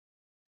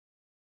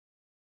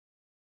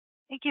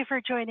Thank you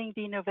for joining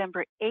the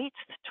November 8th,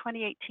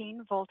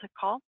 2018 VOLTHA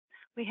call.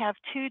 We have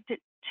two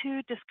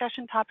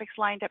discussion topics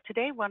lined up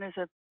today. One is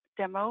a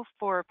demo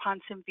for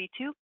PONSIM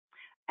v2,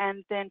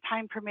 and then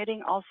time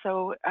permitting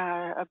also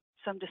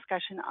some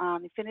discussion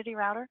on Affinity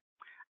Router.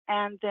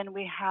 And then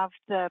we have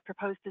the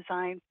proposed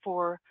design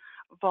for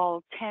Vol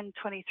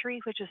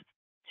 1023, which is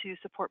to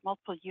support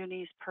multiple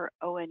UNIs per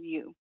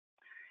ONU.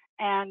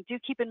 And do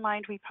keep in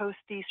mind we post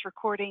these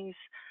recordings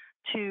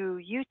to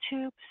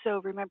YouTube,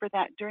 so remember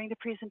that during the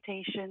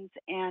presentations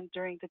and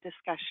during the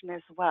discussion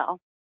as well.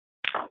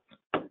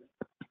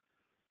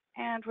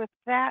 And with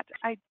that,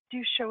 I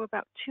do show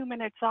about 2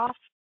 minutes off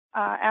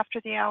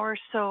after the hour,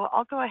 so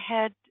I'll go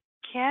ahead,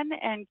 Ken,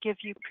 and give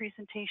you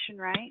presentation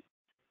right.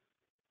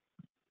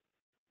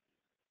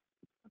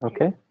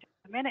 Okay.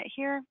 A minute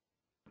here.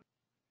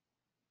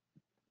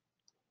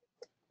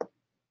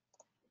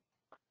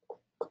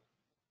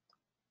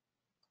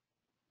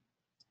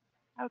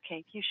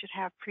 Okay, you should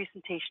have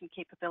presentation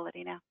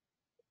capability now.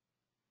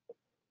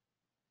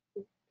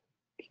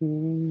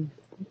 Okay.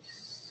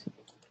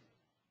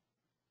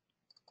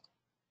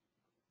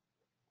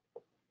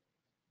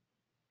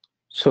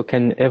 So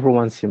can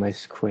everyone see my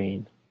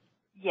screen?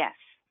 Yes.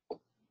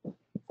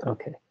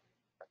 Okay.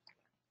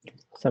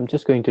 So I'm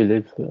just going to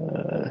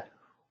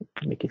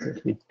make it a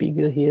little bit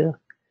bigger here.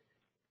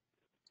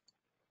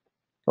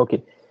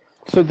 Okay.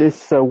 So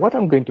this, what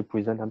I'm going to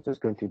present, I'm just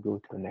going to go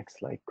to the next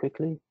slide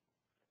quickly.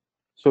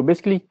 So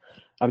basically,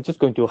 I'm just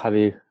going to have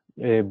a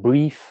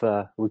brief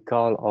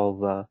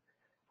recall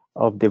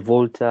of the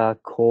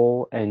VOLTHA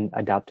core and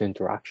adapter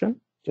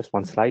interaction. Just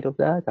one slide of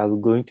that. I'm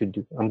going to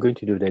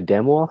do the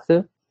demo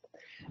after,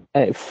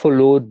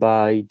 followed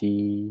by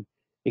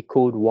a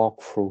code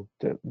walkthrough.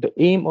 The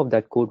aim of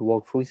that code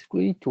walkthrough is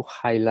really to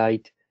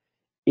highlight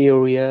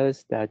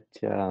areas that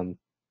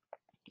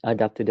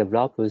adapter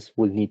developers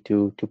will need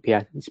to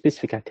pay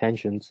specific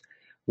attentions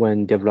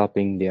when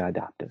developing their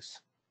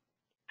adapters.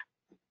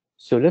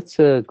 So let's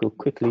go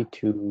quickly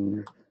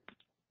to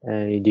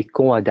the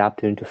core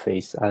adapter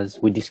interface, as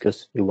we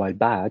discussed a while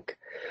back.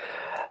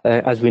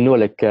 As we know,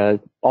 like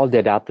all the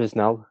adapters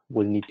now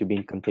will need to be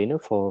in container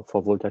for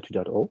VOLTHA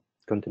 2.0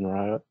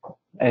 container,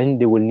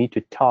 and they will need to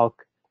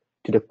talk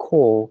to the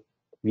core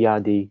via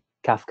the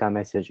Kafka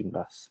messaging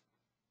bus.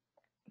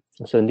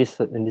 So in this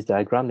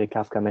diagram, the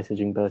Kafka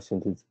messaging bus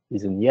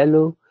is in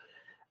yellow,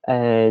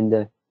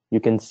 and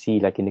you can see,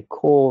 like in the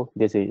core,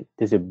 there's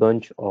a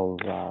bunch of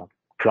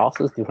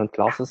classes, different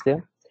classes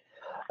there.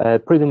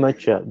 Pretty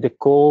much the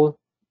core,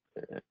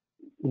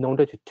 in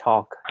order to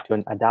talk to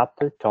an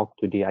adapter, talk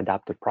to the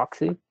adapter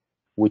proxy,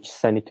 which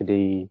send it to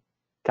the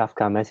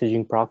Kafka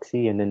messaging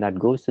proxy, and then that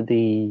goes to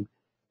the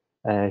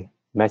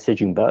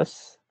messaging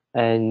bus,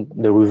 and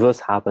the reverse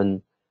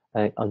happen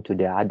onto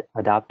the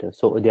adapter.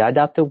 So the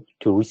adapter,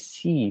 to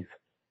receive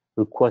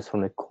requests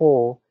from the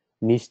core,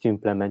 needs to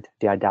implement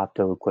the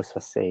adapter request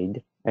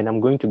facade, and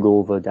I'm going to go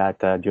over that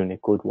during the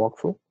code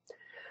walkthrough.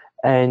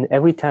 And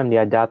every time the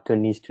adapter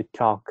needs to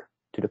talk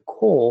to the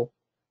core,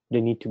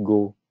 they need to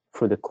go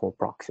through the core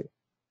proxy.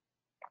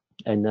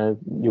 And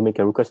you make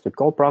a request to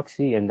core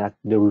proxy, and that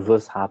the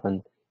reverse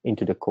happen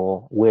into the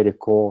core, where the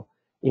core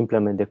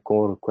implement the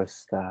core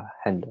request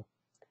handler.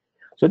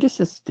 So this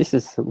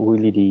is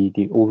really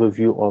the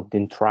overview of the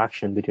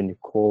interaction between the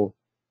core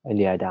and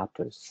the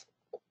adapters.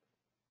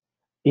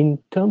 In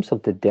terms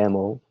of the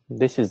demo,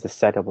 this is the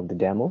setup of the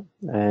demo.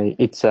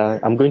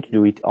 I'm going to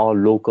do it all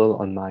local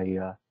on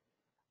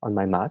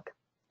my Mac.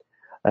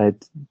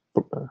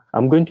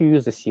 I'm going to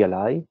use the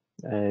CLI.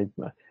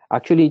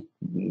 Actually,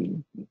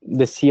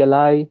 the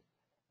CLI,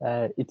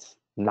 it's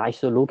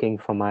nicer looking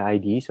from my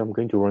IDE, so I'm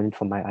going to run it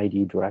from my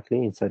IDE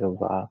directly instead of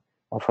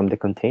from the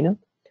container.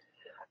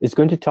 It's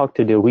going to talk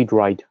to the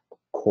read-write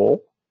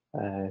core.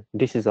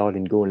 This is all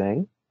in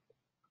Golang.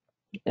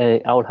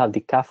 I will have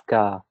the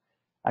Kafka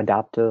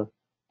adapter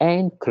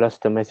and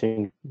cluster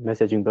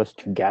messaging bus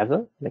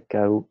together. Like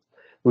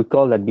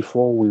recall that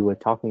before we were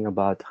talking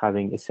about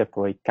having a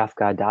separate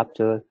Kafka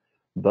adapter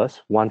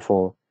bus, one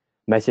for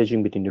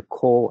messaging between the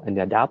core and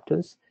the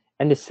adapters,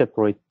 and a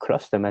separate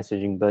cluster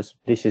messaging bus.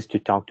 This is to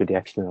talk to the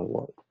external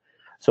world.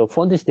 So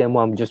for this demo,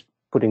 I'm just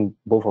putting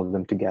both of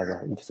them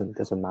together. It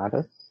doesn't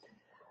matter.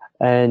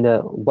 And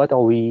what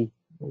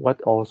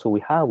also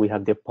we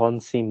have the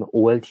PONSIM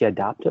OLT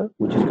adapter,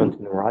 which is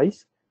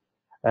containerized.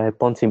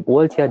 PONSIM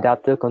OLT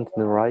adapter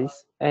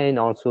containerized, and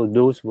also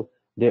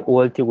the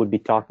OLT would be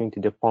talking to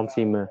the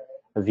PONSIM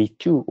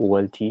v2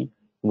 OLT,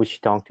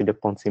 which talk to the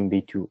PONSIM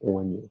v2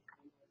 ONU.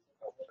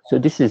 So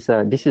this is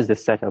the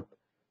setup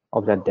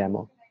of that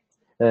demo.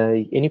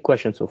 Any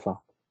questions so far?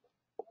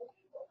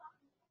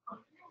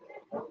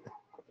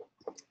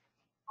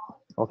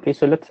 Okay,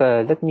 so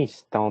let me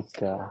start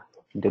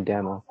the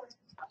demo.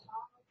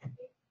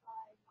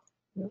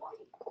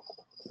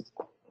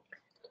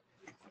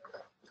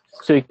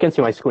 So you can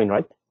see my screen,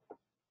 right?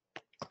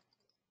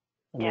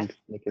 Yes.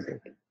 Make it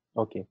big.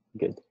 Okay,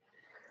 good.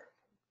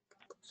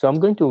 So I'm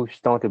going to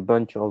start a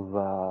bunch of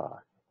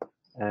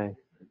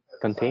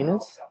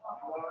containers,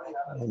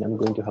 and I'm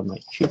going to have my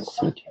cheat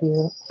sheet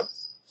here.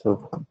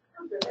 So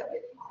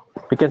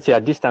You can see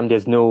at this time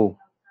there's no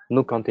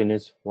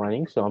containers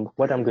running. So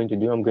what I'm going to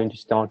do, I'm going to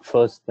start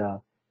first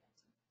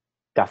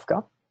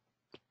Kafka.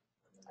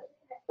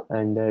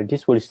 And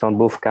this will start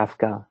both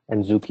Kafka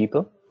and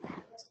Zookeeper.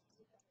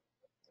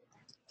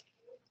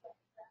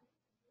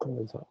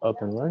 It's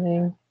up and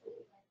running.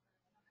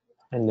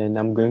 And then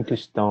I'm going to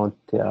start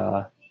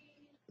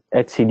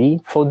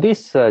etcd. For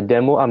this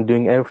demo, I'm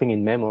doing everything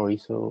in memory.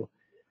 So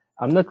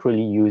I'm not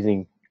really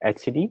using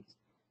etcd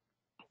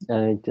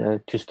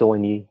to store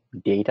any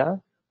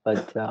data,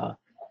 but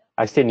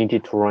I still need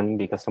it to run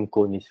because some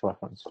code needs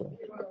reference to it.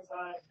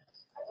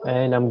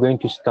 And I'm going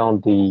to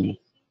start the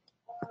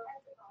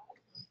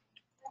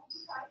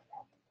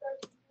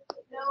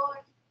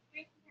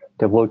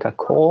VOLTHA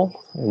core.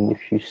 And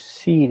if you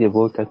see the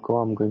VOLTHA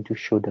core, I'm going to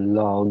show the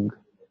log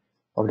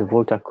of the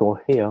VOLTHA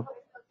core here.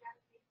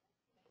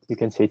 You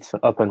can see it's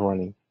up and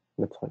running.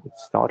 That's when it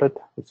started.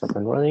 It's up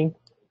and running.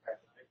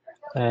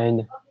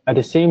 And at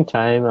the same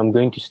time, I'm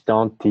going to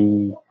start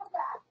the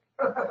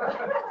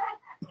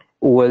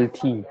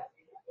OLT,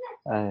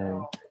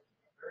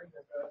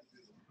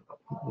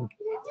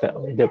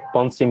 the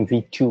PONSIM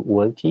v2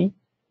 OLT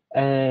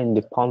and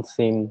the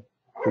PONSIM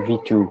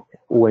v2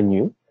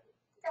 ONU.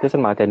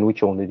 Doesn't matter in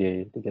which order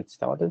they get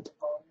started.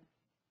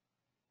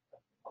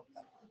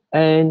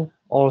 And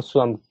also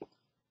I'm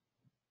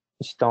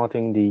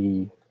starting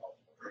the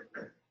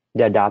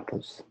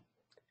adapters.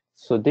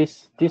 So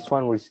this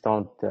one will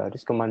start,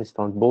 this command will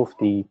start both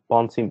the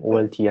PONSIM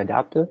OLT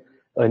adapter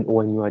and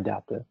ONU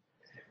adapter.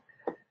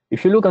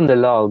 If you look on the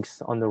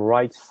logs on the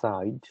right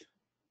side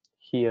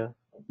here,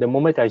 the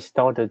moment I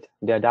started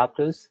the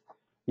adapters,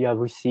 you have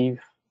received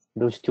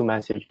those two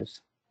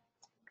messages.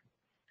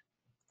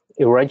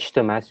 A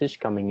register message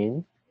coming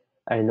in.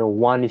 I know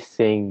one is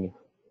saying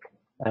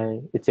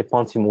it's a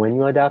PONSIM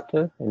ONU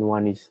adapter, and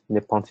one is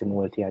the PONSIM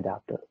OLT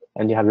adapter.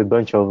 And you have a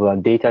bunch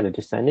of data that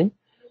is sending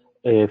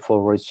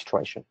for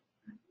registration.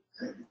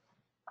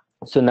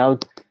 So now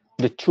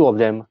the two of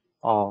them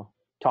are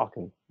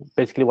talking.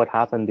 Basically what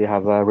happened, they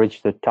have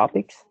registered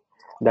topics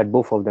that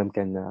both of them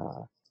can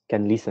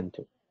listen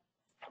to.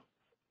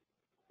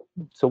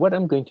 So what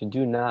I'm going to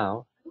do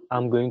now,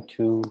 I'm going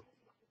to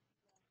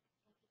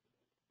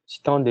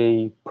start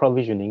the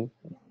provisioning,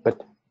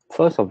 but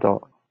first of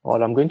all,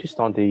 I'm going to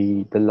start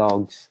the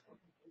logs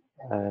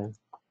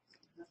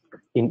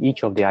in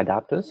each of the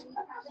adapters.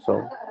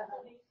 So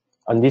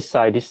on this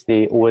side is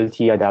the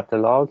OLT adapter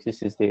logs.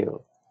 This is the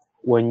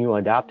ONU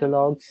adapter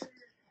logs.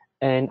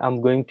 And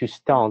I'm going to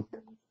start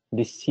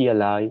the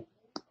CLI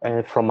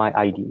from my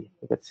ID.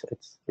 It's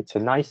a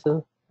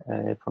nicer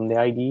from the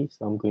ID,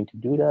 so I'm going to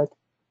do that.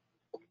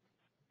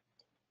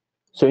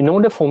 So in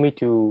order for me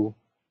to,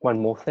 one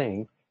more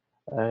thing,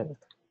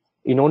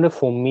 in order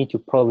for me to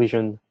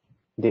provision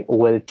the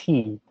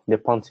OLT, the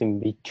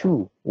PONSIM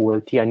v2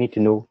 OLT, I need to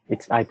know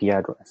its IP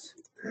address.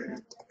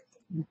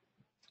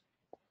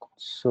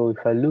 So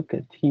if I look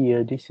at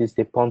here, this is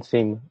the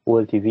PONSIM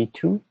OLT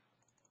v2.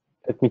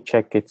 Let me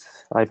check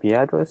its IP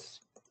address.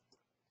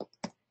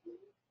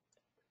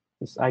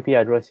 Its IP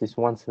address is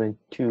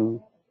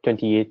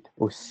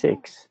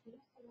 172.28.06.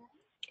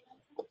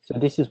 So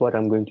this is what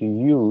I'm going to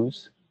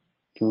use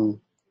to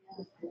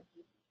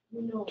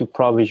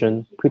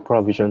pre-provision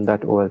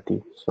that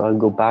OLT. So I'll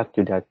go back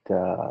to that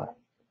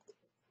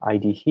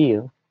ID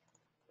here.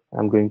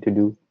 I'm going to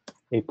do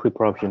a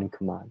pre-provisioning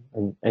command.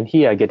 And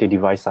here I get a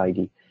device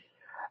ID.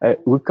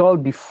 Recall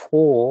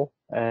before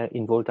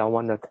in VOLTHA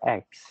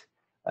 1.x,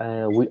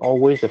 we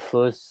always, the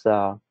first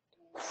 4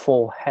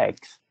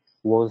 hex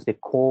was the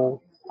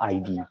core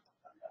ID.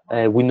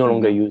 We no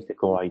longer use the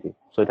core ID,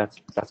 so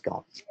that's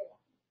gone.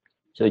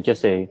 So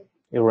just a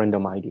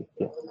random ID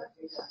here.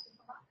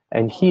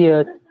 And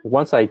here,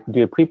 once I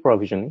do a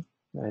pre-provisioning,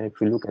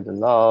 if you look at the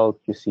log,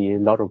 you see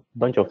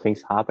bunch of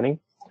things happening.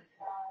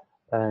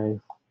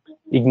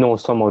 Ignore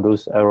some of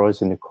those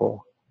errors in the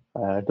core.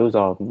 Those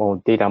are more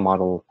data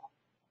model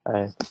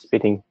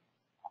spitting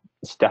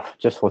stuff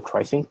just for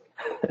tracing,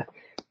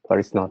 but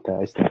it's not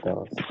errors.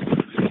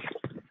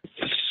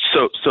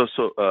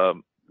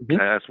 Can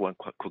I ask one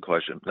quick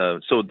question?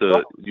 You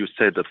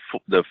said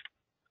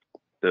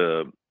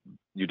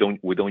we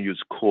don't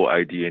use core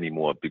ID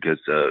anymore because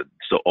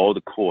so all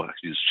the core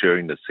is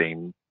sharing the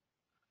same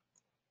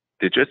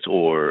digits,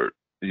 or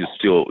you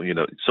still,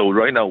 so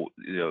right now,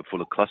 for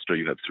the cluster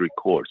you have 3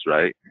 cores,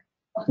 right?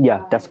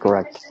 Yeah, that's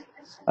correct.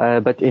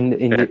 But in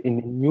the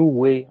new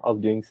way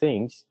of doing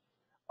things,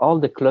 all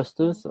the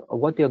clusters,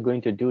 what they're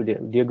going to do,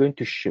 they're going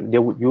to show,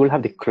 you will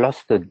have the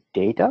cluster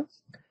data,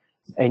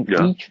 and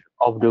each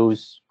of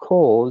those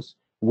cores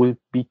will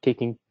be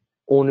taking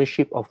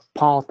ownership of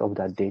part of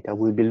that data.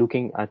 We'll be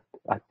looking at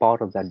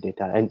part of that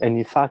data. And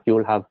in fact, you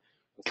will have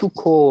 2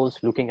 cores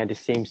looking at the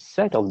same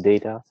set of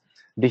data.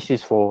 This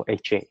is for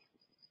HA.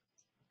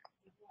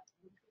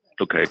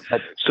 Okay.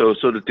 So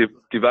the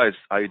device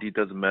ID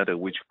doesn't matter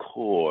which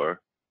core.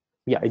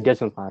 Yeah, it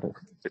doesn't matter.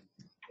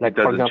 Like,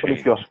 for example,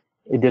 change.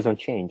 it doesn't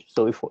change.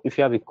 So if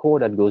you have a core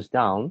that goes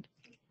down,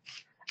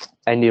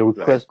 and the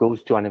request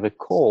goes to another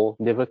core,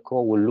 the other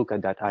core will look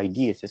at that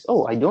ID and says,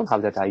 oh, I don't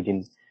have that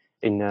ID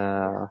in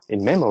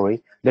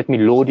memory. Let me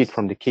load it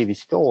from the KV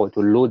store to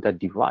load that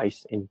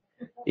device in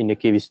the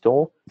KV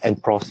store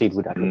and proceed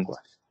with that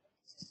request.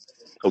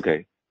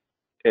 Okay,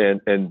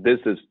 and this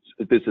is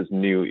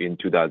new in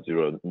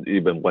 2.0.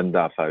 Even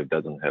 1.5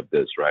 doesn't have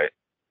this, right?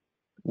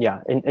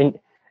 Yeah, in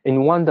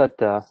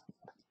 1.x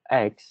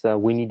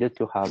we needed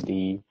to have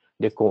the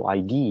core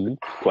ID.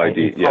 Core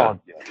ID, yeah.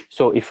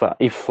 So if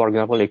for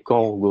example a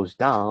core goes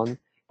down,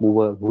 we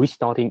were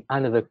restarting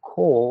another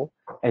core,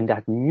 and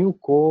that new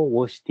core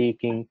was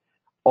taking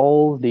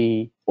all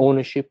the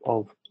ownership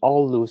of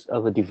all those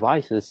other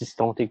devices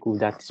starting with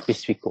that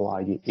specific core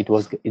ID.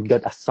 It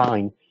got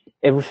assigned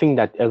everything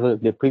that ever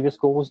the previous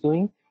core was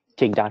doing.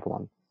 Take that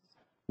one.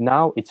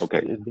 Now it's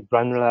okay. The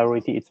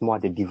granularity. It's more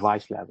at the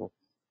device level.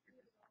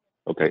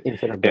 Okay.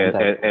 Instead of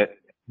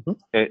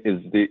and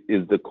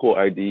is the core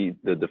ID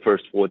the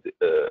first four?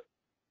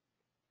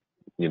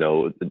 You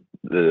know,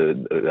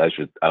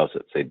 I'll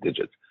say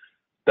digits.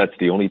 That's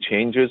the only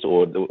changes,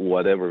 or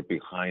whatever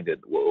behind it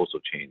were also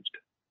changed.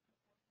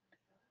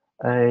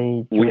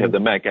 We have the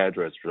MAC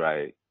address,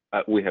 right?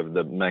 We have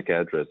the MAC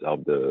address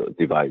of the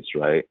device,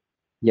 right?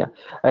 Yeah,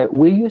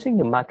 we're using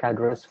the MAC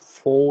address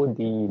for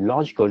the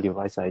logical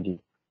device ID.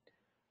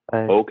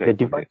 Okay.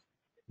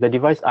 The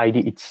device ID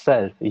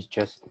itself is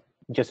just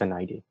an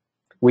ID.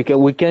 We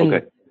can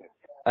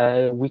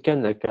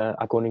like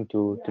according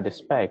to the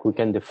spec,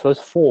 the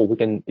first four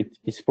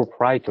it's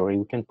proprietary.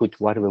 We can put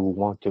whatever we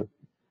want to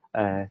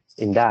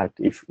in that.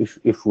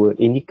 If we're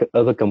any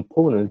other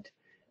component,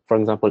 for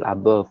example,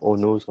 above or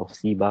nose or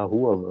CBAR,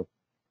 whoever,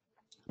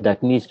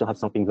 that needs to have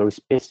something very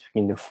specific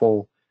in the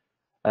four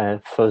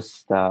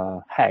first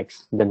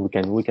hex, then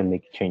we can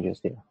make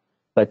changes there.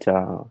 But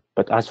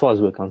as far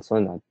as we're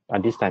concerned,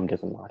 at this time, it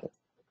doesn't matter.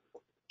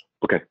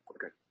 Okay.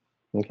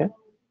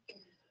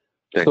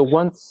 Thanks.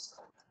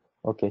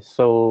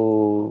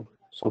 So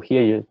so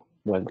here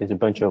there's a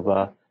bunch of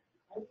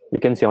you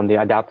can see on the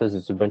adapters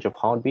there's a bunch of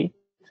heartbeats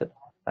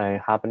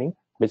happening.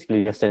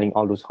 Basically, they're sending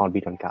all those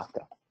heartbeats on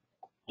Kafka,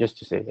 just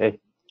to say, hey,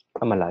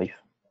 I'm alive.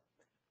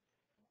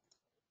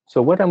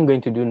 So what I'm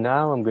going to do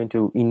now, I'm going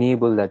to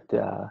enable that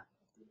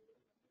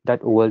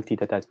OLT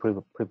that has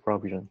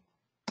pre-provision.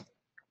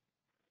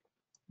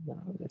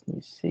 Now let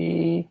me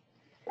see.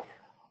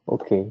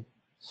 Okay,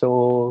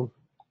 so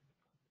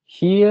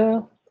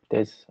here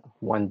there's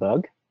one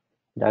bug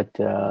that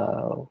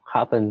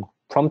happened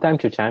from time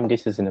to time.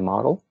 This is in the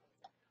model.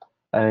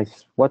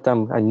 What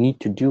I need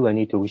to do, I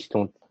need to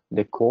restore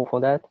the core for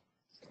that.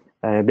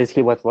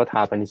 Basically, what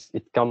happened is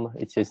it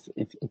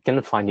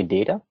cannot find the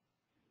data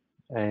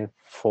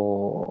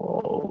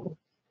for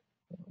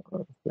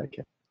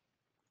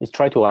it's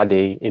try to add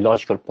a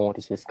logical point.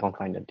 It says can't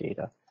find the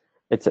data.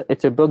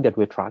 It's a bug that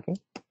we're tracking,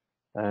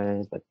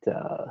 but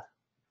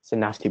it's a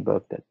nasty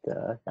bug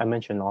that I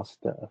mentioned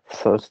last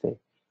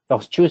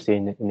Tuesday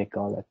in the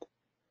call that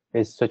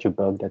is such a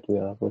bug that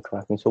we're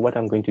tracking. So what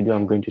I'm going to do,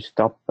 I'm going to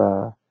stop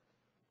the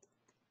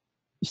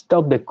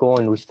call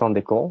and restore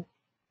the call.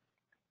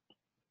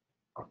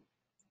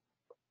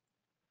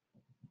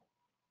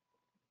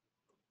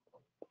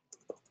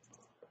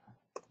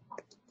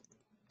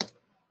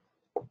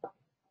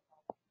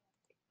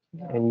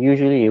 And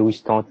usually a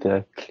restart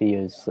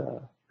clears.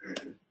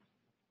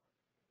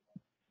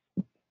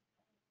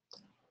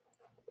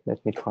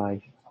 Let me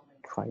try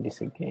this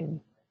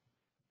again.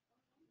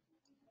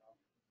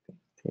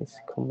 This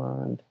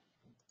command.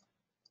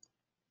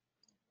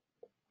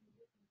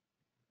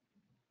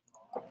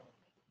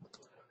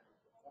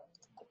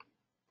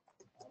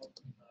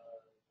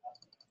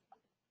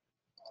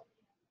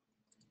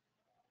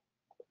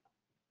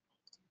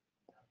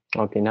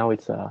 Okay, now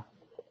it's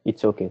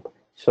okay.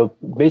 So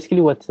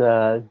basically, what's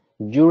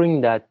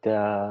during that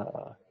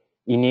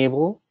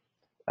enable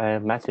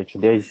message,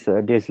 there's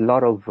a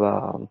lot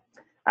of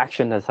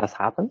action that has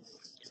happened,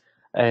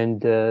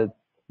 and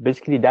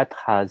basically that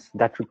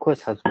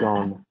request has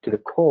gone to the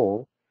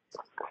core.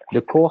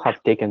 The core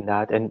have taken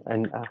that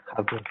and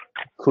have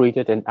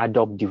created an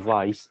adopt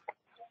device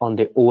on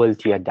the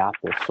OLT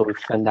adapter. So it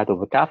send that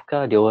over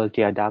Kafka. The OLT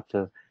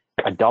adapter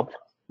adopt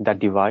that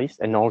device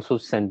and also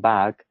send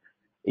back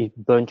a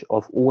bunch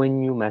of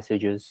ONU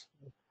messages,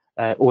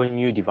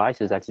 ONU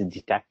devices that is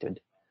detected.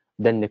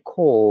 Then the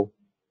core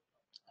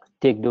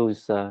take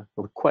those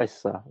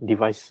requests,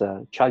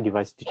 child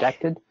device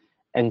detected,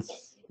 and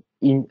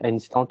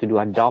start to do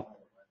adopt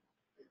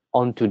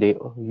onto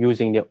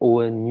using the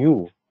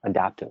ONU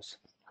adapters.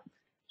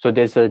 So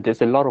there's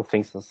a lot of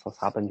things that has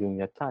happened during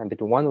that time.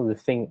 But one of the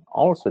things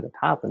also that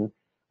happened,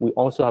 we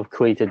also have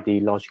created the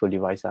logical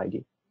device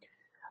ID.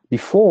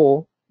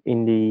 Before,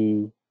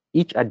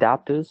 each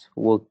adapters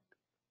were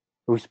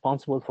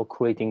responsible for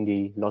creating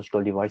the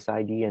logical device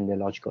ID and the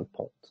logical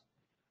port.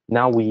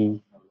 Now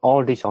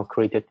all these are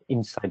created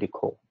inside the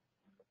core.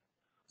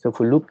 So if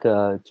we look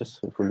at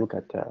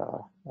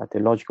the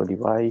logical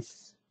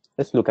device,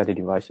 let's look at the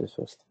devices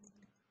first.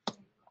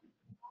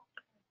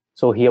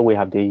 So here we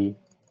have the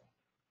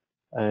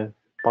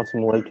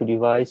Ponsim OL2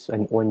 device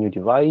and ONU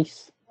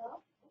device,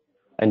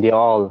 and they're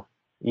all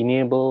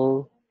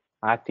enable,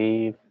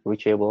 active,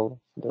 reachable.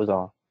 Those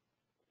are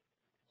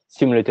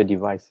simulated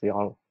device. They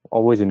are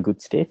always in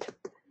good state.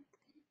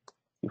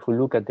 If we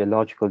look at the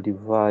logical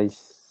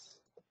device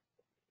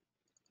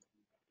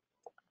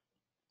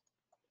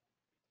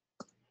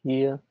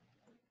here,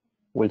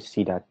 we'll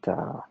see that,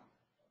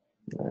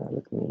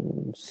 let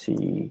me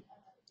see.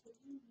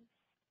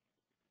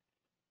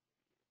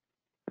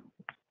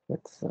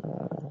 Let's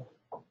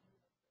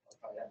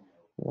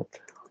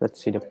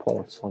see the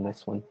ports on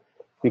this one.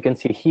 You can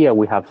see here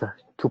we have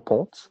 2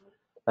 ports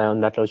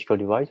on that logical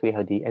device. We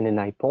have the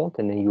NNI port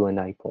and the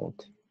UNI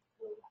port.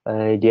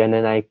 The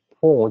NNI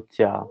port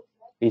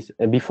is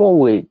before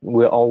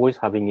we're always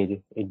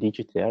having a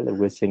digital.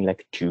 We're saying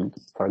like 2,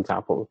 for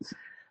example.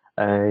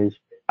 I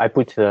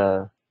put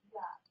an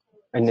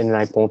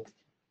NNI port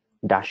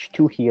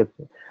 -2 here.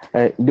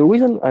 The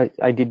reason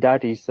I did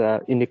that is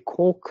in the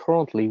core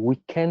currently we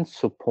can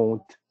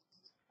support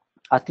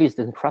at least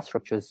the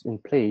infrastructures in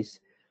place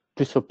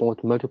to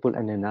support multiple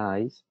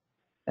NNIs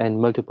and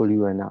multiple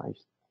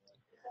UNIs.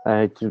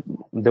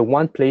 The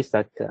one place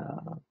that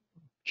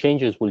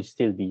changes will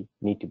still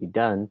need to be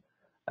done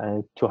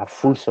to have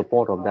full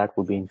support of that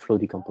will be in flow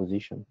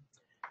decomposition.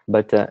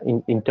 But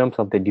in terms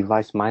of the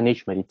device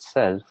management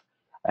itself,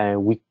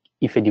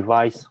 if a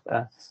device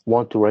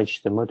want to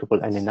register multiple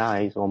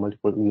NNIs or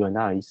multiple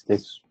UNIs,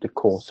 the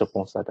core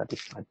supports that at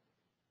this time.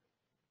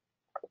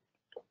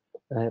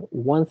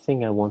 One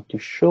thing I want to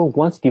show,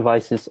 once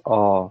devices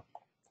are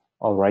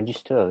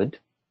registered,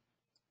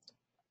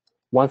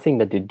 one thing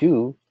that they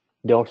do,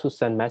 they also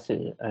send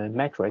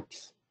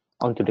metrics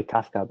onto the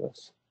Kafka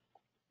bus.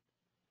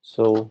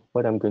 So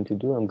what I'm going to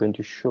do, I'm going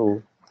to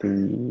show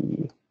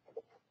the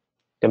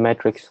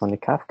metrics on the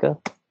Kafka.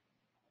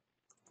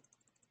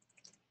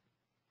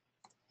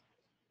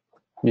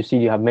 You see,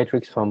 you have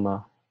metrics from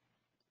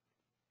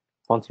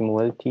Ponsim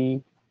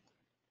OLT,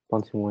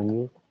 Ponsim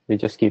ONU. They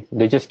just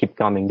keep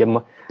coming.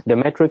 The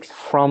metrics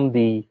from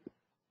the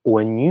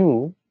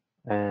ONU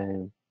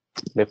and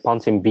the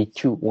Ponsim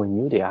V2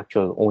 ONU, the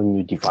actual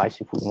ONU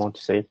device, if we want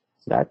to say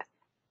that,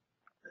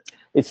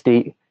 it's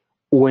the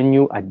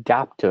ONU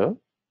adapter,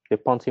 the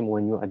Ponsim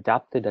ONU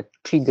adapter that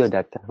trigger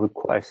that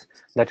request.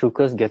 That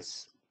request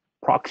gets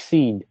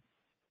proxied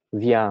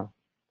via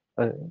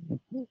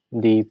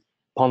the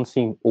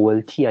Ponsim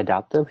OLT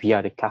adapter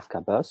via the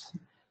Kafka bus.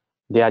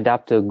 The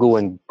adapter go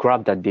and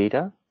grab that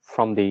data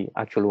from the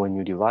actual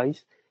ONU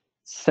device,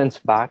 sends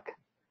back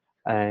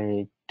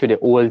to the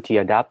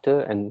OLT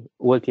adapter, and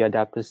OLT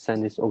adapter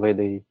sends this over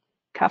the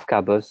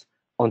Kafka bus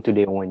onto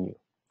the ONU.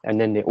 And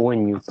then the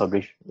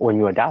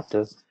ONU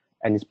adapter,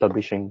 and it's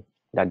publishing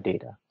that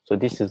data. So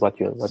this is what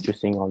you're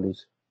seeing, all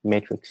these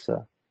metrics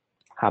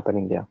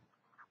happening there.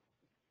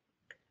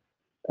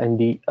 And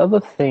the other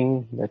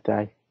thing that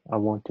I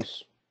want to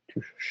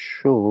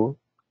show,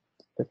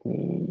 let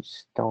me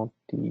start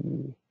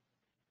the.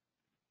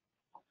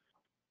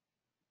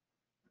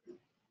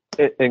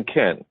 And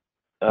Ken,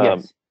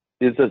 Yes.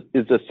 is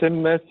the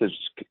same message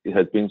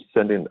has been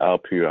sending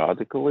out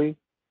periodically?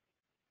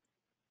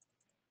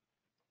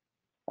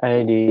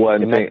 Into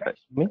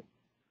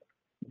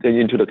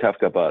the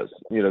Kafka bus,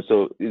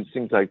 so it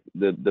seems like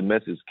the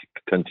message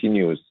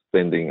continues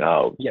sending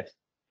out. Yes.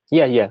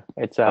 Yeah.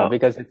 It's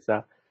because it's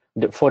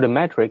for the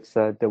metrics,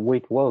 the way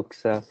it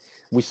works,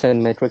 we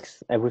send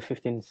metrics every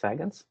 15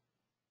 seconds.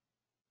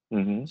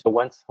 Mm-hmm. So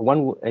once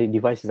a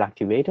device is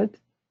activated,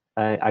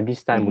 at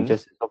this time we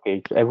just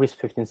every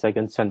 15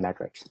 seconds send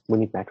metrics. We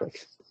need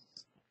metrics,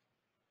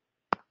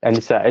 and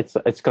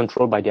it's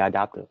controlled by the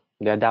adapter.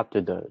 The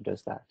adapter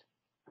does that.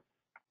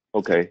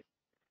 Okay,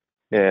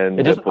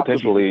 and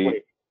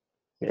potentially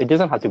it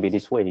doesn't have to be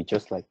this way. It's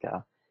just like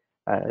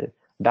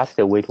that's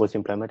the way it was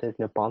implemented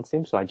in the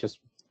Ponsim. So I just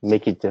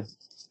make it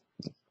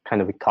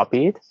kind of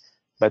copy it,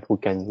 but we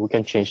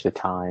can change the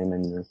time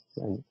and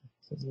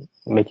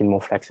make it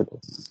more flexible.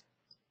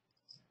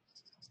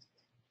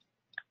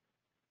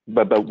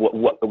 But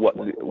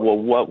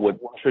what would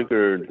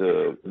trigger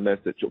the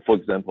message? For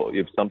example,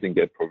 if something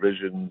get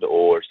provisioned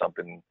or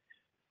something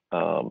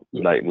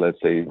like, let's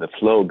say the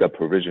flow got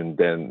provisioned,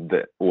 then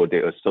or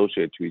they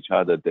associate to each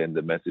other, then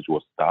the message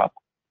will stop.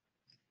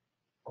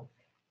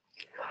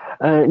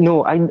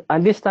 No,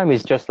 at this time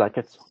it's just like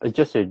it's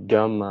just a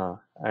dumb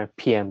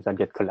PMs that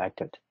get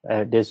collected.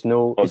 There's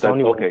no. It's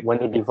only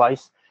when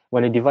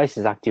a device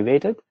is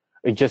activated,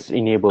 it just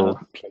enables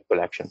PM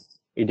collection.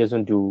 It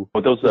doesn't do.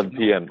 Oh, those are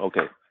PM.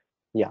 Okay.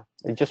 Yeah,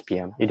 it's just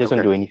PM. It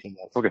doesn't do anything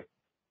else. Okay.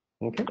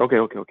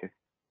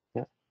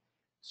 Yeah.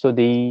 So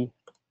the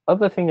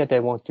other thing that I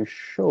want to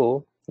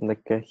show,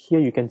 like here,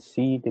 you can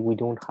see that we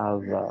don't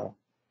have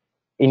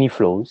any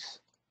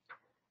flows,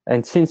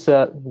 and since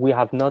we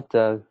have not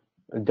done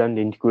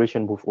the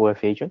integration with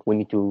OF agent, we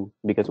need to,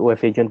 because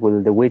OF agent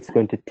will, the way it's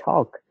going to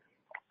talk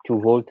to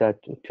VOLTHA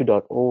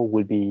 2.0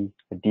 will be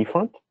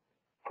different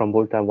from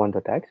VOLTHA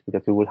 1.x,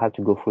 because we will have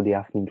to go through the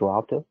AFNI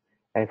router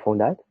and for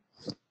that.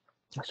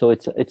 So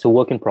it's a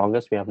work in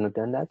progress. We have not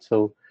done that.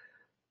 So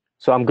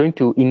So I'm going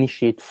to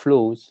initiate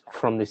flows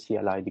from the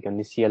CLI, because in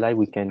the CLI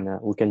we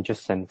can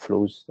just send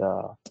flows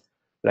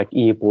like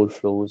EAPOL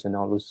flows and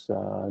all those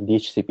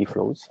DHCP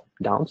flows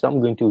down. So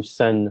I'm going to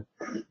send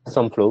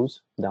some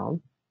flows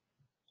down.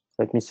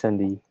 Let me send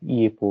the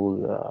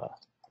EAPOL,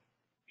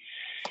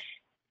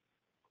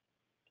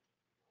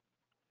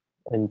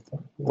 and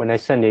when I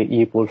send the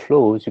EAPOL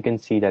flows, you can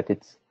see that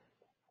it's,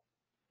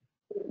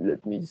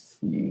 let me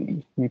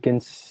see, you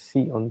can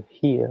see on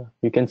here,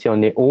 you can see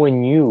on the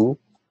ONU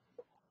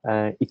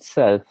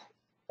itself,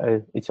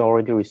 it's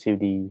already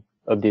received the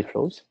update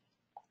flows.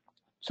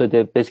 So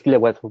basically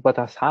what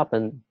has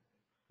happened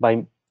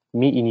by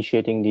me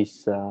initiating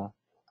this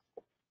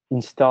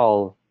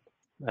install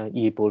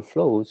EAPOL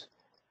flows,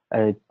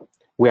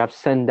 we have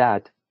sent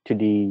that to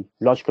the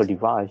logical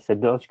device. The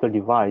logical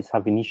device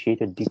have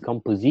initiated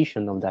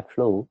decomposition of that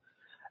flow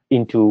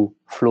into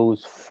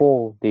flows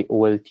for the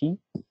OLT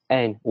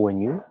and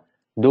ONU.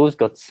 Those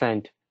got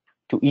sent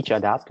to each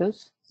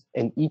adapters,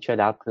 and each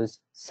adapters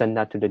send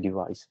that to the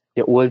device.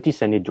 The OLT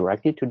send it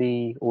directly to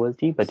the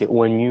OLT, but the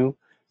ONU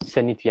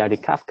send it via the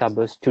Kafka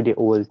bus to the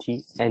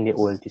OLT, and the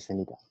OLT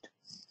send it out.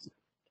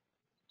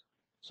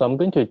 So I'm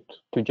going to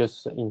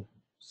just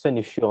send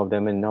a few of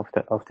them, and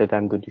after that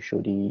I'm going to show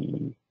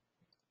the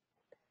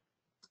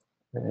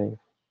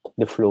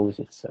flows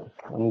itself.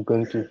 I'm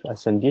going to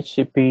send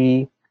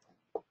DHCP.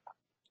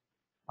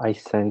 I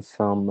send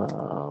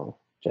some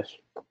just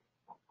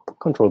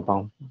control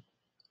bound,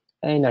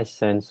 and I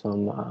send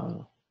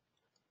some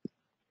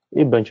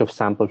a bunch of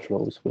sample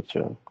flows, which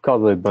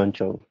cover a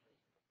bunch of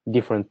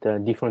different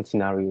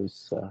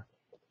scenarios. You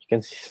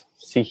can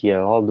see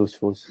here all those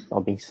flows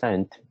are being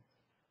sent,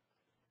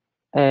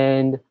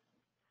 and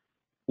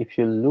if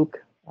you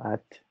look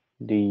at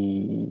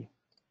the,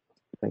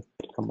 I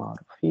come out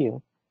of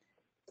here,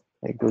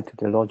 I go to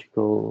the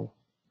logical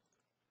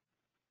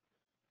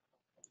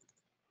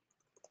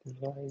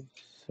device.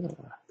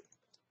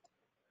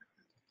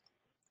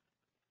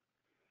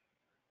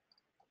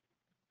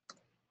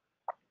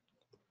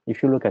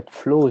 If you look at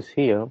flows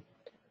here,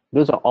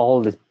 those are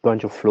all this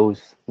bunch of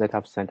flows that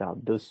I've sent out.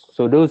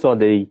 So those are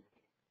the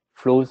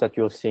flows that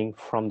you're seeing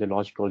from the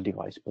logical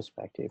device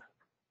perspective.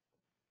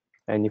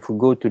 And if we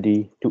go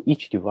to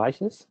each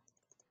devices,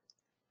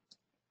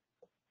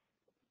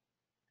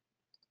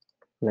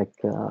 like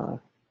the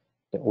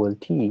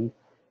OLT,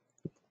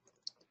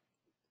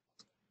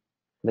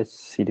 let's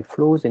see the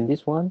flows in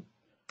this one.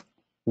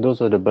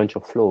 Those are the bunch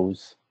of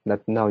flows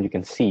that now you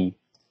can see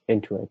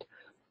into it.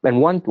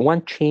 And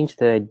one change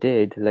that I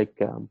did, like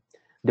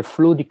the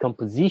flow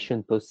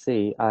decomposition per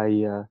se,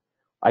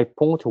 I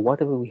point to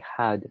whatever we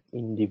had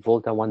in the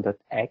VOLTHA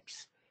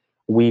 1.x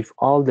with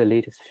all the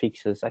latest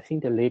fixes. I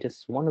think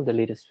one of the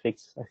latest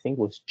fixes, I think,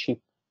 was Chip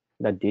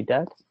that did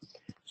that.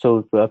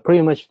 So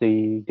pretty much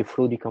the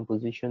flow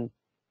decomposition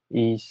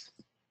is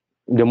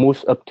the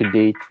most up to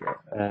date.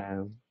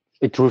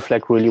 It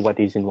reflects really what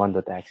is in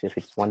 1.x. If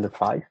it's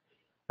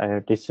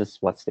 1.5, this is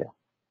what's there.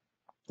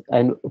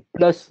 And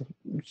plus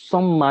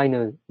some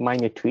minor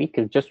tweak,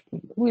 just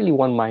really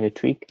one minor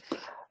tweak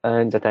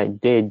that I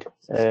did.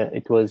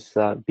 It was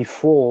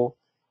before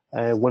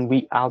when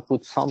we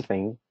output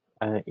something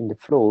in the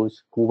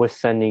flows, we were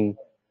sending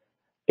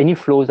any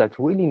flows that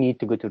really need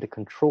to go to the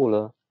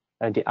controller,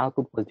 and the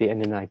output was the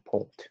NNI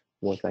port.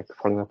 Was like,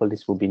 for example,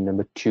 this would be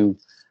number 2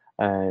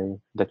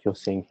 that you're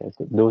seeing here.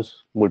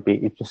 Those would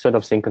be, instead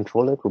of saying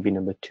controller, it would be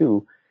number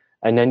 2,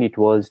 and then it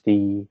was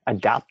the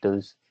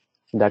adapters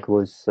that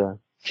was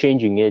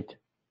changing it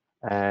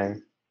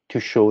to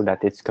show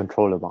that it's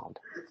controller bound.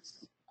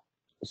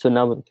 So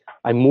now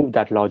I moved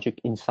that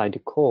logic inside the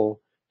core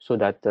so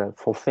that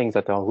for things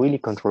that are really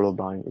controller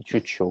bound, it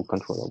should show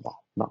controller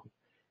bound.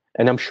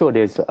 And I'm sure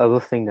there's other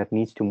thing that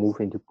needs to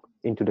move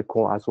into the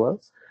core as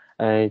well.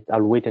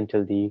 I'll wait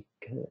until the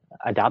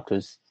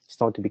adapters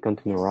start to be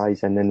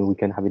containerized, and then we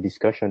can have a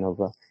discussion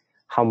of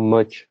how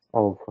much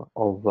of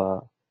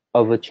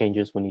other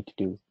changes we need to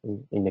do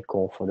in the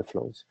core for the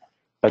flows.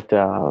 But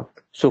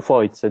so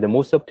far, it's the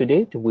most up to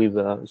date with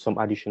some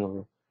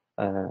additional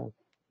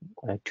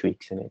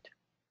tweaks in it.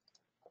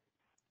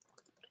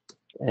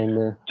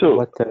 And so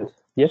what?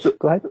 Yes,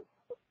 go ahead.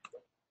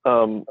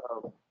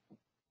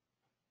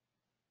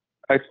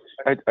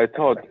 I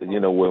thought, you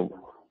know, when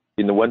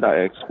in the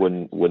 1.x,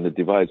 when the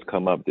device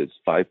come up, there's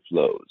 5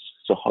 flows.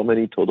 So how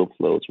many total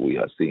flows we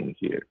are seeing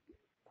here?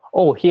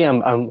 Oh, here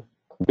I'm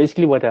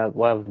basically what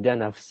I've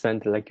done. I've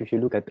sent, like, if you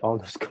look at all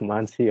those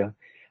commands here,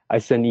 I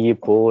send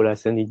EAPOL, I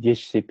send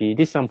DHCP.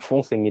 This I'm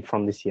forcing it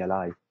from the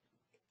CLI.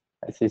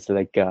 It's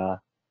like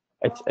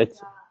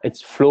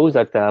it's flows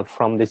that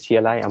from the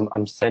CLI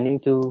I'm sending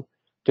to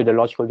the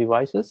logical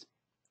devices.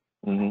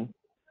 Mm-hmm.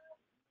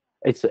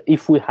 It's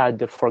if we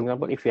had, for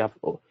example, if we have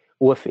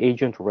OF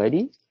agent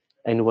ready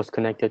and it was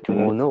connected to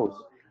all nodes,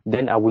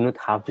 then I would not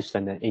have to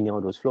send any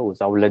of those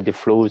flows. I will let the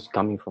flows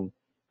coming from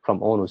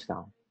all nodes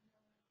down.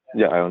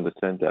 Yeah, I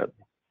understand that.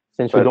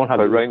 Since we don't have.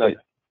 But right now,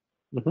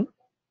 mm-hmm.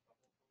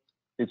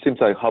 It seems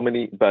like how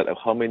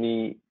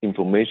many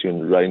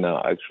information right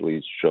now actually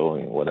is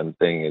showing. What I'm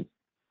saying is,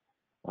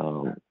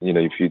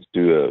 if you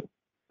do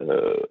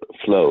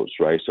flows,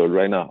 right? So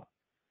right now,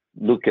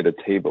 look at the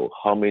table.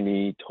 How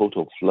many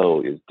total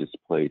flow is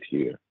displayed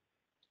here?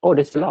 Oh,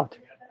 there's a lot,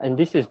 and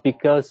this is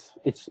because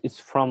it's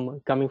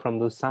coming from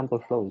those sample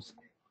flows.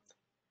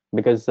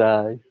 Because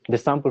the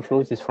sample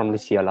flows is from the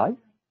CLI,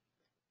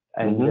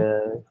 and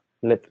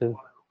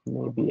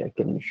maybe I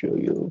can show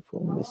you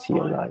from the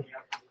CLI.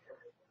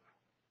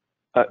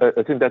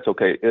 I think that's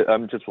okay.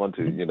 I'm just want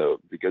to,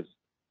 because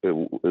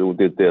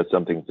there are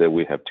some things that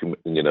we have too,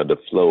 the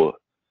flow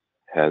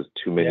has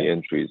too many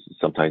entries,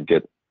 sometimes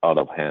get out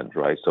of hand,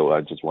 right? So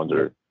I just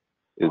wonder,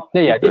 this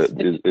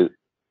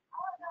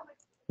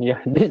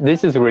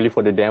is really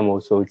for the demo,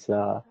 so it's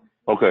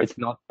okay. It's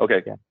not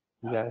okay.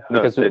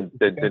 Because you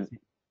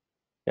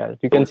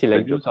can see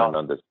like those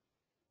on this.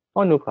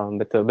 Oh, no problem.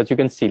 But you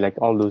can see like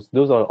all those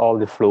are all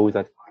the flows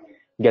that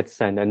get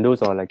sent, and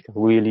those are like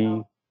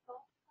really,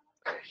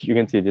 you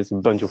can see there's a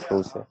bunch of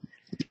flows there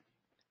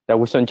that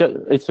we sent.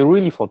 It's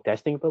really for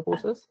testing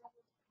purposes.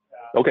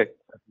 Okay.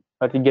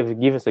 But it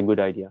gives us a good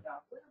idea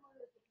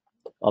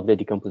of the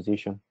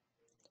decomposition.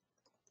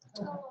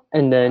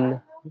 And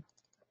then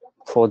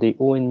for the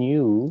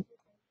ONU,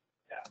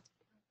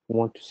 we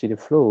want to see the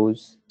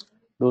flows.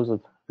 Those are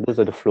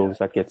the flows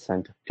that get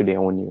sent to the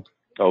ONU.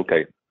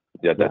 Okay.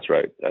 Yeah, that's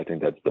right. I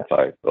think that's the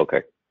 5.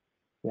 Okay.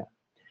 Yeah.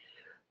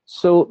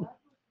 So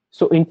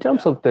in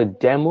terms of the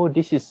demo,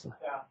 this is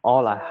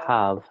all I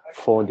have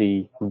for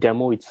the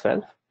demo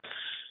itself.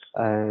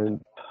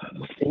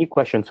 Any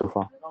questions so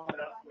far?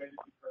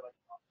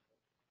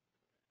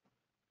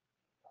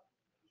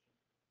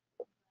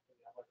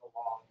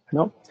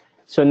 No?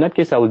 So in that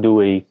case, I will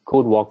do a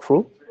code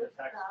walkthrough.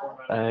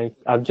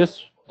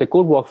 The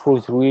code walkthrough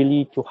is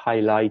really to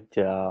highlight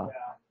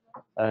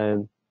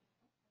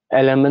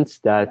elements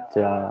that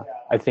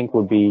I think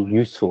will be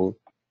useful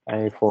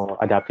for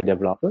adaptive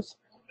developers.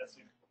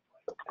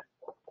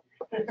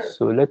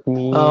 So let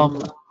me.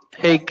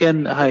 Hey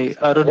Ken, hi,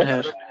 Arun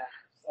here.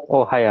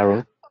 Oh, hi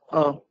Arun.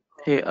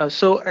 Hey,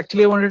 so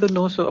actually I wanted to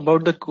know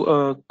about the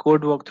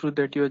code walkthrough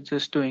that you're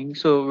just doing.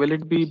 So will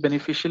it be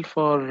beneficial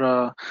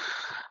for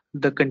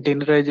the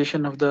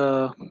containerization of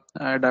the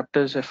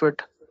adapters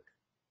effort?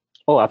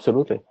 Oh,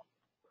 absolutely.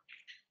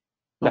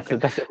 That's Okay.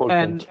 the whole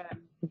point.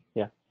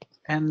 Yeah.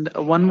 And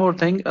one more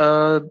thing,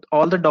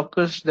 all the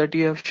Dockers that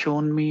you have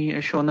shown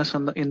us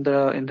on in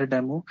the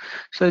demo.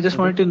 So I just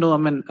wanted to know, I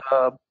mean,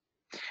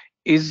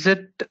 is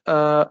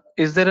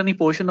there any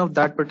portion of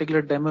that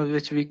particular demo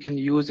which we can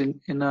use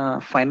in a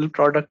final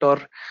product,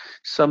 or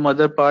some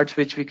other parts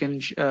which we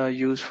can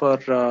use for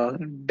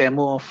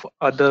demo of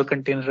other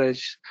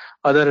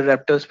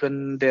adapters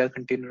when they are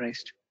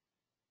containerized?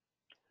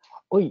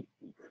 Oh,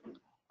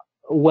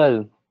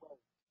 well,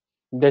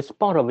 there's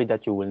part of it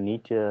that you will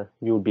need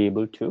you'll be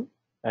able to,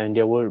 and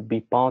there will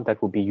be part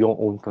that will be your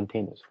own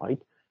containers, right?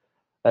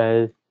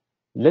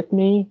 Let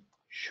me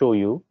show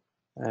you.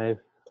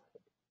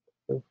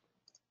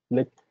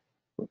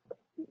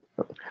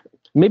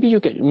 Maybe you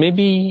can.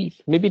 Maybe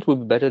it would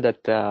be better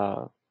that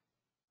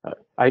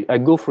I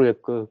go through a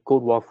code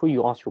walkthrough.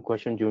 You ask your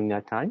question during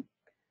that time,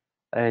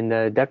 and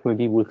that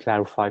maybe will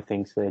clarify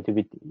things a little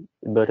bit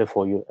better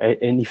for you.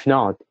 And if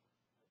not,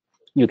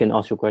 you can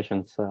ask your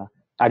questions,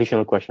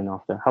 additional question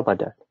after. How about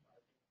that?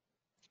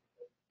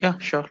 Yeah,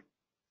 sure.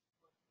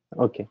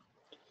 Okay.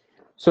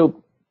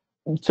 So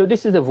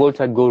this is the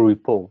VOLTHA Go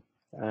repo,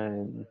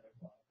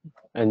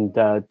 and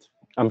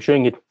I'm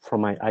showing it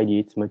from my ID.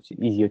 It's much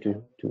easier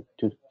to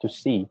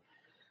see.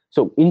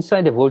 So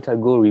inside the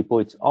VOLTHA Go repo,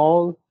 it's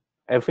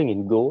everything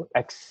in Go,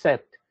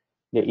 except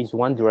there is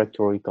one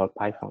directory called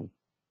Python.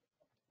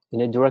 In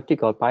a directory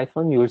called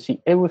Python, you will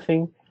see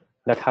everything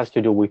that has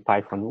to do with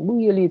Python.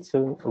 Really, it's a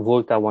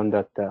VOLTHA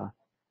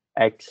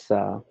 1.x,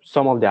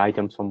 some of the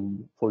items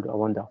from VOLTHA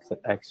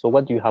 1.x. So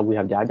what do you have? We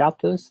have the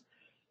adapters.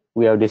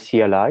 We have the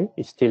CLI,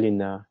 it's still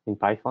in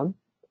Python.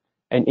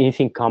 And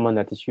anything common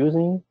that is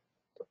using,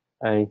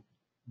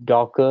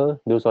 Docker,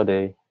 those are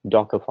the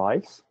Docker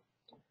files.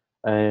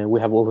 We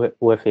have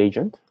OF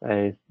agent.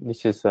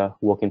 This is a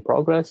work in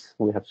progress.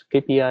 We have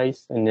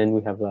KPIs, and then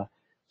we have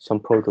some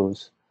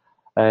protos.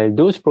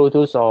 Those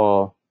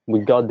protos we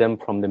got them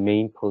from the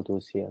main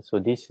protos here. So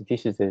this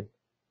is the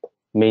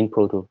main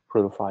proto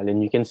file,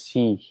 and you can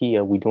see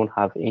here we don't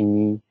have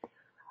any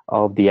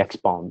of the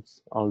expons.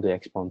 All the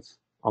expons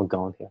are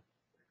gone here.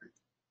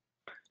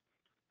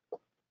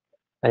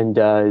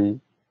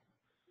 And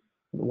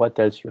what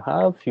else you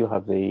have? You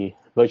have the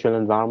virtual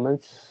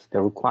environments,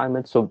 the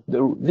requirements. So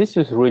this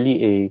is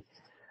really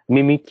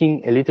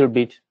mimicking a little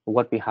bit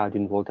what we had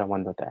in VOLTHA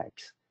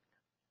 1.x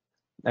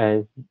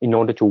in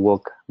order to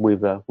work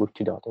with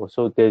 2.0.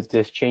 So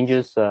there's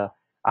changes. I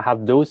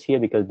have those here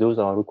because those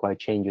are required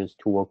changes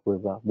to work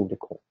with the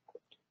core.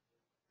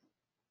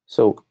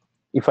 So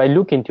if I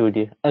look into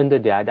under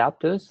the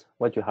adapters,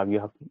 what you have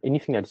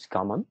anything that is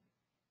common.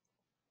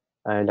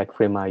 Like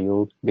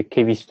Frame.io, the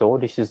KV store.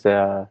 This is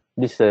a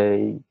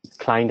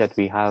client that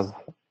we have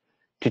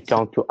to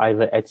talk to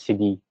either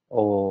etcd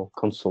or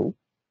console,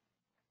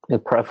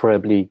 and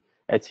preferably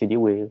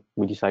etcd.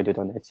 We decided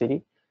on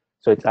etcd.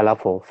 So it's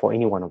allowed for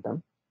any one of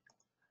them.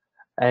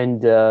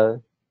 And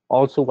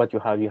also what you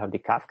have the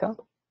Kafka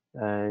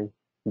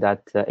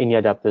that any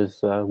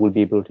adapters will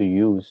be able to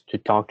use to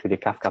talk to the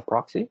Kafka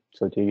proxy.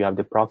 So you have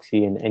the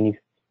proxy and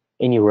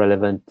any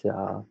relevant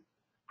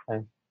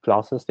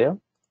classes there.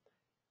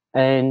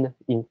 And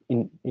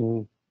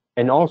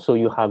and also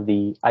you have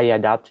the AI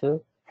adapter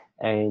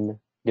and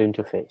the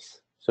interface.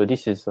 So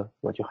this is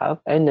what you have.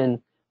 And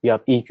then you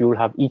will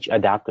have each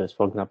adapters.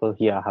 For example,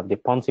 here I have the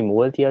PONSIM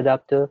OLT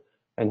adapter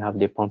and have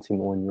the PONSIM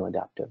ONU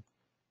adapter.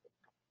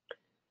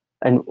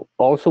 And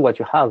also what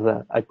you have,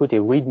 I put a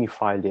README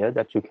file there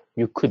that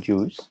you could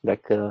use,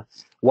 like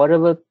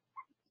whatever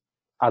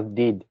I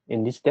did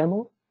in this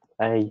demo,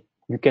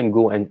 you can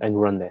go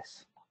and run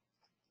this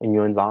in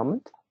your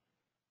environment.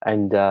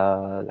 And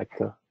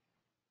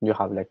you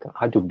have like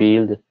how to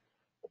build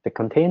the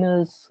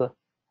containers,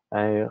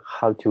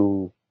 how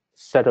to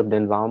set up the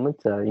environment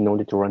in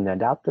order to run the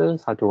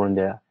adapters, how to run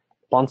the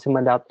PONSIM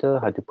adapter,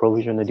 how to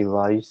provision the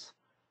device.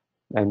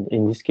 And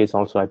in this case,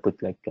 also, I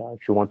put like,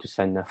 if you want to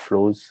send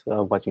flows,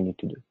 what you need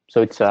to do.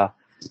 So it's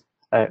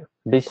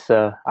this,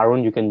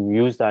 Aaron, you can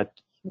use that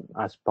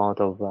as part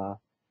of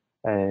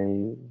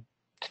to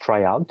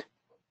try out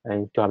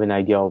and to have an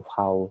idea of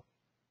how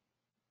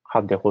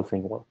the whole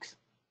thing works.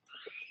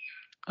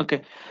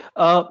 Okay,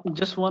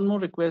 just one more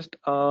request.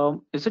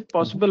 Is it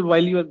possible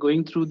while you are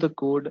going through the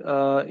code,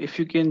 if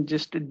you can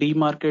just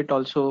demarcate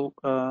also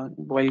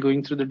while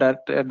going through the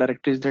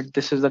directories that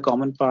this is the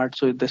common part,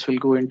 so this will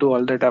go into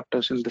all the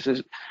adapters and this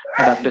is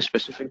adapter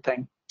specific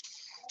thing.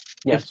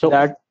 Yeah. If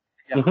that,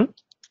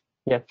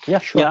 yeah,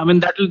 sure. Yeah, I mean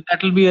that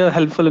will be a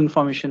helpful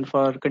information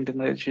for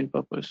containerization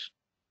purpose.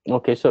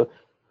 Okay, so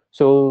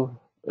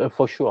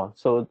for sure.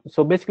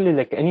 So basically,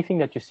 like anything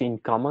that you see in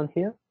common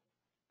here,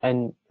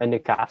 and the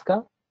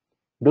Kafka,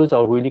 those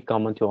are really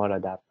common to all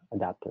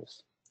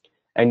adapters.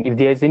 And if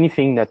there's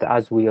anything that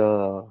as we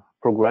are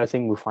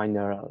progressing, we find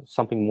there are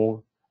something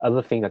more,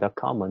 other things that are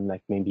common,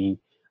 like maybe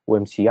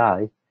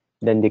OMCI,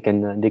 then they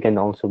can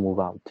also move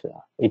out.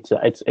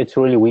 It's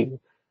really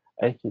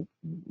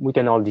we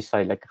can all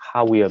decide like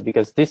how we are,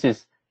 because this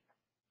is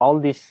all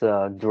this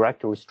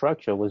directory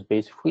structure was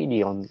based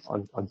freely on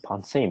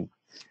PONSIM.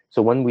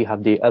 So when we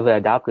have the other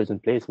adapters in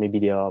place, maybe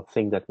there are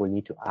things that we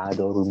need to add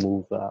or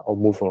remove or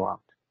move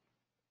around.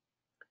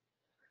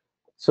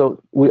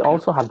 So we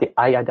also have the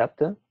I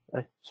adapter.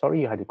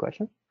 Sorry, you had a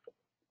question?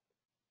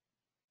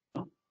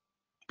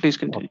 Please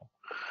continue.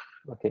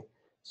 Okay.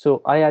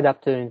 So I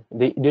adapter,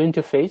 the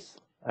interface,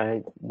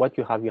 what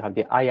you have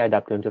the I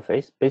adapter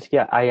interface. Basically,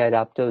 I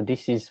adapter,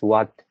 this is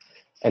what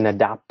an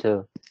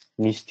adapter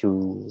needs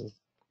to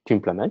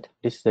implement.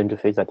 This is the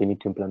interface that they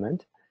need to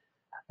implement.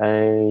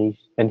 And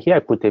here I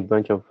put a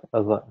bunch of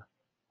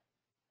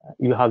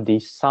you have the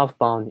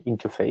southbound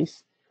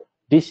interface.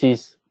 This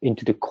is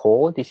into the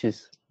core. This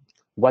is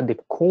what the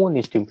core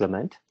needs to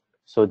implement.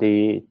 So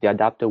the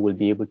adapter will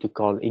be able to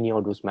call any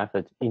of those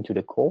methods into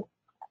the core.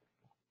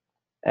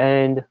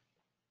 And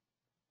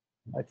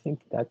I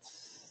think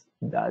that's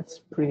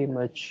pretty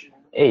much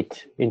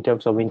it in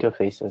terms of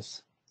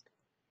interfaces.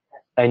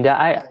 And the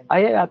I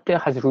adapter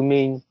has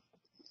remained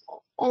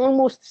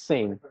almost the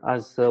same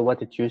as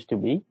what it used to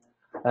be,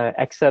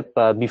 except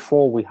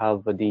before we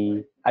have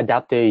the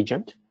adapter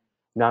agent.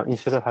 Now,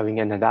 instead of having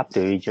an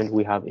adapter agent,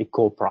 we have a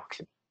core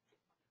proxy.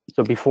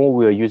 So before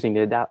we were using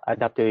the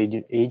adapter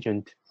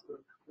agent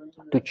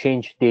to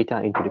change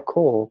data into the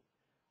core,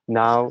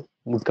 now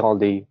we call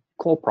the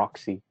core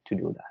proxy to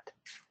do that.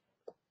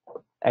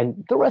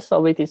 And the rest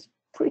of it is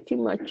pretty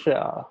much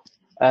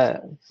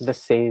the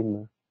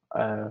same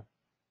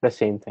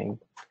thing.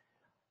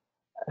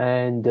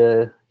 And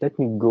let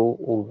me go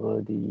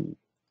over the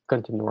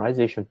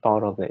containerization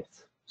part of it.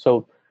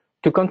 So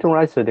to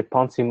containerize the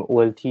PONSIM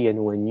OLT and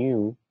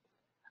ONU,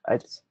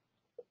 it's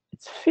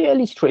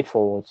fairly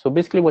straightforward. So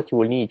basically, what you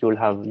will need, you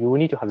will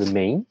need to have a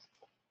main,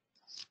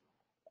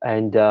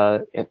 and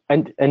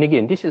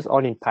again, this is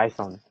all in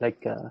Python.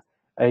 Like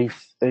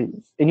if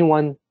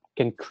anyone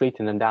can create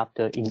an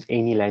adapter in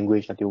any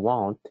language that you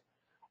want,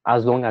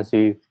 as long as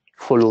you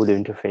follow the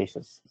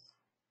interfaces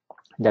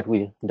that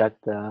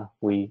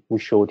we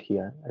showed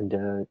here, and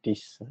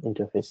this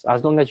interface.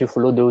 As long as you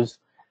follow those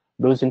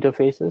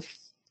interfaces,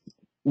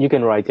 you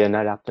can write an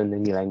adapter in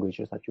any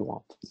languages that you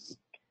want.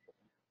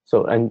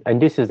 So and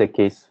this is the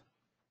case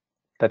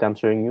that I'm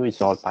showing you.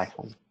 It's all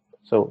Python.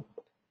 So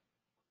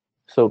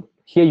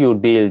here you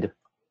build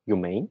your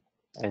main,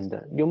 and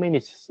your main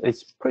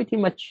is pretty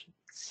much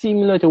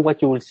similar to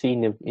what you will see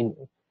in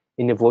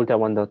the Volta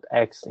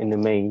 1.x in the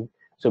main.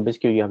 So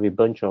basically, you have a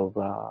bunch of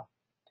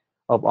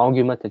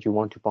arguments that you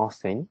want to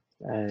pass in.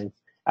 And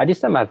at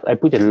this time, I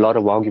put a lot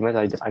of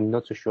arguments. I'm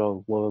not so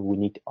sure whether we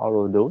need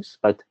all of those,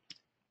 but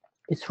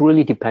it's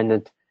really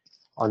dependent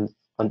on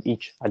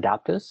each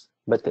adapters.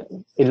 But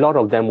a lot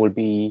of them will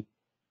be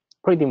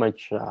pretty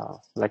much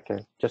like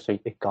just a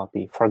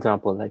copy. For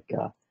example, like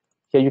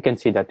here you can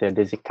see that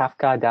there's a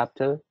Kafka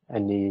adapter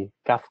and the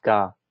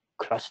Kafka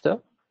cluster.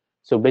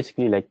 So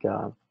basically, like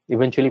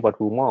eventually what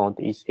we want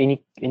is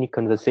any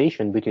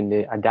conversation between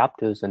the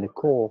adapters and the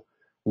core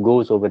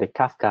goes over the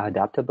Kafka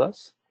adapter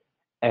bus,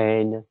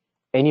 and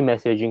any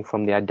messaging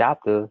from the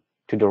adapter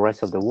to the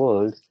rest of the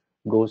world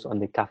goes on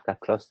the Kafka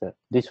cluster.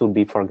 This would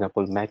be, for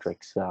example,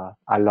 metrics,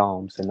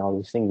 alarms, and all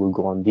those things will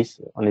go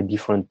on a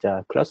different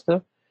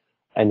cluster,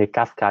 and the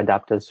Kafka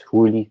adapters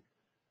really,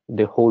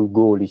 the whole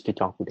goal is to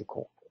talk to the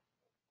core.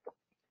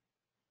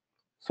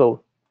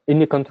 So in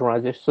the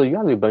containerization, so you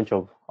have a bunch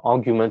of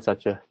arguments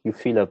that you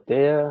fill up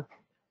there.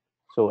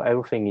 So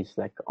everything is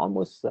like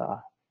almost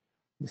the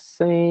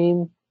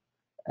same.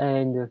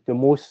 And the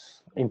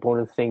most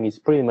important thing is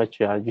pretty much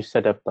you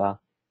set up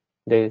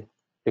the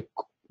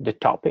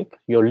topic,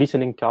 your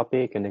listening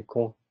topic, and the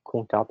core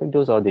topic.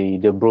 Those are the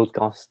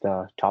broadcast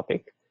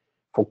topic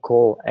for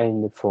core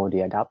and for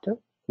the adapter.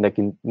 Like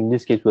in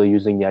this case, we're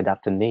using the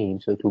adapter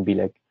name, so it will be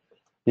like,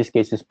 this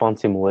case is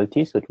Ponsim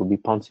OLT, so it will be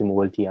Ponsim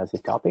OLT as a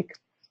topic.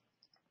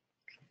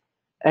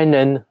 And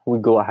then we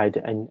go ahead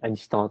and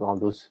start all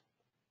those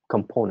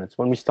components.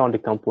 When we start the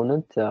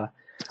component,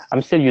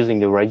 I'm still using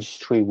the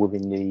registry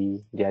within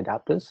the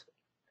adapters.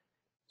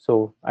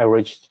 So I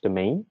register the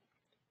main.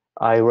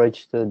 I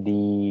register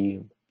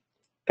the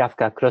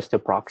Kafka cluster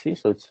proxy.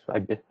 So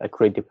I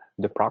create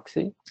the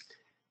proxy.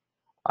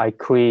 I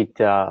create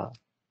a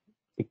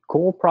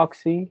core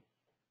proxy.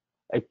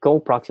 A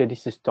core proxy,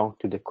 this is talk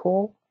to the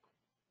core.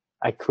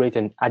 I create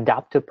an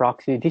adapter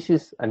proxy. This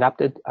is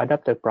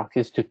adapter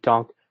proxies to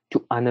talk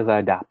to another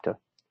adapter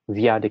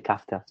via the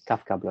Kafka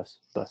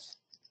bus.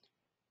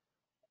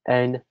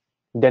 And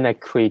then I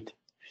create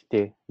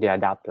the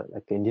adapter.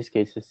 Like in this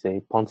case, it's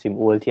a Ponsim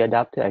OLT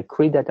adapter. I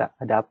create that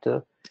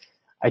adapter.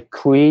 I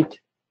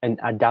create an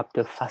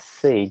adapter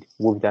facade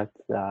with that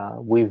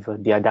with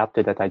the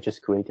adapter that I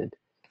just created.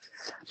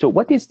 So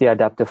what is the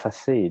adapter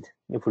facade?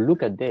 If we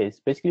look at this,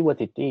 basically what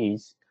it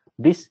is,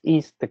 this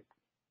is the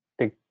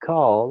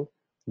call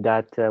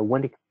that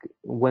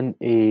when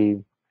a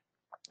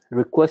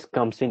request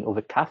comes in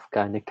over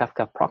Kafka and the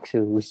Kafka proxy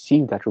will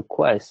receive that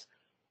request,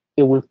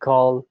 it will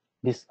call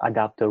this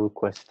adapter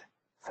request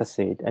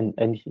facade, and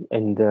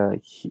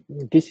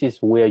this is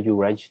where you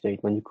register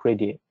it. When you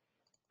create a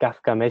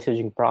Kafka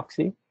messaging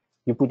proxy,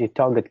 you put a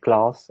target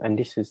class, and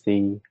this is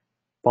the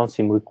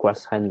Ponsim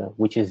request handler,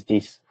 which is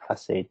this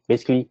facade.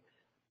 Basically,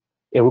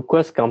 a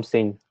request comes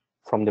in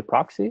from the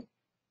proxy,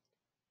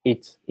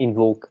 it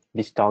invoke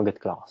this target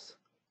class,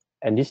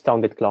 and this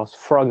target class,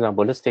 for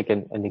example, let's take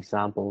an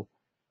example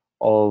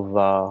of,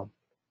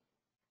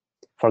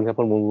 for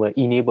example, when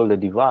we enable the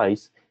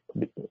device,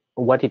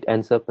 what it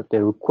ends up,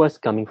 the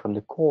request coming from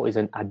the core is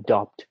an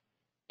adopt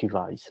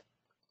device.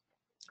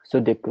 So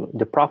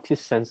the proxy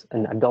sends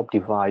an adopt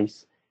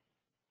device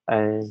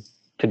to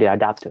the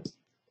adapter.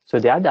 So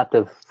the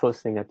adapter,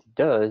 first thing that it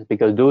does,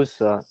 because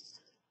those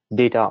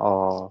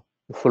data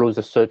follows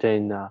a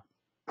certain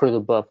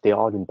protobuf, they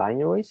are in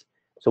binaries.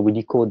 So we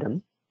decode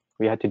them.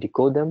 We had to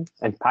decode them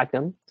and pack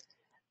them.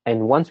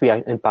 And once we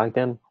unpack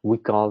them, we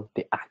call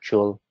the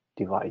actual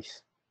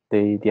device,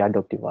 the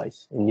adopt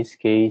device. In this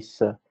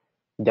case,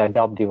 the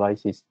adopt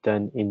device is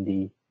done in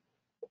the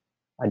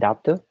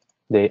adapter,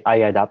 the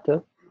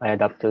iAdapter.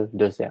 iAdapter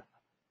does that.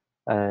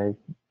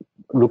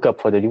 Look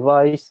up for the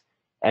device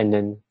and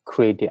then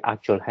create the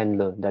actual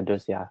handler that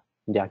does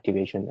the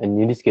activation. And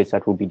in this case,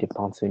 that will be the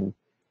Ponsim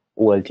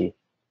OLT.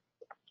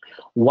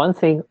 One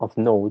thing of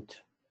note,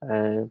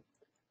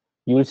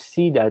 you'll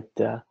see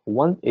that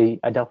once a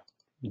adopt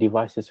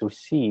device is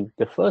received,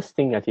 the first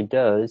thing that it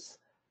does,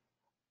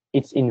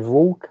 it's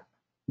invoke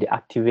the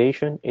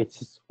activation,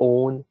 its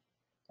own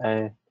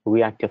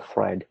reactive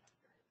thread.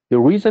 The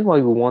reason why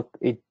we want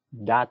it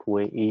that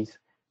way is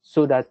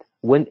so that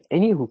when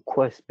any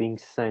request being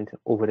sent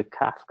over the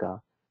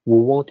Kafka, we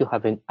want to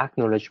have an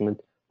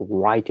acknowledgement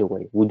right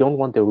away. We don't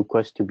want the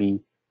request to be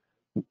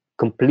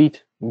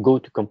complete, go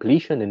to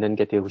completion, and then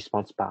get a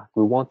response back.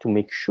 We want to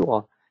make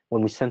sure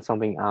when we send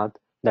something out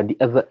that the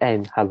other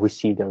end have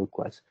received the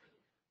request.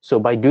 So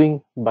by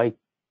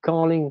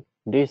calling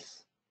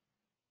this,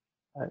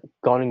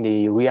 calling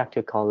the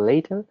reactor call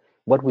later,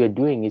 what we are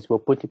doing is we're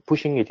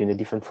pushing it in a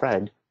different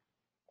thread,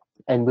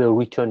 and we're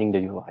returning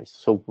the device.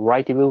 So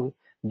right away,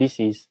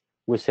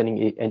 we're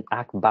sending an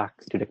ACK back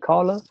to the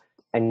caller,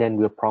 and then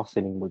we're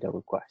processing with the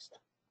request.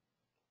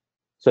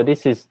 So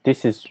this is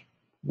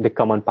the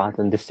common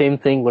pattern. The same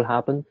thing will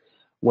happen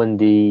when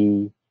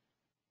the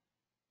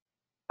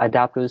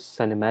adapters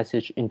send a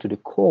message into the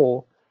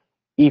core.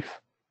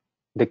 If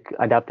the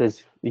adapter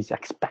is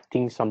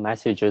expecting some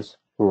messages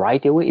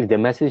right away, if the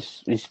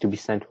message is to be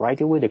sent right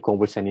away, the core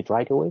will send it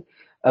right away.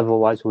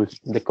 Otherwise,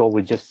 the core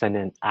will just send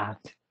an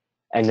ACK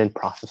and then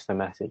process the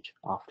message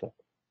after.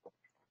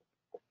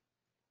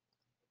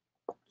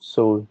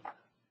 So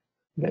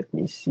let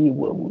me see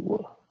where we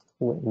were.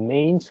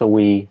 Main, so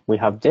we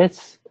have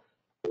this.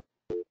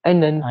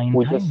 And then Ein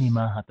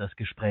Teilnehmer hat das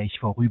Gespräch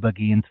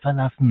vorübergehend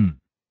verlassen.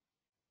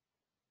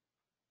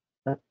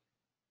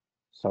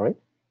 Sorry?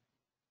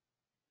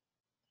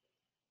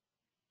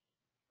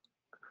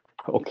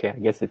 Okay, I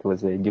guess it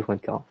was a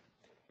different call.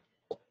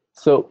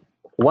 So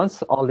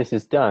once all this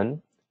is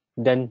done,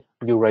 then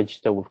you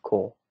register with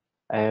core.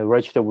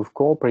 Register with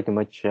core, pretty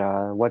much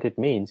what it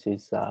means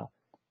is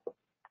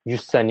you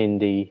send in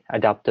the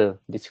adapter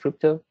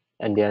descriptor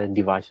and their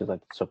devices that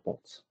it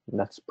supports.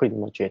 That's pretty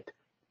much it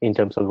in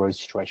terms of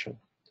registration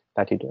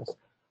that it does.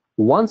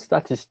 Once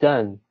that is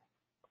done,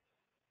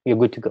 you're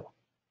good to go.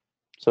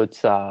 So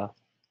it's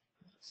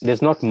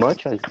there's not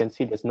much, as you can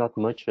see, there's not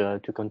much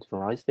to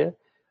containerize there.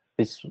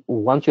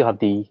 Once you have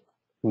the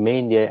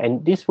main there,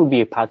 and this will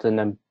be a pattern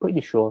I'm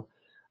pretty sure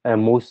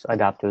most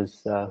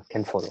adapters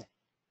can follow.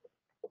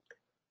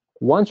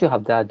 Once you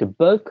have that, the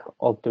bulk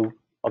of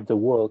the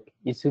work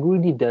is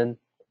really done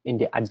in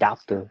the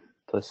adapter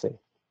per se.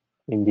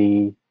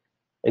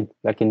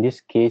 Like in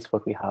this case,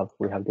 what we have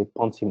the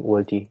PONSIM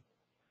OLT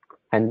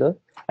handler,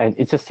 and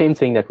it's the same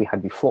thing that we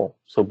had before.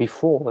 So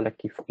before, like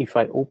if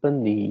I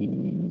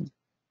open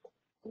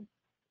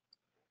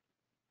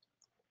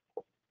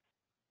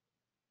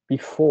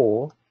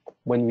before,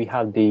 when we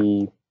have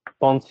the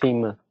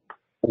PONSIM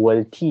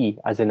OLT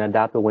as an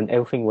adapter, when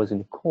everything was in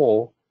the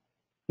core,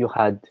 you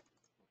had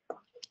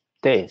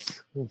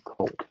this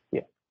code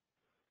here.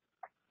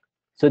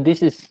 So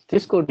this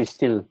code is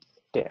still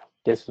there.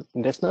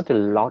 There's not a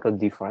lot of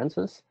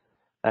differences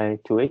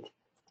to it.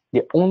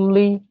 The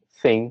only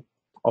thing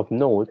of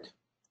note,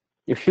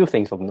 a few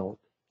things of note,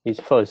 is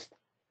first,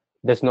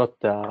 there's no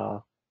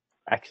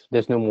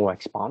more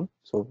expand,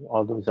 so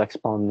all those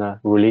expand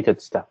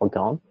related stuff are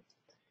gone.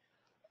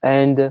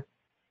 And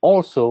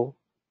also,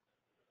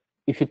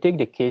 if you take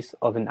the case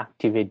of an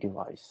activate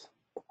device,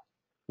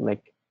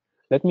 like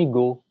let me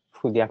go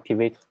through the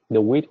activate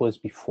the way it was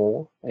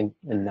before and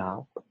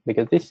now,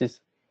 because this is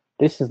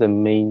the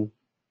main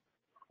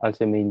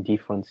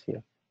difference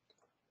here.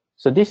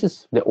 So this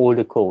is the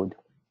older code.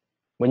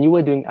 When you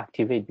were doing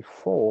activate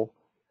before,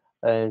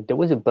 there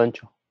was a bunch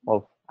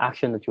of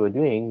action that you were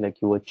doing,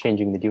 like you were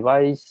changing the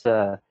device,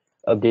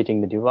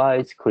 updating the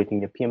device, creating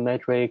the PM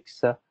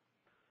metrics.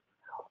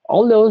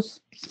 All those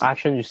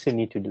actions you still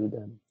need to do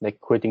them, like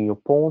creating your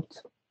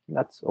port.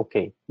 That's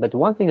okay. But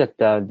one thing that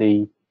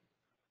the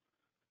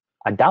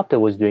adapter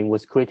was doing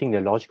was creating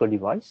the logical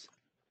device,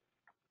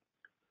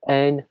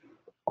 and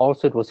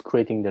also it was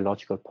creating the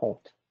logical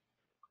port.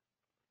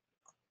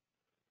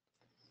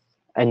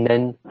 And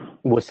then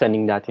we're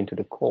sending that into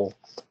the core.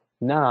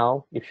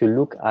 Now, if you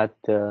look at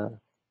the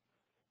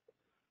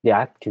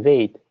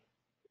activate,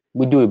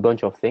 we do a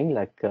bunch of things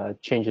like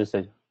changes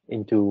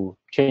into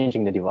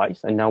changing the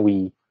device, and now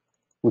we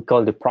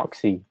call the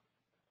proxy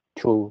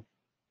to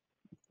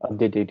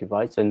update the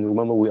device. And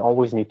remember, we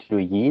always need to do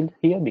a yield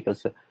here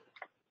because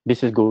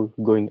this is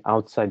going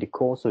outside the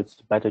core, so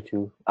it's better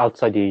to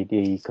outside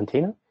the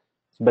container.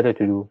 It's better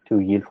to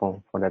yield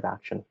for that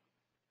action.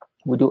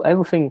 We do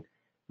everything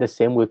the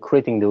same. We're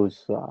creating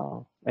those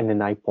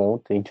NNI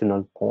port, the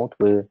internal port.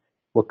 We're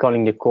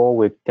calling the core.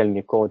 We're telling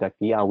the core that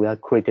yeah, we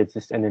have created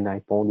this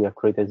NNI port. We have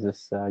created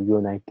this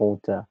UNI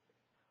port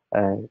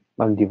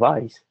on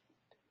device,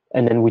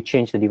 and then we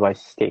change the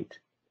device state.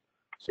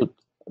 So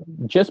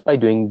just by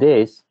doing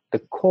this, the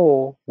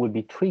core will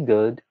be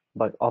triggered,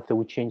 but after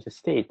we change the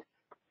state,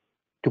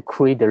 to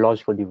create the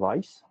logical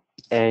device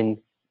and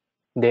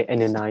the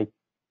NNI,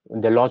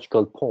 the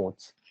logical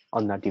ports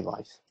on that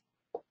device.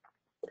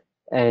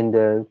 And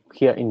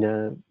here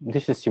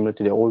this is similar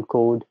to the old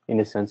code in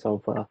the sense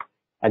of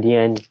at the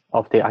end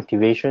of the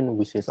activation,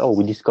 we says, oh,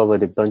 we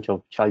discovered a bunch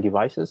of child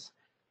devices.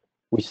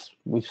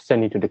 We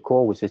send it to the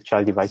core, which says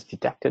child device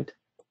detected,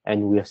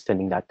 and we are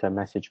sending that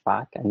message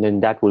back, and then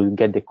that will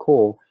get the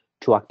core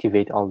to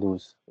activate all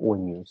those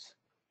ONUs.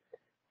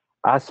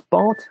 As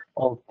part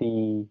of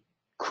the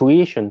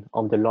creation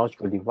of the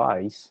logical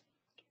device,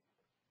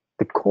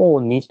 the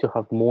core needs to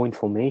have more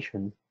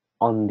information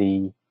on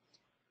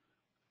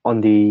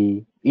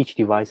each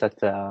device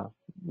that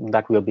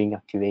we are being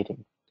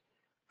activating.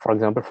 For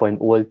example, for an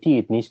OLT,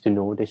 it needs to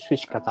know the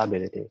switch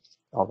capability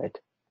of it.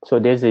 So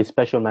there's a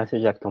special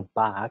message that comes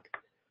back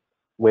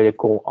where the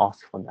core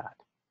asks for that.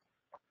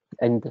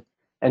 And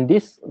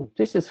this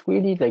is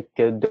really like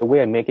the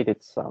way I make it.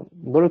 It's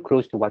very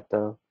close to what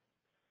the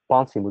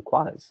PONSIM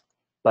requires.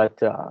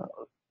 But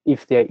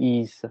if there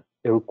is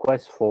a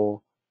request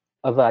for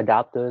other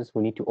adapters,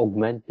 we need to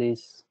augment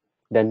this.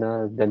 Then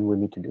we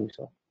need to do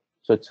so.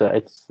 So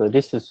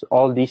this is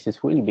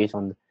really based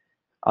on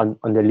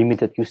the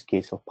limited use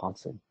case of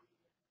PONSIM.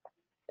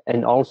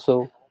 And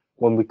also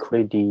when we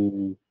create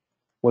the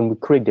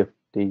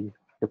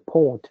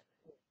port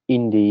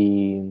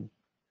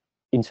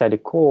inside the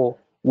core,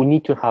 we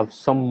need to have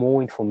some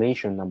more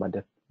information about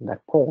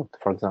that port.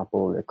 For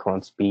example, the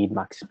current speed,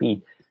 max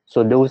speed.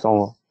 So those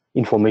are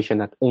information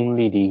that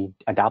only the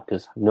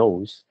adapters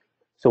knows.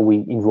 So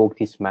we invoke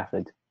this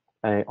method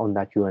on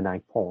that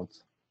UNI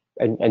ports.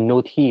 And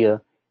note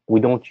here, we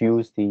don't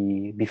use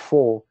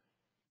before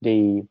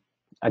the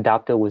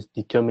adapter was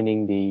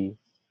determining the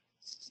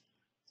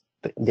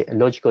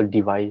logical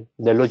device,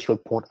 the logical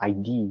port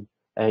ID.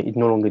 It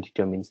no longer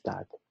determines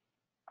that.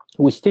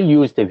 We still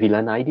use the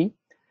VLAN ID,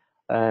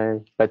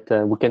 but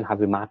we can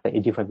have a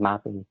different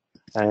mapping.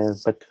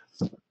 But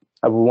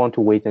I will want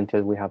to wait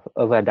until we have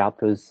other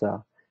adapters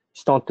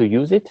start to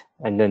use it,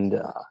 and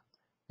then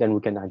then we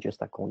can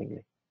adjust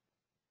accordingly.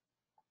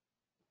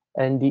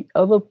 And the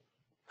other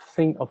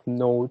thing of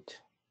note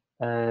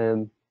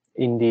in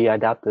the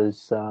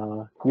adapters,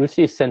 you'll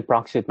see a send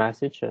proxy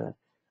message.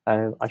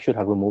 I should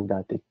have removed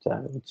that.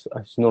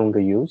 It's no longer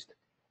used.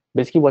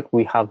 Basically, what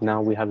we have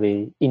now, we have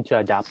a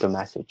inter-adapter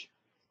message.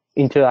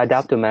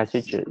 Inter-adapter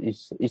message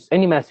is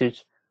any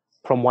message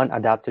from one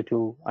adapter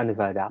to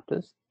another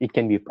adapters. It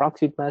can be a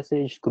proxy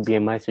message, could be a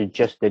message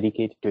just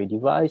dedicated to a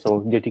device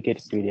or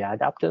dedicated to the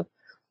adapter.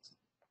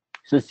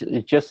 So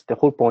it's just, the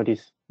whole point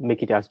is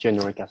make it as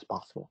generic as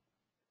possible.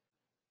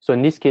 So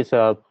in this case,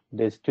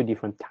 there's two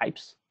different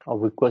types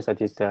of requests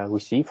that it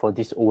receives. For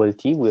this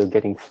OLT, we're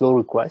getting flow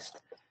requests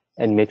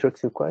and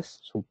matrix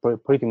requests. So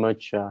pretty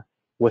much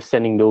we're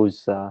sending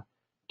those to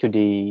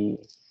the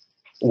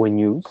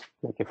ONUs,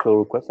 like a flow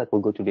request that will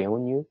go to the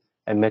ONU,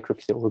 and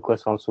metrics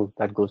request also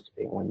that goes to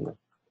the ONU.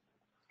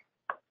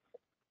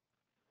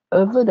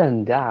 Other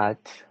than that,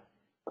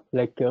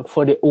 like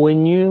for the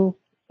ONU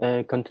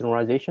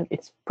containerization,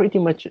 it's pretty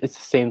much the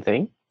same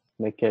thing.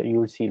 Like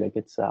you'll see, like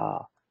it's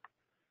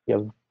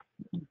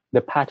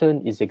the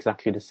pattern is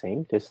exactly the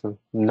same. There's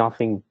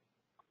nothing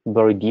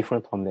very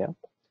different from there.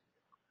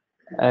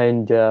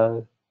 And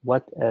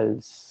what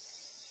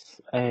else?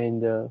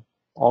 And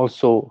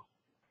also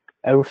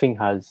everything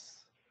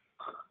has,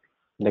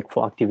 like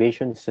for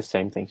activation, it's the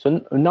same thing.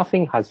 So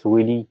nothing has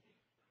really,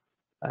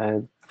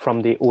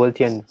 from the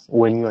OLT and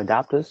ONU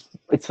adapters,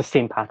 it's the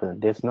same pattern.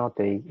 There's not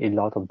a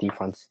lot of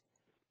difference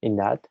in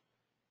that.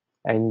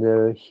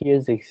 And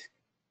here's a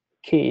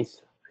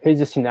case, here's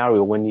a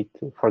scenario when it,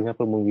 for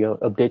example, when we are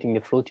updating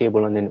the flow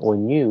table on an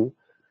ONU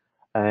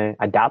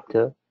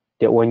adapter,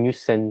 the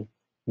ONU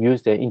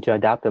use the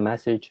inter-adapter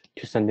message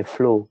to send the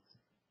flow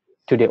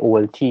to the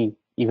OLT.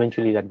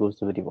 Eventually that goes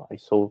to the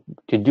device. So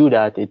to do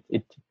that,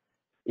 it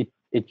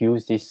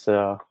uses this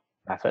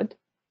method,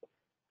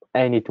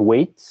 and it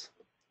waits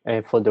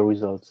for the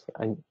results.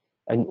 And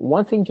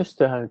one thing, just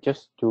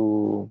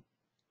to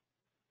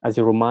as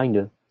a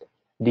reminder,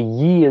 the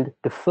yield,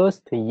 the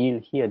first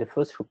yield here, the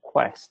first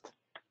request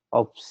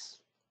of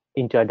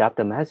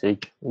inter-adapter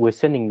message, we're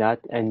sending that,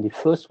 and the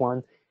first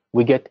one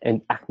we get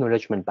an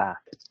acknowledgement back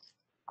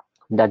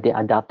that the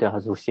adapter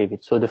has received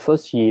it. So the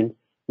first yield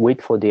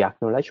wait for the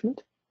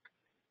acknowledgement,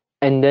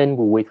 and then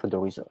we wait for the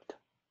result.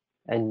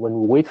 And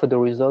when we wait for the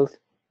result,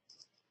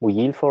 we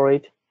yield for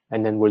it,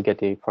 and then we'll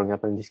get a, for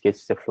example, in this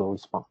case, the flow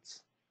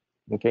response.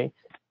 Okay,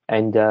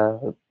 and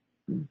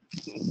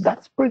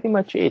that's pretty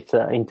much it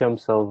in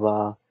terms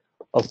of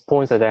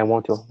points that I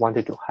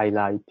wanted to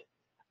highlight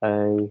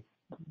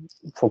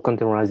for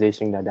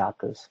containerization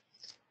adapters.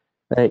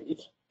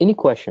 Any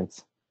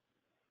questions?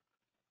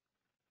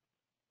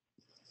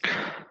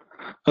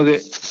 Okay,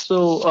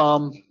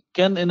 so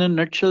Ken, in a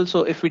nutshell,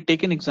 so if we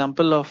take an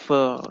example of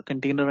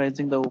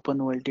containerizing the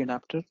OpenOLT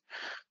adapter,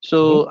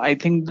 so I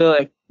think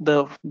the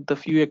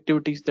few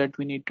activities that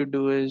we need to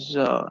do is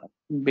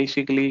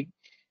basically,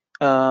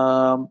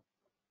 I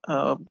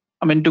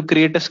mean, to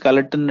create a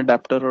skeleton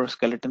adapter or a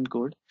skeleton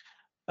code.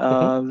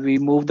 We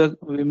move the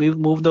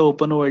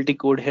OpenOLT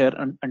code here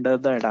under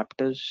the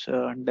adapters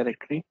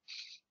directory,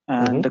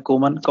 and the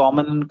common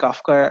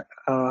Kafka,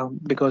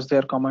 because they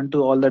are common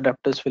to all the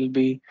adapters, will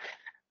be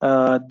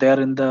there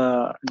in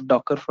the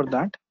Docker for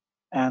that.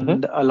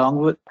 And along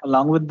with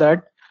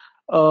that,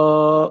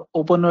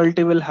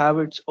 OpenOLT will have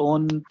its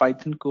own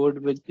Python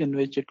code in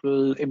which it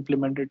will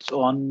implement its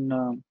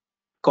own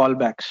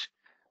callbacks,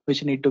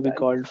 which need to be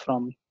called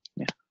from.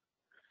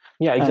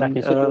 Yeah,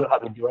 exactly. And, so you will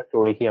have a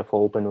directory here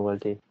for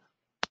OpenOLT.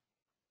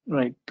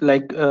 Right,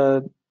 like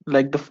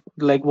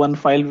one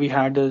file we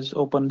had is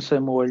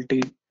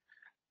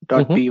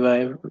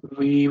OpenSimOLT.py.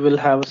 We will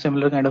have a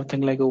similar kind of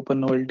thing like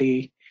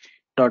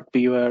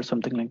OpenOLT.py or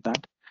something like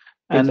that.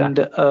 And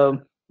exactly.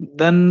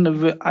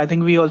 Then I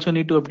think we also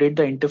need to update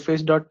the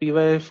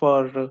interface.py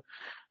for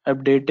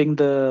updating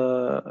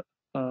the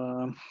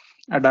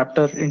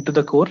adapter into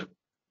the core.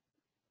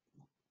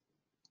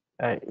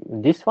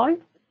 This file?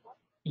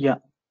 Yeah.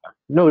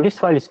 No, this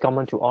file is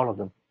common to all of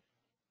them.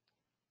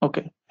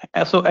 Okay.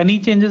 So any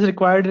changes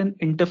required in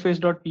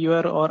interface.py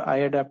or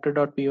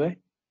iadapter.py?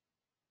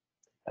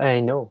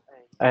 No.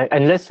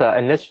 Unless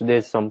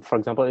there's some, for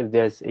example, if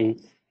there's a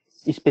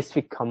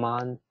specific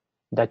command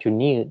that you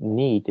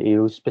need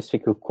a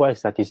specific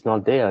request that is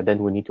not there, then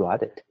we need to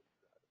add it.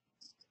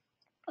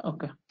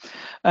 Okay.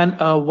 And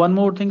one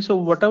more thing. So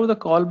whatever the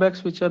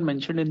callbacks which are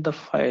mentioned in the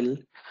file,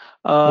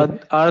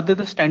 are they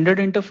the standard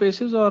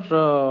interfaces, or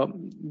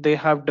they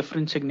have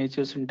different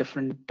signatures in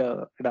different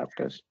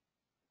adapters?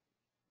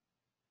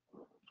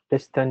 The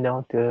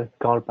standard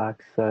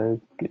callbacks.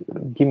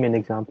 Give me an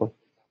example.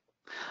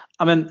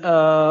 I mean,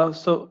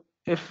 so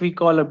if we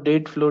call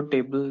update flow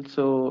table,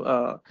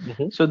 so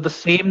so the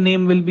same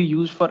name will be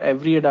used for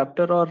every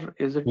adapter, or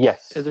is it?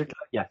 Yes. Is it?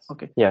 Yes.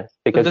 Okay. Yes,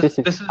 because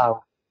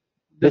so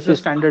this is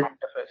standard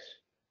interface.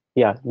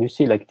 Yeah, you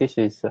see, like this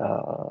is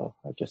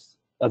just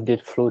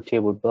update flow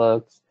table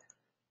bugs.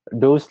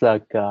 Those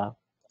like let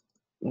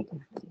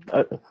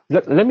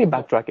me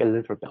backtrack a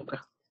little bit.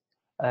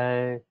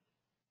 Okay.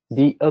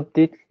 the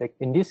update, like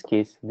in this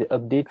case, the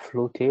update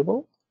flow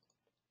table,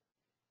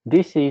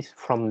 this is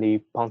from the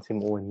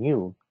PONSIM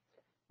ONU,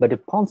 but the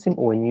PONSIM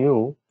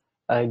ONU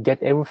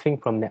get everything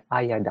from the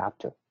I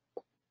adapter.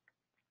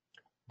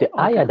 The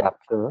I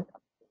adapter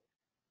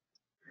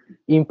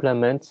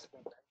implements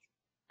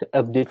the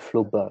update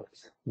flow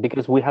bugs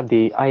because we have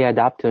the I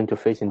adapter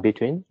interface in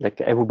between,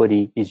 like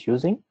everybody is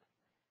using.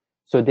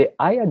 So the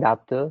I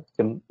adapter,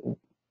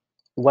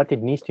 what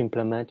it needs to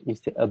implement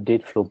is the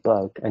update flow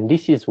bug, and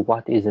this is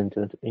what is in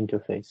the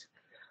interface.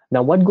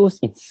 Now, what goes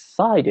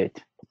inside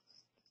it?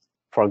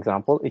 For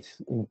example,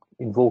 it's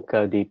invoke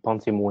the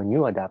PONSIM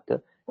ONU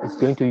adapter. It's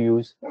going to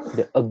use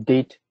the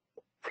update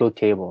flow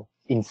table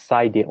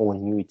inside the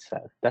ONU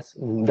itself.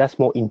 That's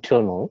more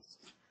internal.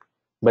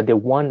 But the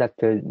one that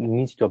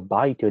needs to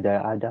abide to,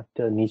 the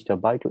adapter needs to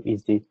abide to,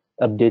 is the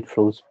update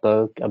flows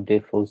bug,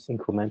 update flows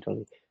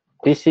incrementally.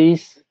 This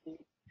is,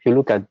 if you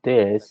look at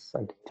this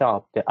at the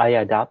top, the I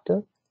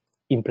adapter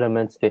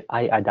implements the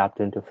I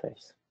adapter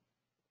interface.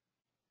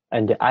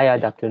 And the I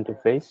adapter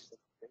interface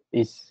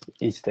is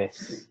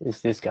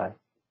this guy.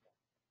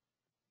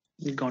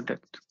 You got it.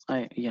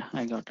 I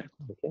got it.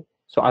 Okay.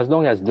 So as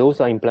long as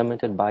those are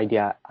implemented by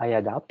the I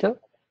adapter,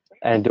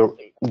 and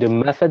the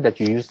method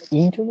that you use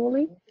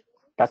internally,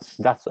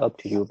 that's up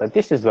to you. But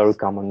this is very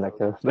common. Like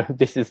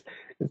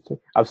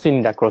I've seen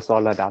it across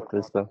all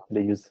adapters. So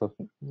they use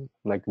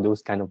like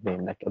those kind of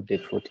names, like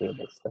update flow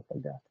tables, stuff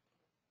like that.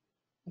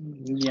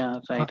 Yeah,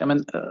 right. I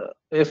mean,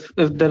 if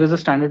there is a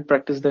standard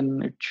practice,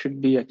 then it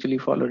should be actually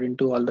followed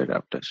into all the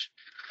adapters.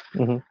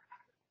 Mm-hmm.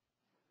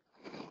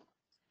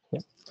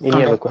 Yeah.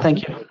 Any other question?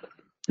 Thank you.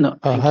 No,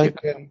 thank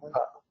you.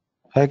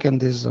 Hi, Ken,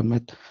 this is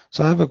Amit.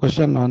 So I have a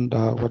question on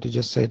what you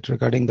just said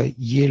regarding the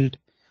yield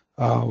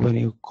when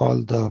you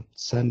call the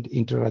send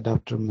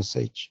inter-adapter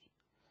message.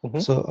 Mm-hmm.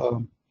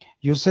 So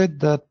you said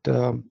that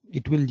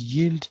it will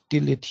yield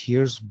till it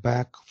hears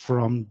back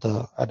from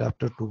the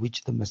adapter to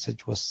which the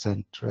message was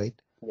sent, right?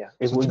 Yeah,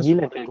 it will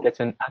yield until it gets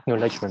an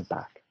acknowledgement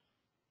back.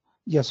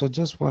 Yeah, so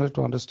just wanted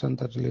to understand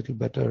that a little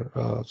better.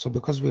 So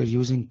because we're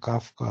using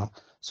Kafka,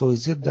 so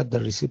is it that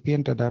the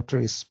recipient adapter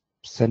is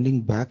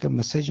sending back a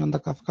message on the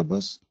Kafka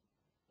bus?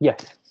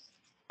 Yes.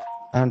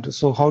 And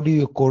so how do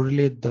you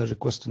correlate the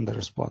request and the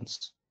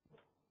response?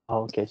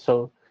 Okay,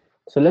 so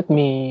let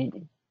me,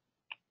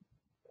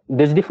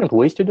 there's different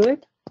ways to do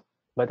it,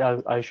 but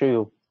I'll show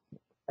you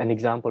an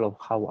example of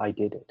how I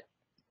did it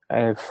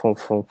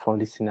for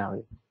this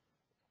scenario.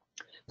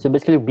 So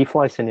basically,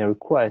 before I send a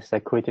request, I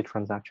create a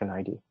transaction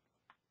ID.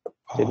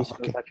 So this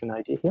transaction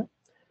ID here,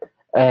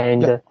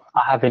 and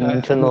I have an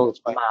internal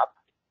map.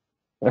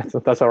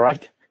 That's all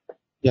right.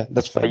 Yeah,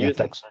 that's fine.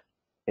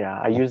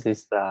 I use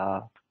this.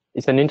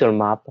 It's an internal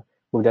map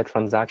with that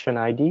transaction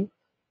ID,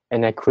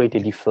 and I create a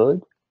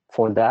deferred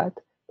for that,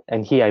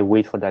 and here I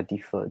wait for that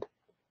deferred.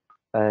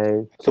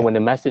 So when the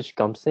message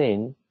comes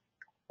in,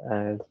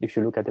 if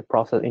you look at the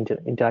process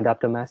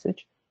inter-adapter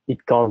message,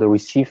 it calls the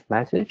received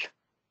message,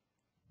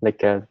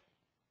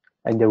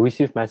 and the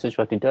received message,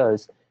 what it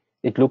does,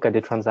 it look at the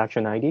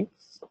transaction ID,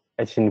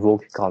 it's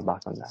invoke a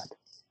callback on that.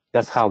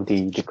 That's how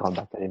the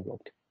callback is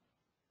invoked.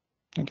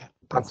 Okay.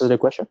 Answer the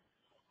question?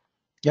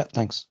 Yeah,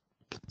 thanks.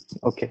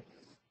 Okay.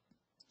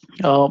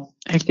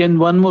 Again,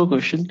 one more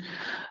question.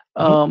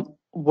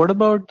 What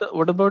about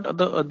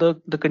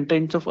the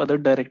contents of other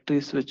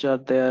directories which are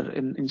there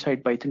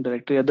inside Python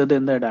directory other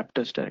than the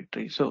adapters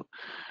directory? So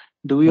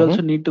do we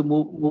also need to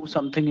move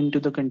something into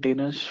the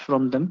containers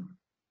from them?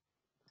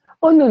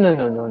 Oh,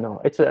 no.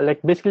 It's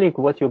like basically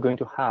what you're going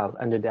to have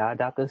under the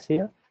adapters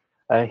here.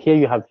 Here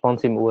you have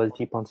PONSIM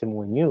OLT, PONSIM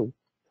ONU.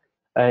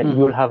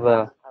 You'll have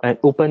an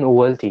open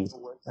OLT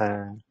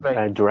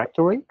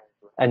directory.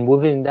 And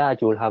within that,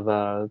 you'll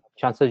have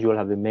chances you'll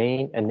have the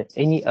main and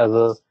any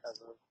other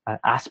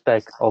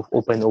aspect of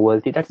open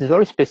OLT that is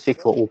very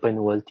specific for open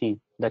OLT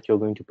that you're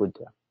going to put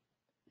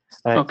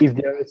there. If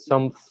there is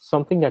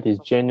something that is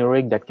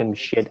generic that can be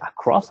shared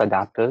across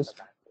adapters,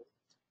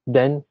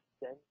 then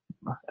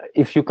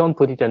if you can't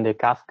put it under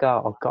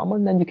Kafka or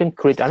Common, then you can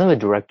create another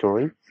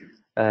directory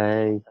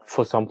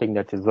for something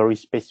that is very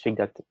specific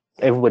that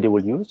everybody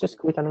will use. Just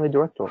create another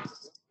directory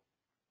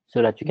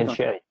so that you can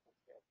share it.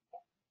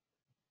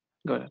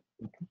 Got it.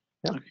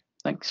 Yeah. Okay,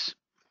 thanks.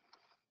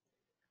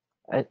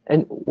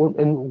 And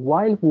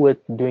while we were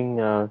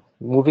doing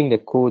moving the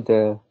code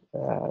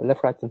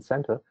left, right, and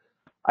center,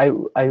 I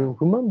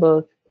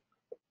remember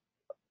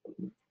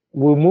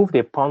we moved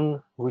the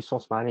PON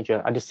resource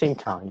manager at the same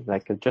time,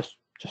 like just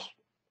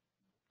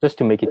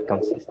to make it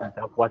consistent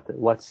of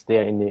what's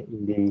there in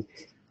the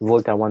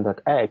VOLTHA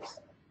 1.x.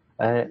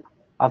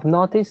 I've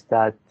noticed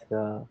that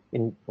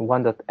in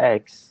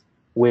 1.x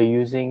we're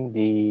using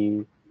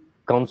the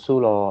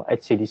console or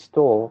etcd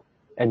store,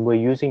 and we're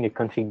using the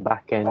config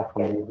backend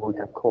from the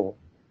VOLTHA core.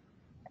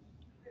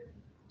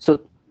 So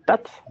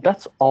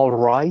that's all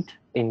right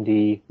in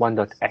the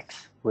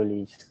 1.x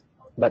release,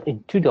 but in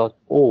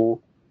 2.0,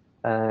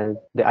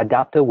 the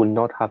adapter will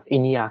not have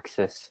any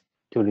access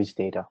to this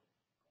data.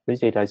 This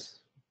data is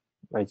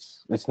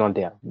it's not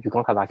there. You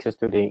can't have access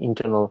to the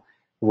internal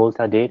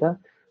VOLTHA data.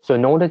 So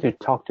in order to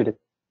talk to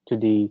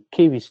the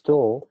KV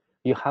store,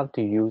 you have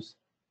to use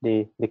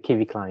the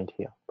KV client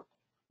here.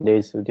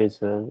 There's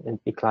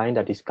a client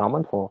that is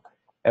common for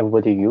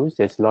everybody to use.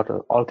 There's a lot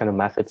of all kind of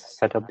methods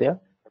set up there.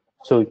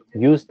 So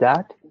use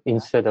that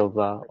instead of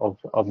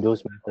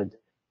those methods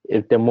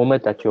if the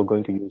moment that you're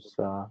going to use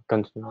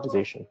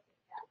containerization.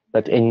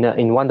 But in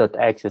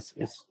 1.x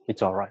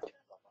it's all right.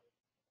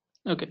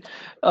 Okay.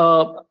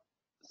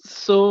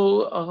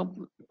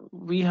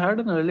 We had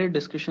an earlier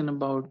discussion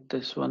about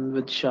this one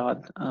with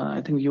Shad.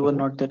 I think you were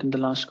not there in the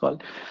last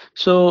call.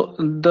 So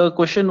the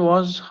question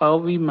was how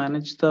we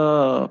manage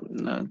the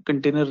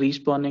container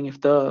respawning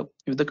if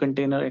the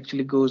container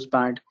actually goes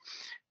bad,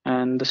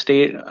 and the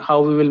state,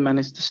 how we will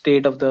manage the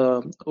state of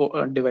the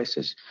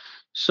devices.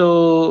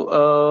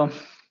 So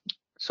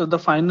so the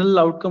final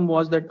outcome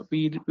was that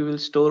we will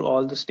store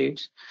all the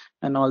states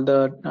and all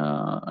the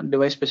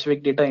device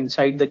specific data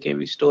inside the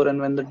KV store,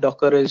 and when the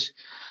Docker is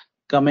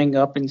coming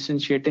up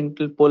instantiating,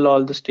 to pull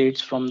all the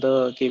states from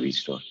the KV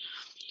store.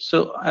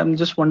 So I'm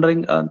just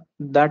wondering,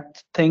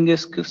 that thing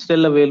is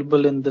still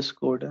available in this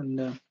code,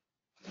 and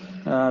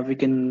we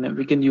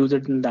can use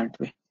it in that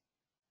way.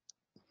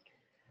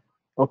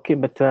 Okay,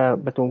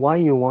 but why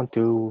you want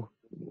to?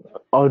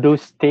 All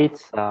those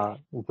states are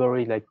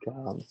very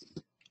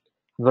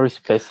very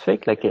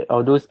specific. Like,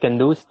 can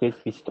those states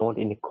be stored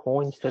in the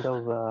core instead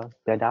of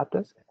the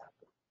adapters?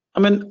 I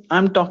mean,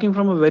 I'm talking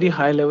from a very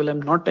high level.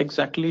 I'm not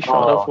exactly sure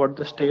of what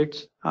the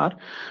states are,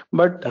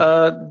 but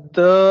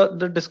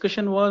the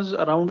discussion was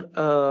around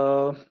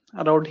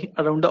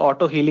around the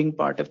auto healing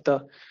part.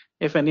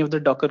 If any of the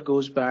Docker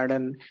goes bad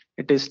and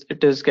it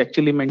is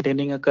actually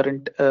maintaining a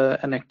current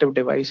an active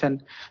device,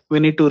 and we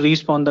need to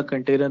respawn the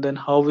container, then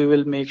how we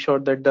will make sure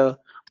that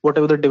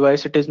whatever the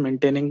device it is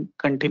maintaining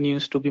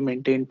continues to be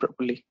maintained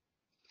properly.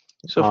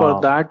 So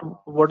for that,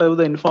 whatever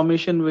the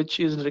information which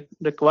is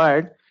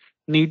required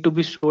need to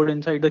be stored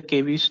inside the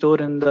KV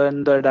store, and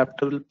then the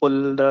adapter will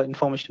pull the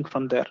information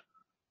from there.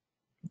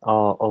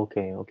 Oh,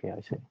 okay,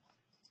 I see.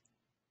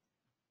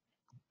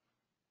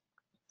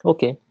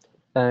 Okay.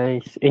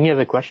 Any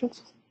other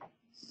questions?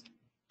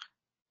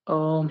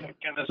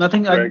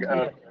 Nothing. Greg,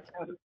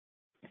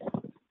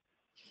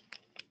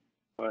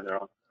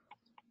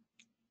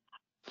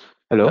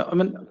 Hello. Yeah, I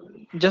mean,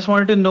 just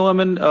wanted to know. I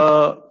mean,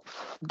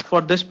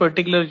 for this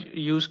particular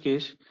use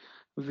case,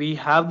 we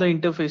have the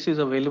interfaces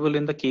available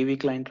in the KV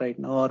client right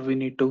now, or we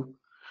need to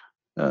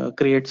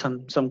create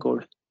some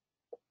code.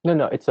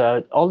 No, it's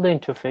all the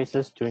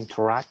interfaces to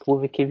interact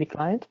with the KV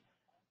client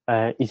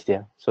is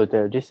there. So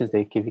this is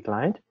the KV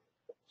client.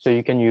 So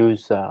you can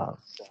use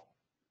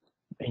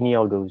any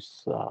of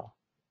those.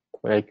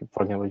 Like,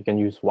 for example, you can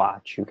use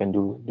watch. You can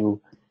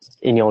do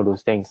any of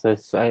those things. So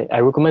I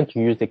recommend to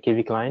use the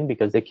KV client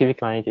because the KV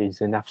client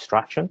is an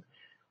abstraction.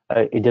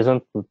 It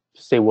doesn't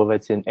say whether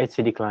it's an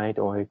etcd client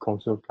or a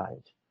console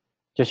client.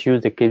 Just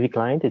use the KV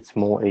client. It's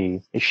more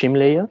a shim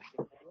layer,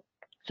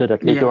 so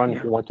that later on,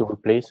 if you want to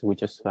replace, we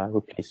just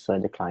replace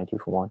the client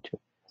if you want to.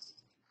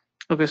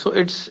 Okay, so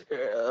it's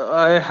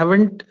I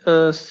haven't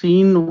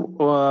seen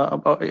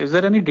about, is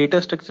there any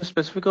data structure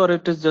specific, or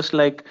it is just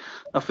like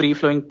a free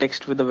flowing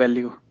text with a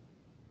value,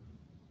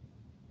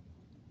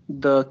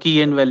 the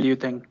key and value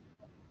thing?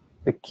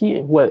 The key,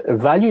 well, a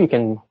value, you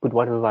can put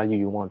whatever value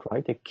you want,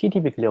 right? The key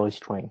typically is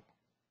string.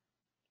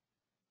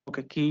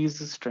 Okay, key is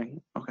a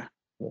string. Okay.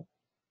 Yeah.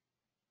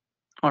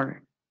 All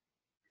right.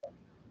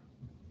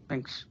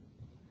 Thanks.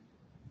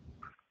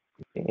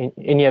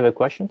 Any other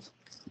questions?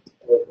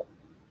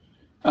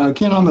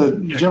 Ken, on the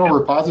general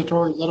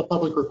repository, is that a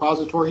public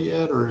repository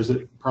yet, or is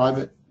it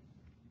private?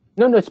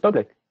 No, it's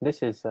public.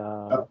 This is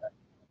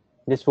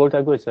this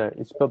VOLTHA Go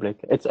is public.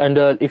 It's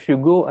under, if you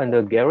go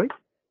under Gary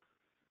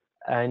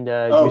and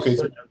you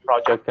search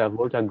project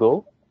VOLTHA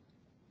Go,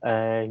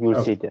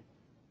 you'll see it.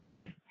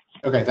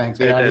 Okay, thanks.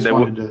 Yeah, I just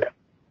wanted to.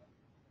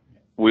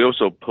 We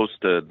also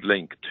post a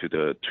link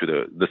to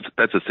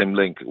that's the same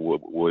link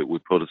we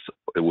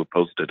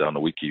posted on the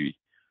wiki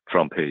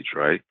front page,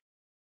 right?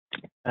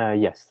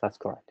 Yes, that's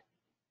correct.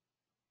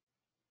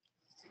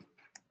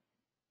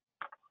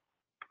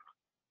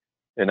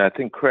 And I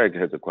think Craig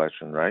has a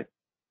question, right?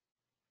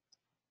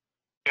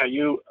 Yeah,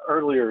 you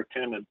earlier,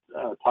 Ken, had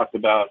talked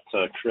about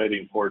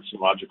creating ports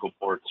and logical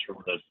ports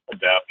from the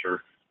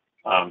adapter.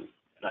 And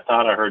I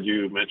thought I heard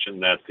you mention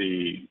that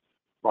the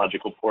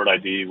logical port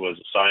ID was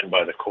assigned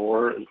by the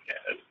core. It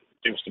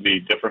seems to be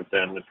different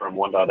than from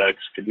 1.x.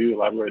 Could you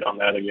elaborate on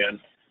that again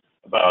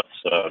about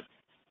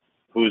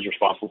who is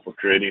responsible for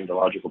creating the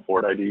logical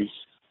port IDs?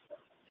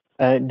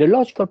 The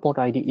logical port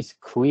ID is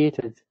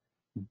created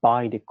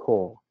by the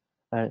core.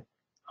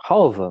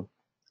 However,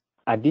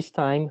 at this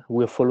time,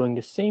 we're following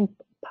the same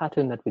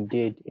pattern that we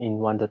did in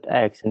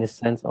 1.x, in the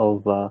sense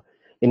of,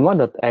 in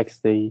 1.x,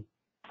 the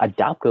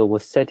adapter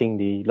was setting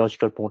the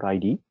logical port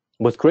ID,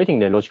 was creating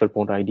the logical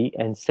port ID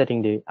and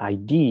setting the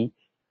ID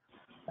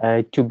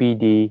to be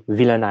the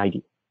VLAN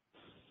ID.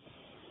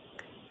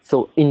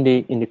 So in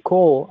the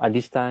core, at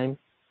this time,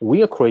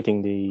 we are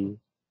creating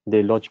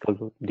the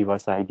logical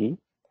device ID,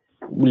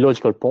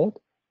 logical port,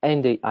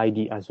 and the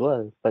ID as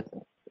well. But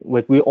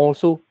but we're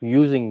also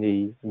using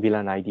the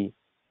VLAN ID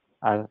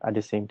at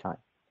the same time.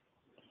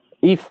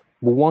 If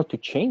we want to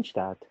change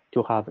that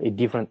to have a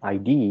different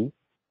ID,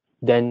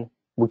 then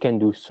we can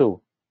do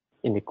so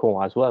in the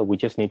core as well. We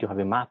just need to have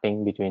a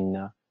mapping between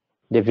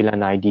the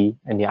VLAN ID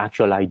and the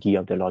actual ID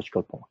of the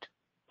logical port.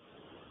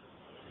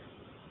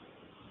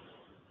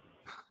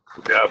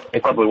 Yeah, I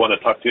probably want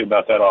to talk to you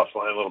about that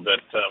offline a little bit.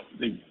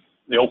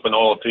 The open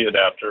OLT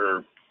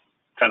adapter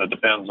kind of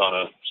depends on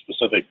a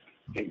specific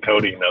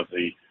encoding of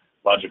the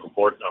logical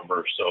port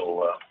number.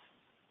 So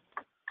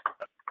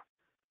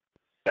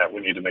yeah,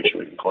 we need to make sure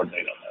we can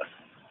coordinate on that.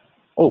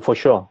 Oh, for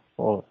sure.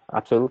 Oh,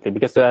 absolutely.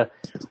 Because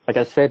like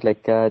I said,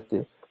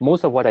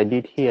 most of what I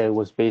did here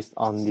was based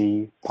on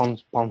the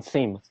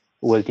PONSIM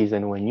OLTs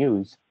and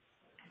ONUs.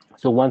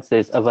 So once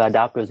there's other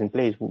adapters in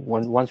place,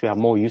 once we have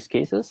more use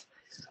cases,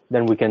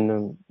 then we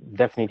can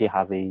definitely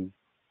have a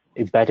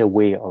better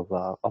way of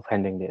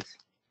handling this.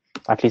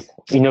 At least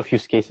enough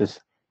use cases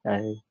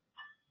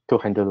to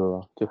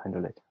handle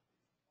it.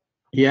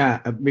 Yeah,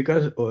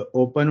 because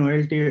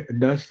OpenOLT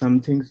does some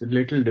things a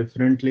little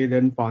differently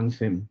than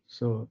PONSIM.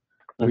 So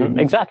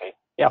exactly.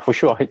 Yeah, for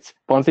sure. It's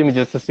PONSIM is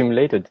just a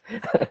simulated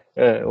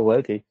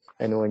OLT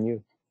and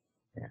ONU.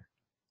 Yeah.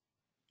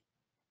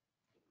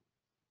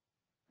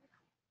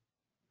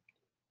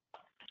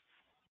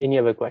 Any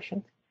other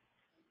questions?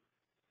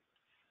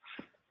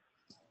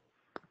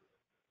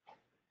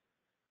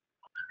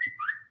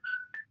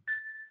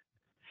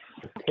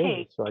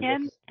 Okay, so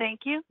Ken,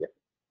 thank you. Yeah.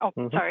 Oh,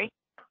 sorry.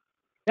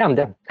 Yeah, I'm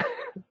done.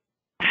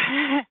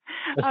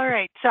 All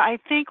right, so I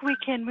think we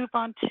can move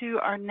on to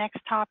our next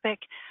topic.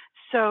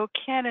 So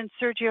Ken and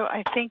Sergio,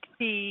 I think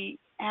the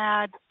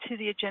add to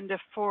the agenda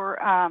for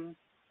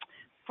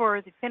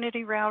the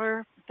Affinity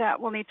router, that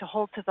will need to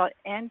hold to the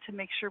end to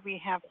make sure we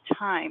have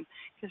time,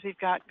 because we've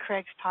got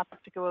Craig's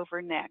topic to go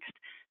over next.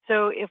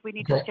 So if we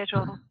need to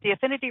schedule the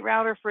Affinity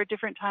router for a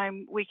different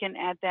time, we can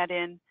add that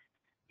in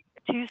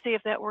Tuesday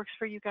if that works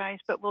for you guys,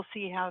 but we'll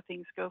see how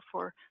things go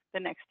for the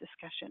next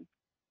discussion.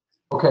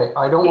 Okay,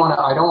 I don't want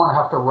to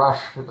have to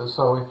rush.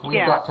 So if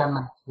we've got 10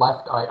 minutes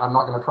left, I'm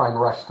not going to try and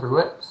rush through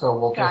it. So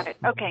we'll got just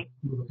it. Okay.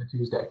 move it to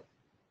Tuesday.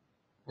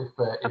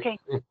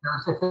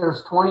 If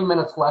there's 20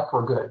 minutes left,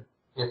 we're good.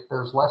 If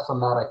there's less than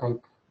that, I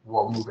think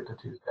we'll move it to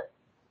Tuesday.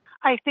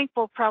 I think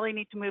we'll probably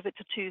need to move it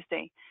to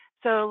Tuesday.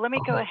 So let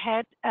me go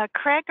ahead.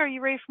 Craig, are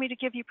you ready for me to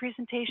give you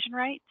presentation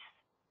rights?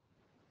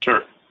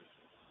 Sure.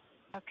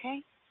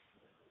 Okay.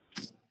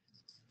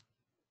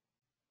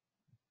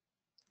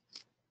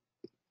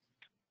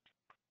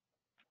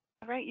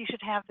 All right, you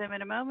should have them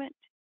in a moment.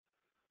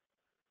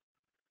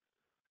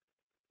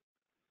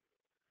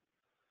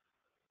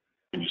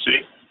 Can you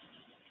see?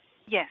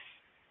 Yes.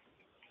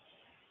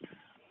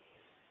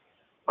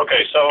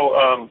 Okay,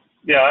 so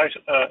yeah,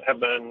 I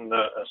have been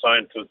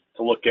assigned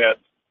to look at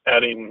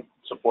adding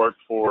support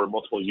for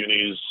multiple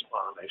unis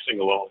on a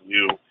single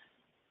ONU.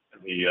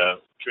 And the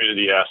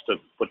community asked to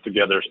put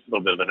together a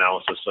little bit of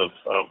analysis of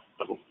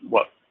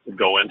what would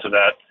go into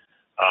that.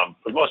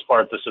 For the most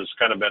part, this has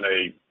kind of been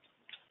a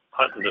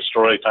hunt and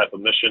destroy type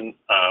of mission.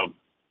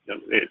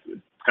 It's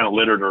kind of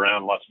littered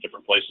around lots of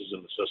different places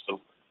in the system.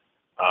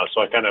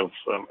 So I kind of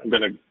I'm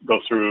going to go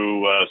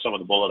through some of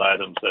the bullet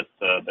items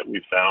that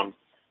we've found.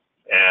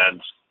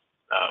 And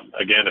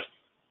again, if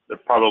there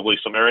are probably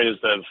some areas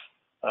that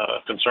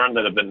have concern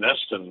that have been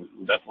missed, and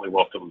definitely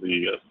welcome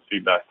the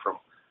feedback from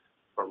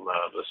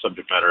the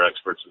subject matter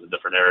experts in the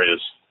different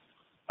areas.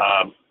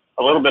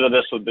 A little bit of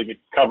this would be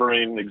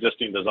covering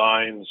existing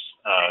designs.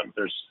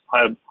 There's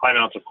high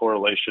amounts of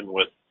correlation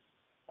with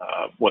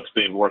what's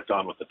being worked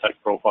on with the tech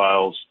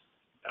profiles.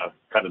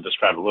 Kind of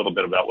describe a little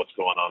bit about what's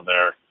going on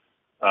there.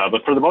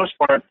 But for the most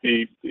part,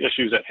 the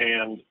issues at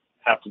hand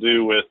have to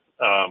do with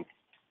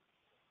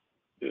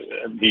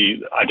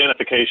the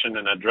identification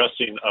and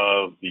addressing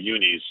of the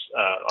UNIs.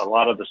 A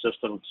lot of the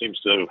system seems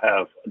to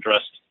have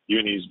addressed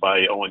UNIs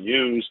by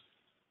ONUs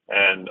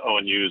and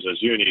ONUs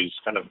as UNIs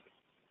kind of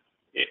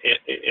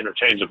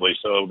interchangeably.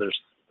 So there's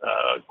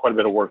quite a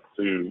bit of work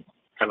to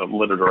kind of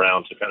littered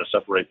around to kind of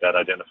separate that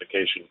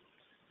identification.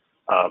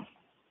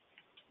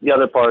 The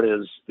other part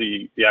is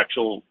the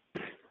actual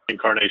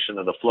incarnation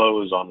of the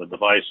flows on the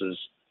devices,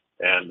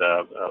 and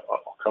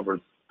I'll cover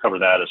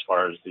that as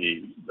far as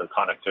the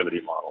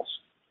connectivity models.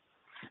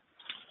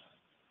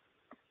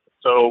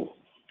 So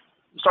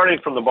starting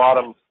from the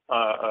bottom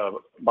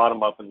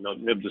up in the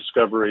MIB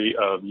discovery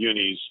of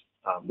UNIs,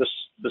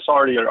 this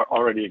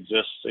already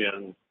exists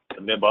in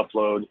the MIB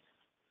upload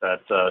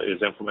that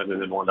is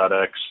implemented in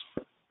 1.x.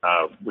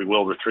 We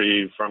will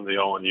retrieve from the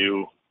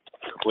ONU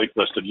a complete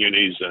list of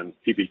UNIs and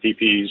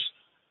PPTPs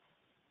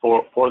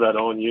for that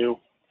ONU.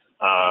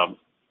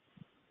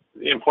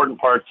 The important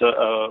part that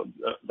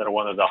I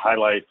wanted to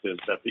highlight is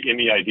that the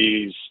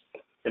MEIDs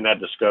in that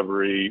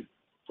discovery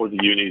for the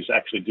UNIs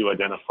actually do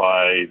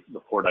identify the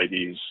port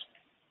IDs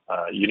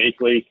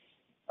uniquely,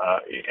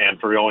 and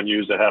for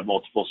ONUs that have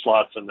multiple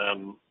slots in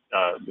them,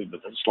 the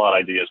slot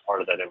ID is part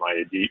of that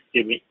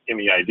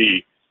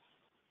MEID.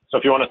 So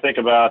if you want to think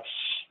about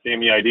the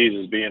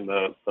MEIDs as being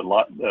the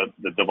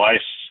device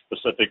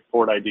specific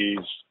port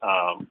IDs,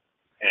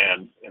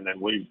 and then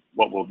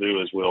what we'll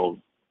do is we'll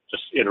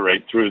just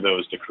iterate through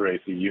those to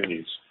create the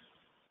UNIs.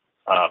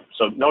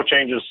 So no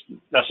changes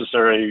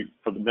necessary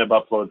for the MIB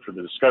upload for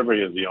the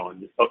discovery of the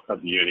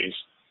UNIs.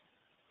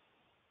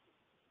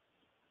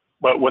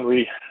 But when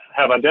we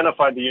have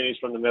identified the UNIs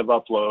from the MIB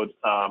upload,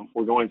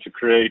 we're going to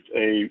create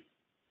a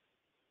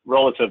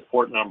relative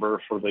port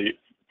number for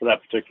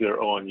that particular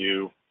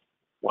ONU,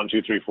 1,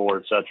 2, 3, 4,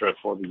 etc.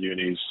 for the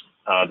UNIs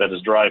that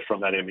is derived from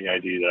that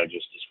MEID that I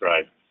just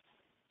described.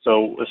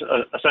 So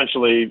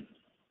essentially,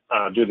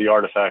 do the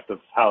artifact of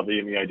how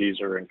the MEIDs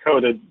are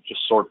encoded,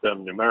 just sort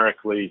them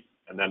numerically,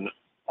 and then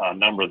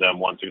number them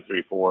 1, 2,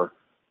 3, 4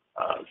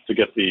 to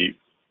get the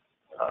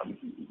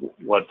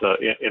what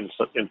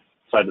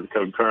inside of the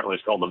code currently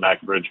is called the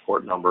MAC bridge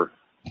port number.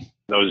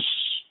 Those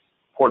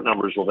port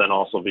numbers will then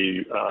also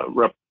be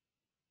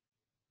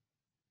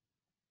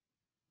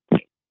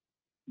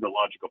the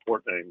logical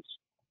port names.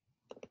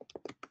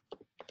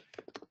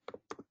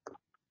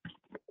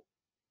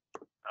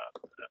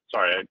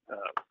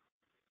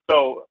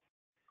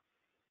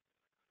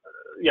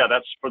 Yeah,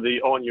 that's for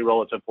the ONU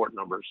relative port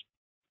numbers.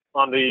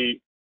 On the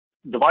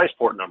device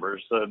port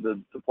numbers,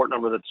 the port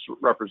number that's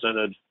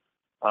represented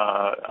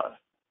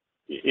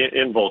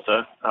in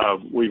VOLTHA,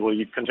 we will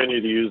continue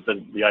to use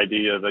the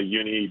ID of a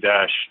uni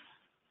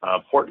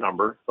port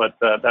number, but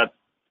that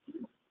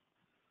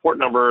port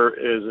number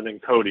is an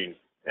encoding,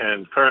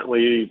 and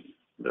currently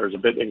there's a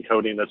bit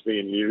encoding that's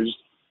being used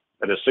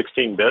that is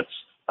 16 bits.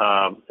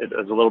 It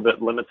is a little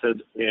bit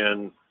limited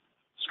in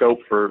scope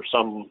for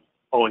some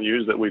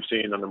ONUs that we've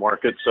seen on the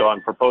market, so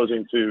I'm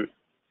proposing to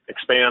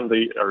expand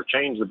or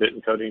change the bit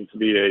encoding to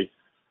be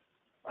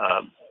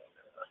an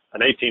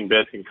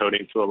 18-bit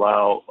encoding to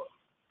allow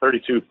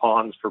 32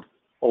 pawns per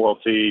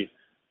OLT,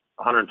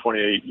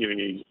 128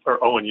 UNIs or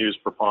ONUs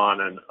per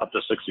pawn, and up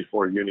to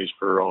 64 UNIs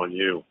per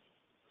ONU.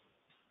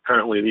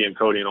 Currently, the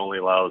encoding only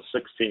allows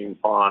 16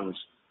 pawns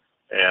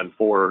and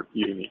 4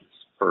 UNIs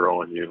per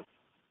ONU.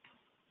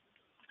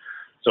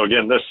 So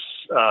again, this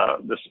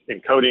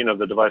encoding of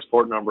the device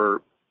port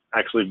number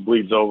actually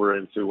bleeds over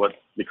into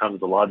what becomes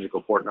the logical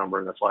port number,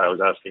 and that's why I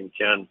was asking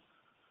Ken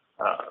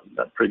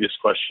that previous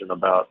question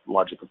about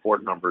logical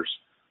port numbers.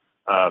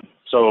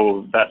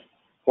 So that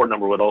port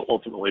number would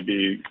ultimately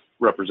be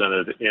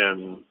represented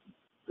in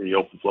the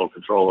OpenFlow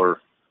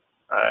controller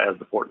as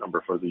the port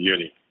number for the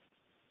UNI.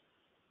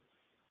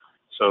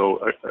 So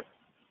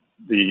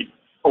the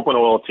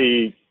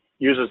OpenOLT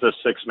uses this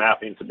 6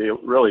 mapping to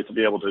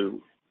be able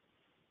to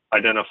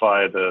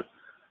identify the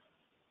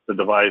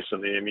device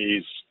and the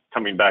MEs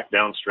coming back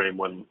downstream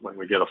when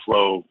we get a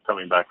flow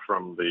coming back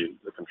from the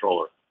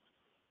controller.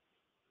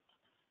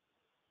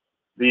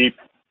 The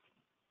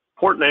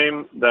port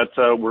name that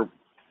we're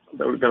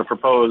going to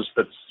propose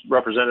that's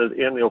represented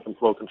in the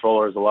OpenFlow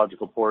controller as a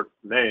logical port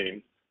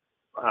name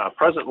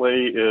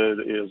presently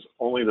is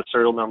only the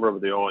serial number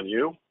of the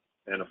ONU.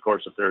 And of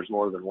course, if there's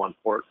more than one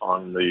port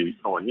on the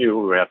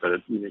ONU, we have to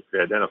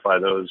uniquely identify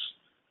those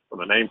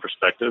from a name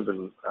perspective.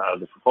 And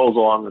the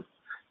proposal on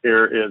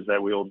here is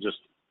that we'll just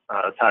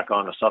tack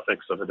on a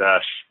suffix of a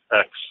 -x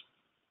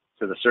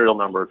to the serial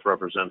number to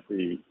represent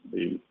the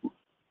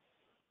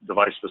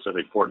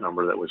device-specific port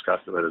number that was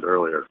calculated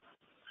earlier.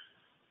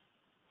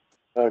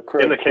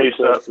 Craig, in the case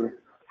of,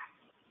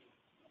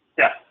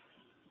 yeah.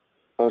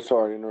 Oh,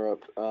 sorry to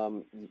interrupt.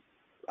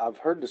 I've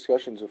heard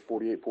discussions of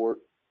 48 port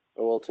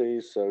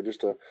OLTs, so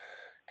just a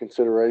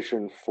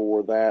consideration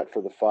for that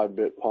for the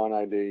 5-bit pawn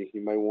ID.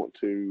 You may want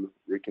to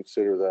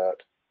reconsider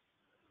that.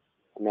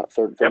 I'm not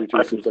 32. Yep,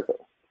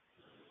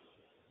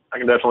 I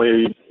can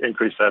definitely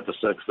increase that to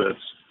 6 bits.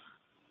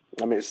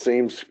 I mean,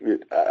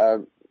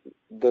 it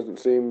doesn't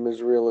seem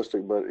as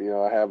realistic, but you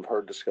know, I have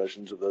heard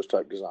discussions of those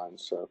type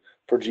designs. So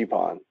for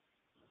GPON.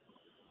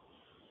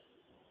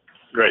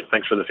 Great,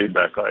 thanks for the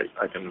feedback.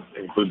 I can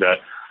include that.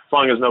 As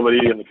long as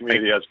nobody in the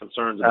community has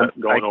concerns about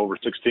going over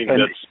 16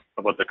 bits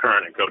of what the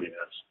current encoding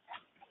is.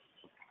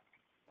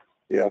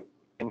 Yeah.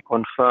 And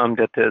confirm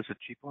that there's a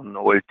GPON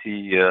OLT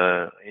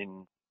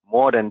in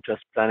more than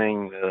just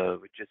planning,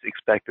 which is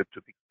expected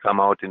to come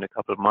out in a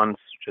couple of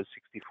months, just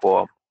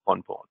 64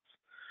 PON ports.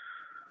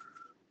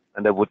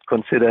 And I would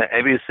consider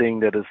everything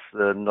that is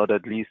not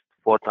at least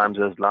 4 times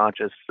as large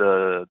as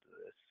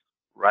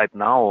right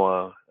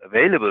now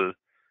available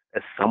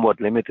as somewhat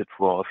limited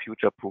for a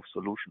future-proof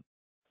solution.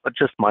 But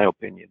just my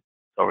opinion.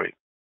 Sorry.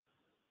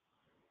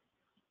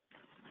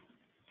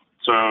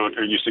 So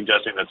are you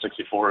suggesting that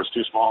 64 is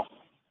too small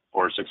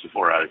or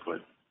 64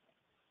 adequate?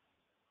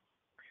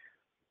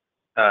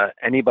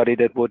 Anybody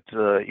that would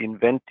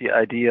invent the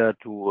idea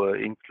to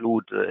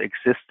include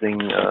existing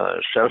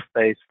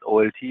shelf-based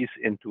OLTs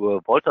into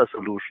a VOLTHA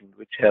solution,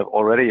 which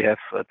already have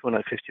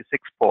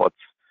 256 ports,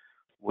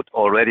 would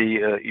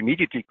already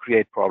immediately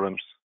create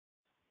problems.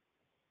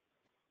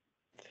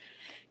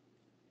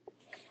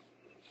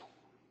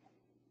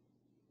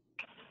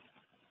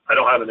 I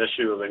don't have an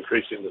issue of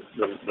increasing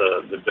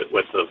the bit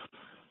width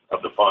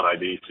of the pawn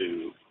ID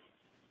to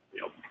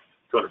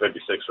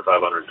 256 or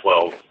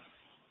 512.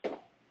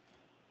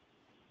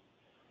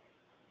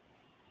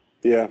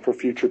 Yeah, for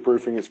future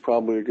proofing, it's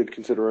probably a good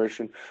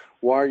consideration.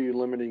 Why are you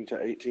limiting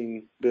to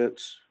 18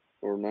 bits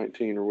or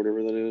 19 or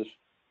whatever that is?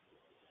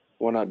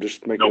 Why not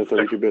just make it a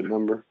 32-bit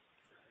number?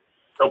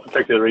 No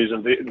particular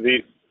reason.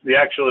 The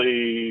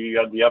actually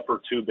the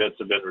upper 2 bits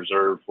have been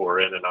reserved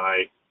for N and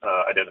I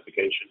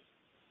identification,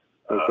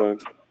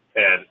 Okay.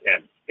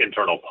 and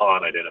internal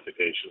PON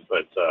identification.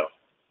 But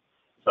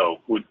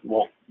so we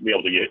won't be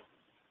able to get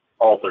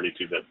all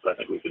 32 bits. But I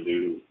think we can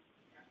do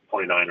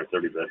 29 or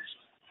 30 bits.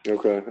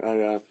 Okay.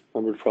 I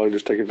would probably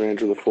just take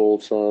advantage of the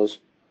full size.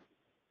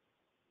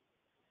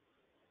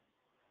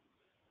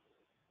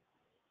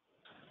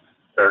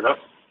 Fair enough.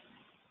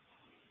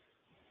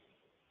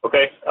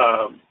 Okay.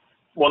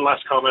 One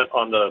last comment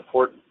on the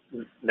port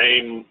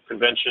name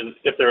convention.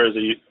 If there is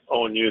a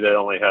ONU that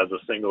only has a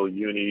single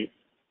UNI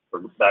for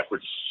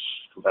backwards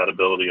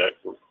compatibility, I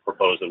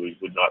propose that we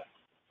would not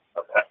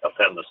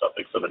append the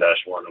suffix of a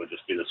 -1. It would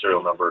just be the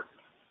serial number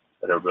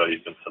that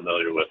everybody's been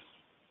familiar with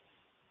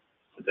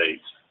to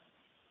date.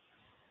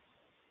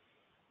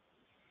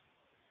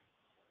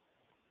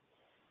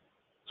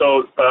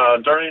 So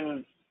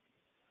during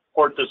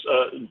port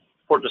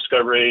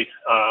discovery,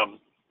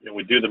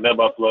 we do the MIB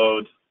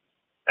upload.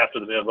 After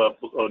the MIB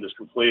upload is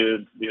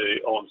completed,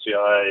 the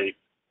OMCI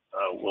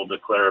will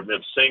declare a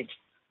MIB sync.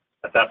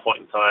 At that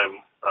point in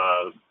time,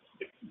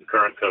 the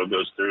current code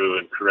goes through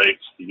and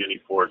creates the UNI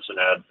ports and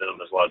adds them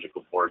as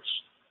logical ports.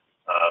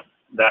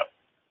 That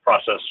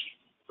process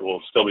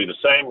will still be the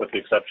same, with the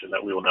exception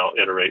that we will now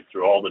iterate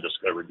through all the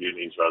discovered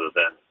UNIs rather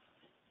than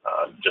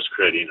just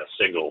creating a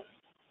single.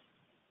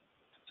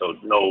 So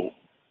no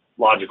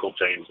logical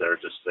change there,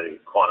 just a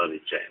quantity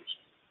change.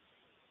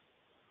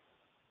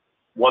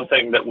 One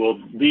thing that will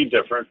be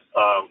different,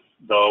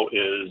 though,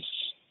 is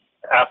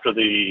after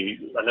the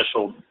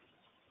initial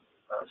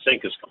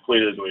sync is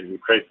completed, when we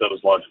create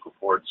those logical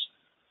ports,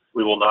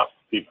 we will not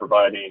be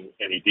providing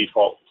any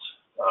default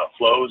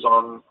flows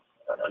on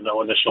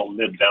no initial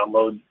MIB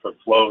download for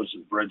flows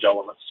and bridge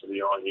elements to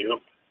the ONU.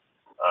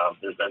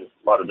 There's been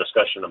a lot of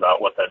discussion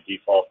about what that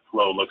default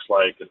flow looks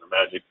like in the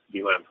magic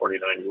VLAN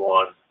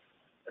 4091,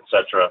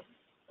 etc.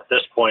 At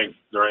this point,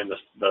 during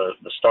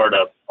the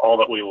startup, all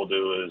that we will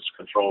do is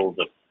control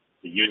the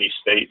UNI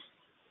state,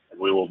 and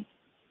we will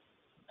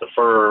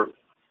defer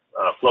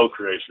flow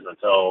creation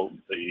until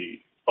the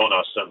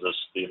ONOS sends us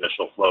the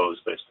initial flows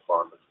based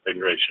upon the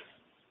configuration.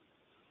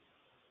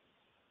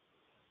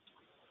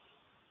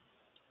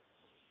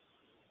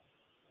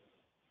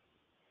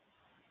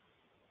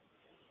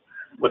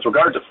 With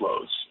regard to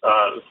flows,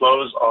 the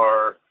flows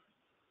are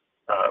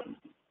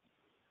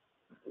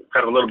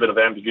kind of a little bit of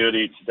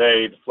ambiguity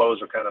today. The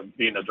flows are kind of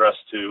being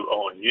addressed to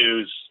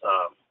ONUs.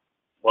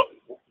 What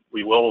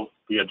we will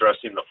be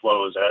addressing the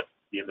flows at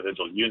the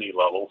individual UNI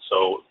level,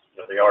 so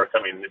they are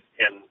coming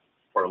in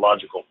for a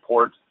logical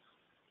port.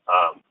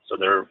 So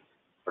there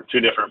are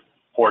 2 different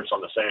ports on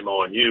the same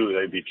ONU.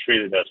 They'd be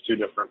treated as 2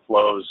 different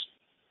flows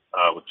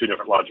with 2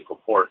 different logical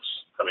ports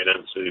coming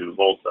into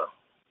VOLTHA.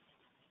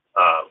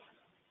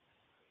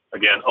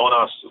 Again,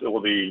 ONOS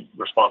will be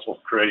responsible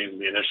for creating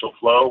the initial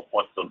flow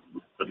once the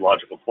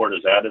logical port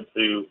is added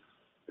to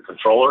the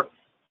controller.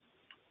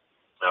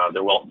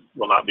 There will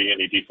not be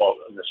any default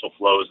initial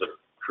flows that are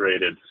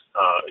created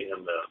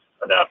in the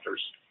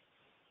adapters.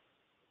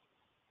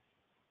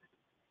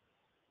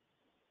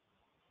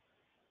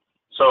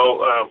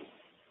 So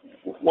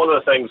one of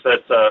the things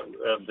that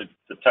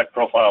the tech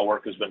profile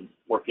work has been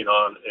working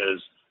on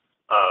is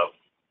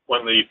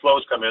when the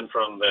flows come in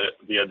from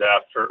the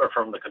adapter or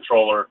from the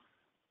controller,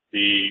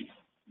 the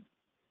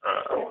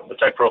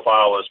tech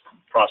profile is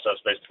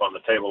processed based upon the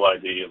table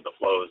ID of the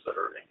flows that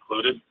are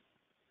included,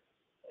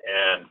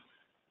 and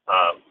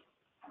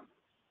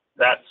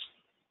that's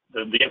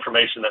the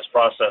information that's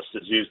processed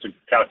is used to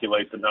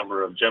calculate the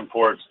number of gem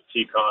ports,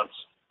 TCONs,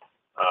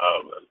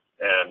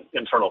 and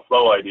internal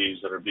flow IDs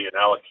that are being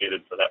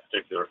allocated for that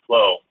particular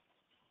flow,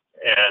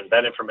 and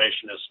that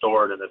information is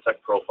stored in the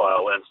tech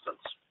profile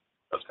instance.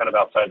 That's kind of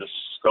outside the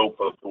scope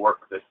of the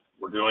work that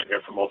we're doing here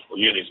for multiple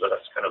UNIs, but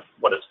that's kind of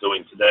what it's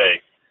doing today.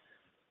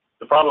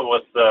 The problem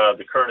with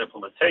the current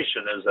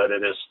implementation is that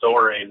it is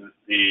storing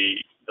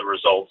the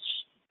results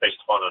based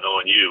upon an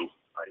ONU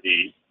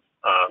ID.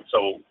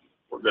 So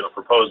we're going to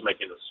propose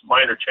making this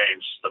minor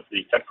change that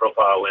the tech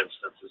profile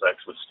instance is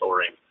actually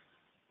storing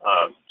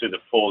to the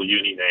full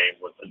UNI name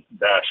with a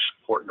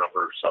 - port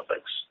number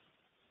suffix,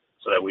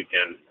 so that we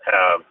can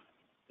have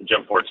the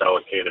gem ports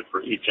allocated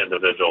for each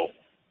individual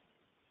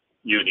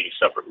UNI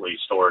separately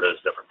stored as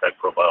different tech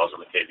profiles in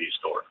the KV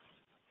store.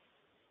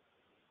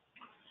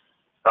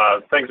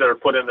 Things that are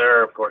put in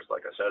there, of course,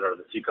 like I said, are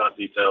the TCON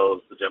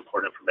details, the gem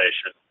port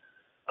information,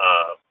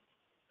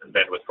 and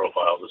bandwidth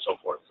profiles and so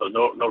forth. So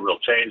no real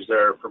change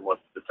there from what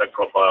the tech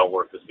profile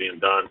work is being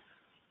done,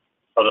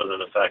 other than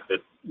the fact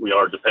that we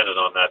are dependent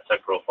on that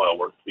tech profile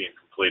work being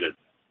completed.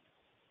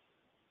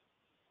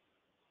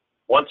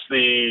 Once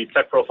the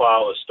tech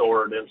profile is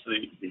stored into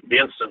the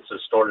instance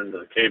is stored into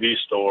the KV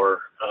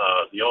store,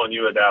 the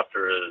ONU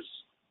adapter is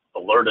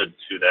alerted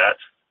to that.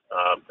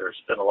 There's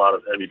been a lot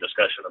of heavy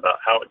discussion about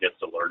how it gets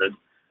alerted.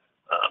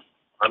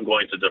 I'm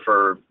going to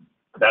defer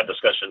that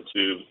discussion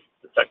to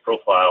the tech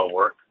profile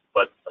work,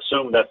 but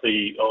assume that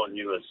the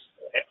ONU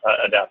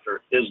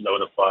adapter is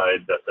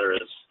notified that there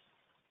is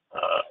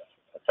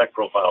a tech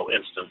profile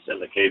instance in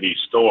the KV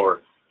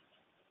store.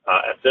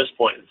 At this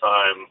point in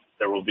time,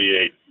 there will be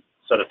a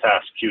set of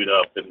tasks queued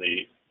up in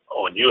the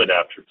ONU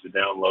adapter to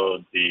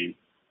download the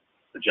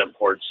gem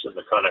ports and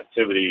the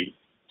connectivity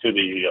to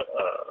the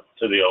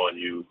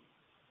ONU,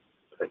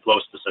 a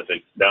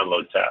flow-specific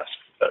download task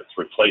that's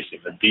replacing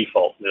the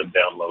default nib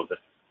download that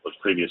was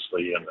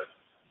previously in the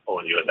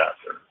ONU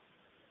adapter.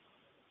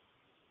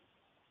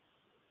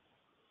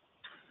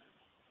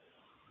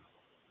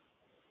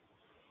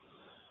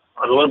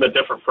 On a little bit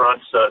different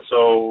fronts,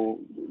 so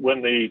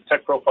when the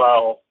tech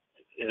profile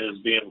is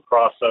being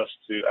processed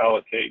to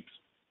allocate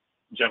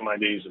gem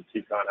IDs and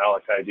TCON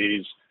alloc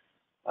IDs,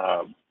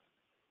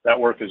 that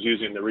work is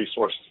using the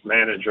resource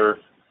manager,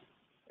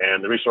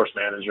 and the resource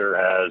manager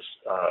has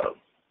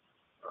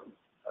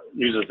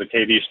uses the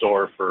KV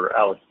store for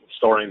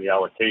storing the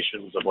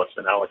allocations of what's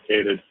been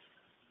allocated.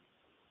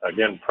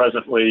 Again,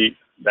 presently,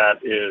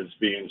 that is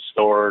being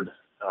stored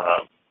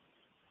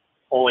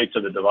only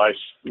to the device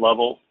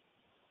level,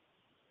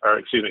 or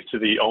excuse me, to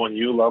the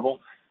ONU level.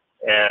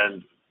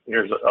 And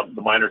here's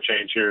the minor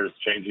change here is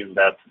changing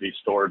that to be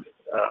stored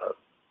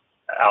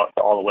out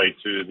all the way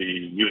to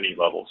the UNI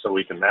level. So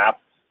we can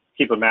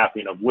keep a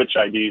mapping of which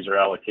IDs are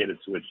allocated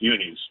to which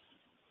UNIs,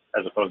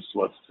 as opposed to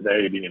what's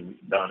today being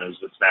done is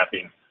it's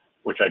mapping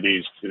which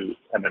IDs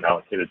have been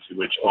allocated to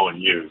which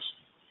ONUs.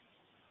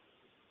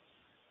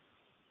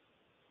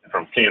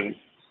 From Ken's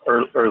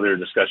earlier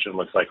discussion,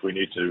 looks like we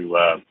need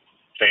to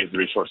change the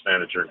resource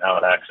manager and how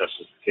it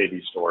accesses the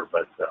KV store,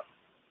 but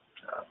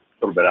a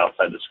little bit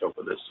outside the scope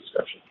of this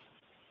discussion.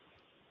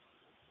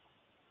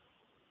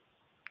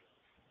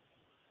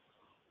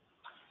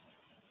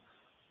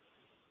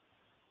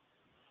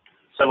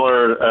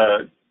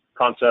 Similar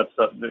concepts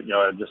that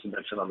I just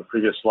mentioned on the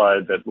previous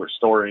slide, that we're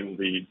storing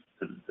the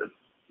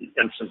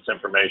instance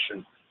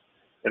information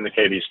in the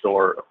KV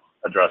store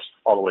addressed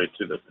all the way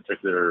to the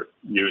particular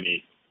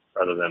UNI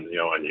rather than the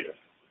ONU.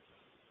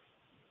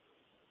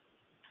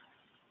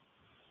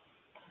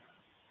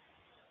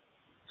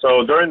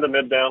 So during the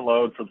mid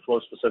download for the flow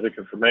specific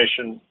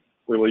information,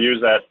 we will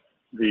use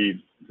the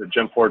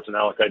gem ports and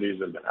alloc IDs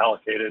that have been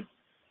allocated,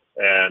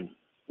 and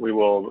we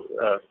will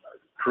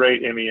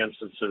create ME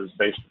instances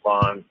based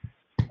upon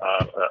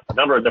a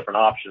number of different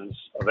options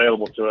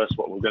available to us.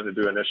 What we're going to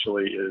do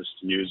initially is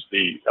to use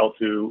the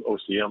L2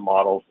 OCM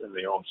model in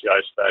the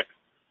OMCI spec,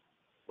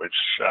 which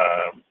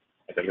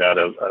I think I got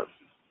a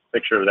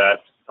picture of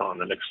that on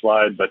the next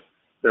slide, but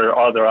there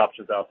are other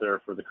options out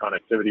there for the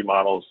connectivity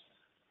models.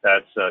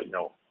 That's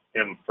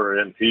M for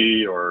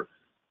NP or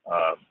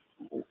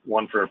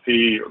 1 for a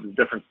P, or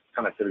different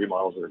connectivity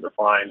models that are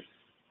defined.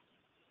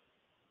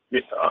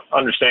 The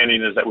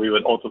understanding is that we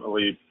would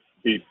ultimately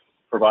be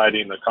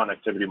providing the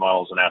connectivity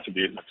models and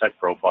attribute in the tech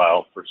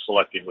profile for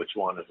selecting which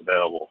one is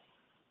available.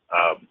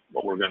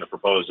 What we're going to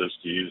propose is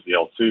to use the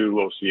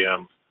L2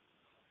 OCM,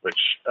 which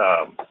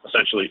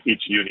essentially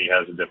each UNI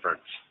has a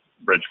different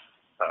bridge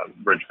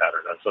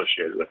pattern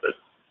associated with it.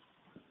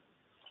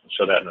 I'll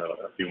show that in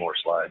a few more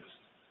slides.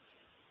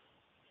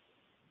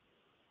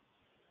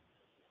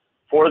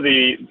 For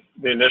the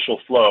initial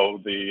flow,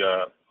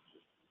 the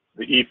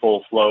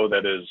eFull flow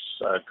that is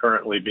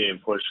currently being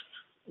pushed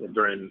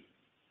during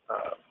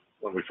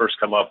when we first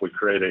come up, we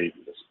create a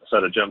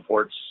set of gem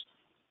ports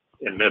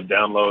in mid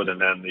download, and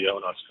then the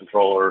ONUS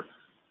controller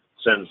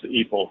sends the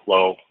eFull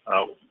flow.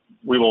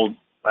 We will,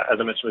 as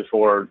I mentioned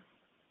before,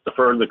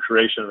 defer the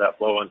creation of that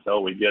flow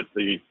until we get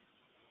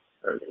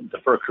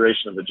defer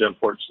creation of the gem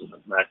ports in the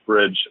MAC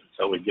bridge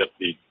until we get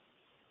the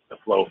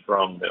flow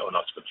from the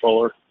ONUS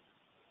controller.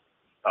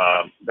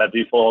 That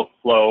default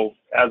flow,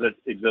 as it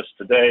exists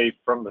today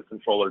from the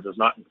controller, does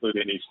not include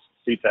any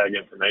CTAG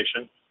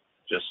information.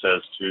 Just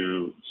says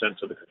to send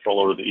to the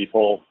controller the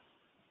eFull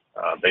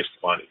based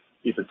upon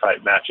ether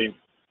type matching.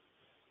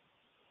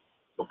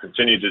 We'll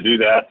continue to do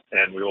that,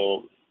 and we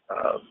will,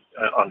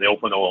 on the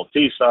open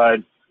OLT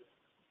side,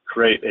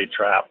 create a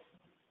trap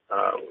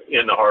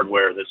in the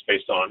hardware that's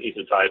based on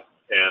ether type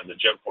and the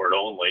gem port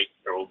only.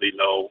 There will be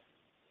no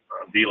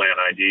VLAN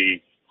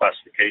ID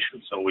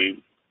classification, so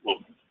we will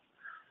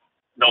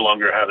no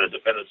longer have a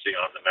dependency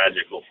on the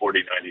magical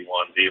 4091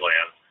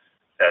 VLAN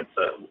that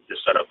is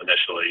set up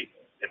initially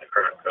in the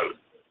current code.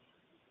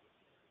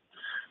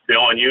 The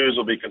ONUs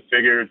will be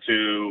configured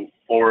to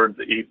forward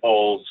the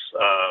eFulls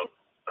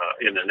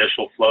in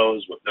initial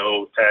flows with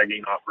no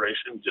tagging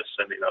operation, just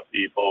sending up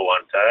the eFull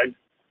untagged.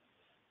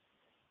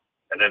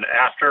 And then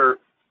after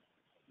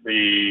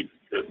the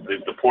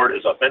port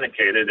is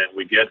authenticated and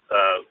we get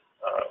a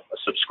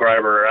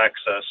subscriber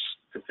access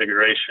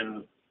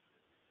configuration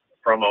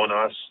from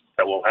ONUS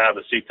that will have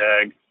a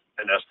CTAG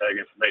and STAG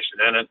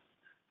information in it,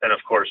 then of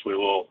course we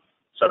will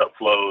set up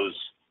flows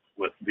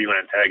with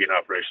VLAN tagging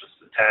operations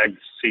to tag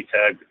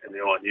CTAG in the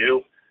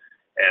ONU,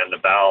 and the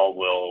BAL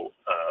will,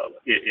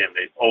 in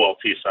the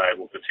OLT side,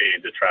 will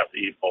continue to trap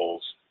the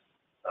eFulls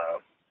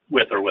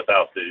with or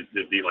without the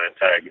VLAN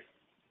tag.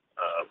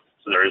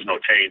 So there is no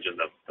change in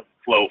the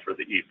flow for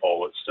the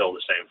ePOL. It's still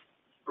the same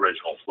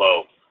original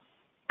flow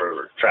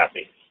for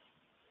trapping.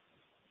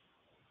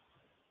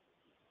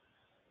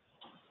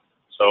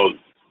 So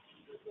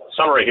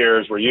summary here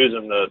is we're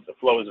using the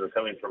flows that are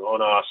coming from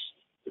ONOS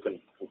to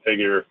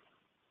configure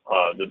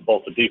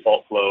both the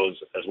default flows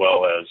as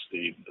well as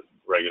the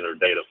regular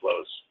data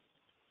flows.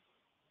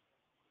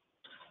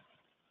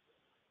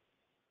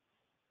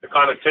 The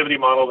connectivity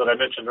model that I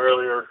mentioned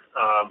earlier,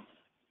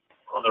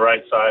 on the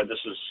right side, this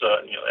is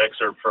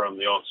excerpt from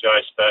the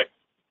ONCI spec.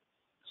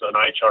 It's an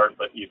eye chart,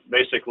 but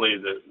basically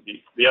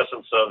the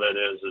essence of it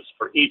is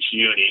for each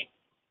uni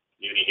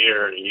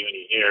here and a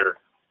uni here,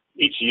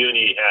 each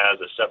uni has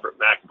a separate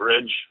MAC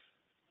bridge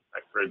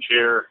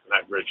here,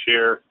 MAC bridge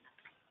here,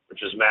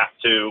 which is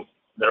mapped to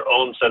their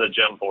own set of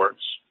GEM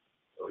ports.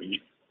 So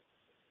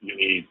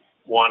uni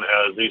 1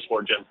 has these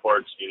 4 GEM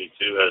ports, uni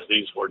 2 has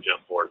these 4 GEM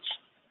ports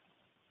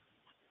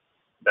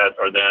that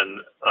are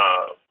then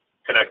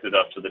connected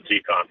up to the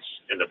TCONs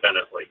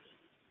independently.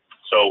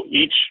 So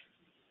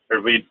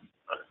there'll be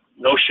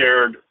no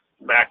shared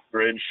MAC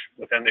bridge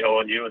within the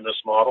ONU in this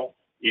model.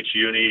 Each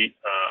uni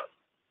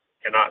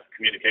cannot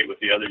communicate with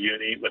the other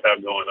uni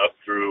without going up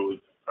through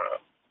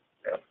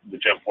the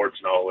GEM ports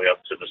and all the way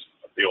up to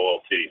the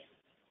OLT.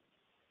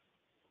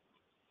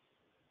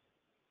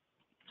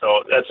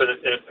 So that's an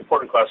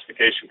important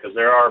classification because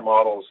there are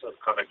models of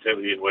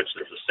connectivity in which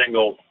there's a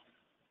single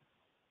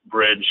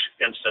bridge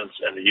instance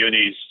and the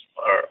unis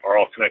are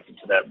all connected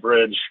to that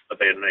bridge, but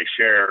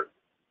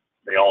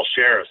they all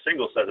share a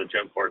single set of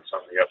GEM ports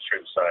on the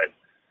upstream side.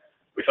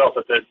 We felt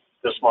that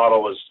this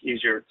model was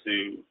easier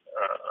to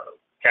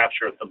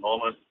capture at the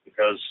moment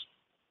because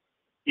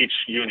each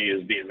uni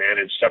is being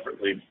managed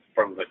separately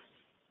from the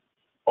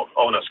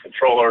ONUS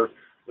controller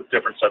with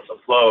different sets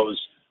of flows.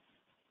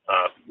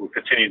 We'll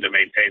continue to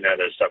maintain that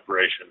as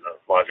separation of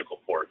logical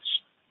ports.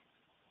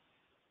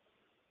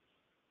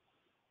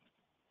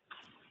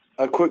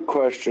 A quick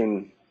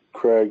question,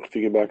 Craig, if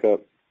you can back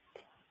up.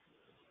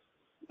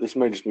 This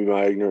may just be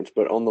my ignorance,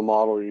 but on the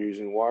model you're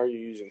using, why are you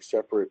using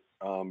separate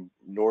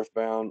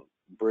northbound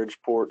bridge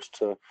ports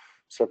to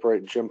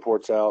separate GEM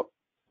ports out?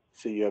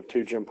 So you have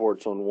 2 GEM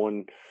ports on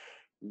one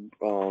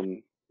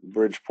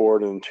bridge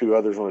port and 2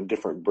 others on a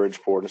different bridge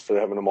port instead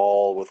of having them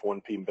all with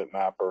one P-bit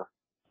mapper.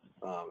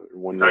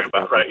 Talking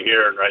about right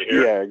here and right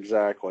here? Yeah,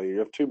 exactly. You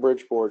have 2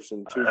 bridge ports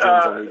and 2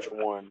 GEMs on each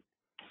one.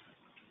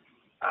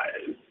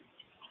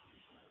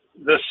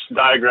 This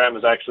diagram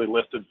is actually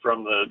lifted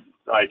from the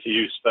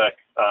ITU spec.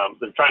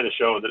 They're trying to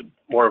show that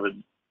more of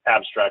an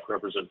abstract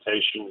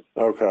representation.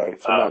 Okay.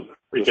 So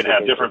we can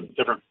have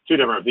two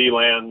different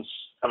VLANs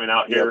coming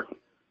out here.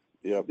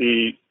 Yep.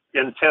 The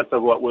intent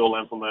of what we'll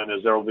implement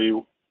is there'll be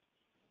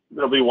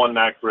one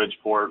MAC bridge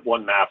port,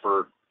 one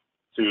mapper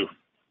to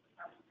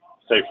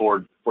say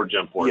 4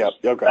 GEM ports. Yep.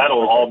 Okay.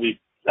 That'll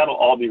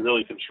all be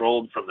really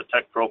controlled from the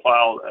tech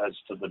profile as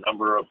to the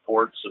number of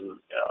ports and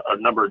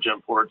a number of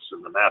GEM ports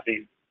and the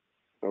mapping.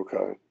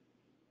 Okay.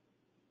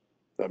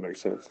 That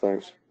makes sense.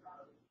 Thanks.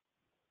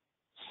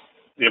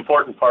 The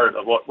important part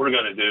of what we're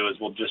going to do is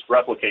we'll just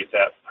replicate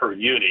that per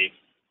uni,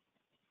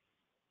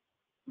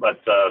 but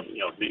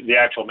the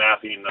actual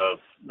mapping of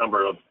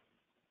number of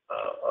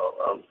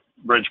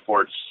bridge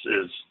ports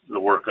is the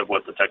work of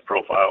what the tech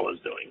profile is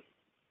doing.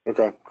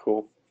 Okay,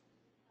 cool.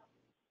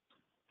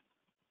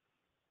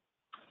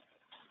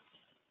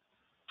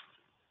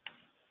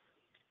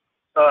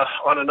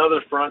 On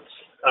another front,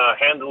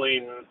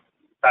 handling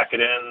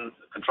packet in,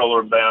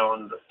 controller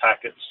bound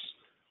packets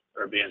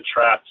that are being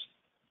trapped.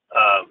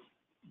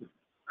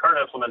 Current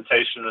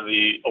implementation of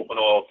the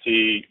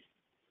OpenOLT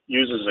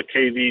uses a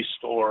KV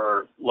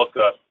store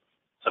lookup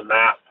to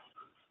map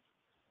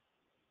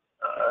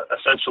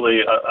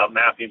essentially a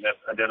mapping that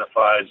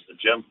identifies the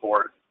GEM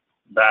port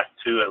back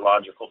to a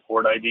logical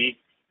port ID.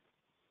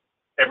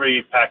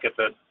 Every packet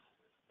that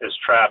is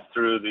trapped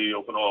through the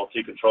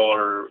OpenOLT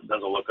controller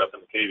does a lookup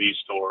in the KV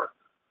store.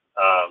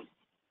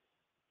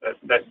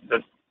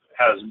 That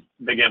has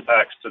big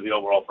impacts to the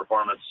overall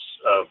performance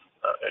of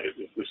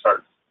if we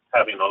start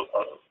having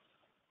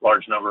a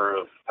large number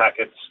of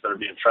packets that are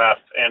being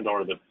trapped and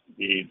or the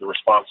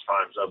response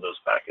times of those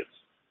packets.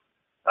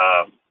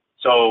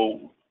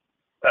 So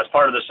as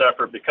part of this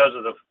effort, because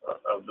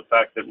of the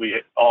fact that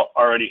we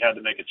already had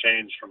to make a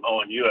change from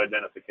ONU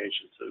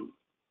identification to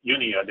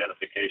UNI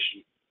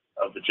identification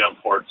of the GEM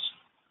ports,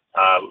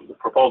 the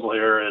proposal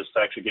here is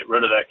to actually get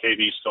rid of that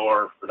KV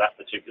store for that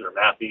particular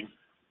mapping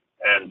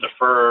and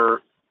defer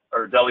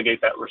or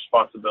delegate that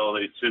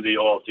responsibility to the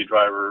OLT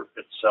driver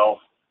itself.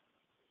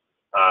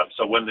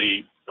 So when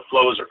the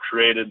flows are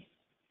created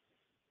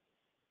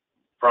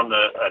from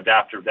the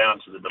adapter down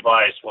to the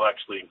device, we'll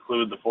actually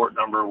include the port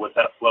number with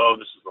that flow.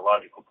 This is the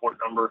logical port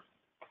number.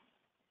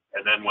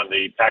 And then when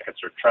the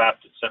packets are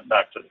trapped and sent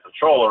back to the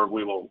controller,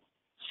 we will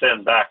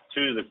send back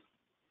to the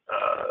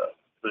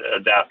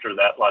adapter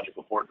that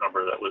logical port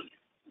number that was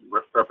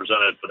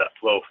represented for that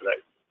flow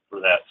for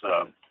that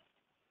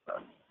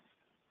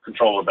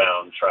controller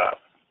bound trap.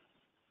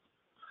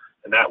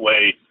 And that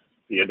way,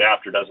 the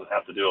adapter doesn't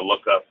have to do a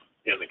lookup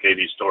in the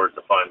KV store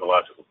to find the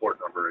logical port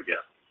number again.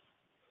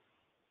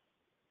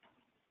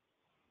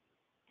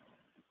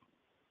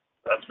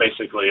 That's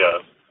basically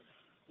a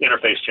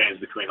interface change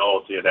between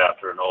OLT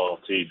adapter and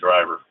OLT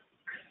driver.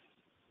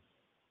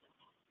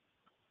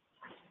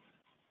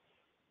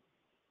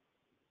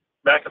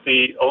 Back at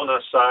the ONA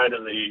side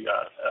and the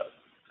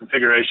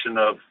configuration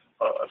of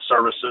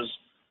services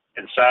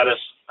in SADIS,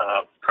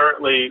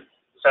 currently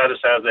SADIS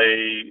has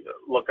a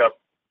lookup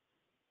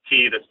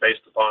key that's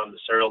based upon the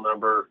serial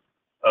number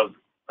of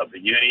the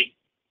UNI.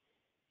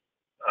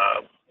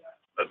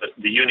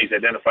 The UNI is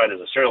identified as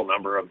a serial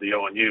number of the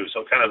ONU,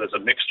 so kind of as a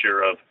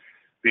mixture of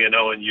being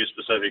ONU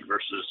specific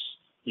versus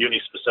UNI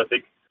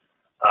specific.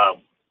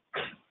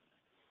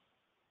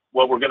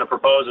 What we're going to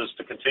propose is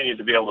to continue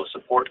to be able to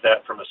support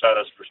that from a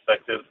SADIS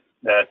perspective,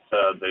 that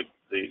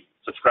the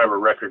subscriber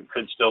record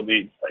could still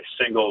be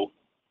a single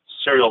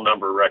serial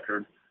number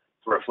record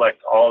to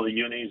reflect all the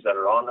UNIs that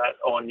are on that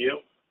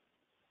ONU.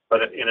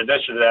 But in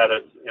addition to that,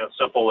 a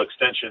simple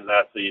extension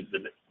that the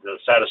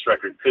SADIS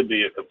record could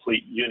be a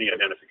complete UNI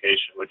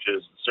identification, which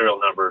is serial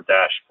number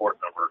dash port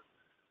number.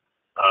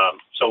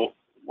 So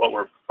what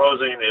we're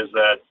proposing is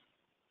that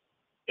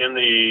in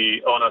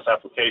the ONS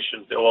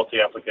application, the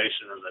OLT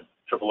application, and the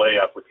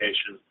AAA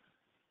application,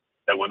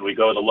 that when we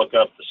go to look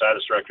up the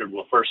SADIS record,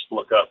 we'll first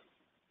look up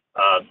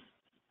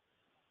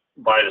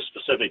by the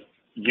specific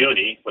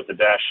UNI with the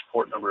dash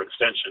port number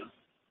extension.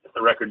 If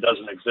the record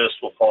doesn't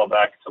exist, we'll fall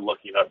back to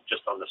looking up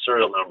just on the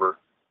serial number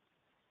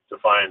to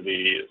find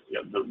the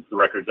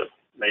record that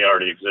may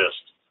already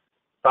exist.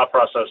 Thought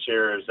process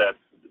here is that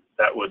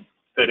that would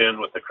fit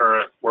in with the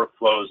current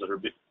workflows that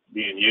are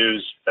being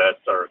used that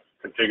are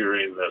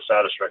configuring the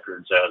SADIS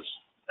records as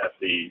at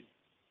the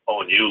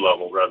ONU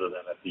level rather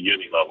than at the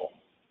UNI level.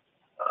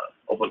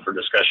 Open for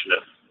discussion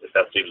if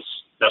that seems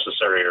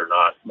necessary or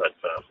not, but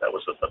that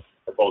was the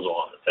proposal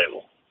on the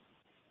table.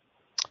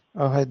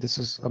 Hi, this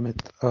is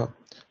Amit.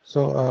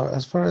 So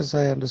as far as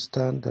I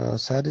understand,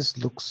 SADIS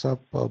looks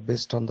up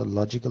based on the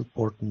logical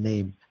port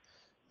name.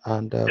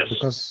 And Yes.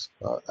 because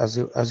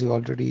as you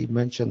already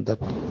mentioned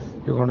that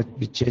you're going to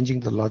be changing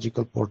the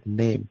logical port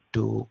name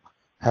to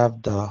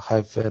have the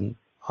hyphen,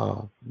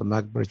 the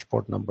MacBridge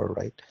port number,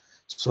 right?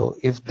 So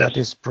if that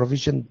is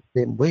provisioned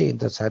the same way in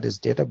the SADIS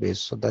database,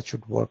 so that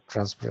should work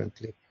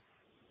transparently.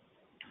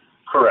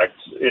 Correct.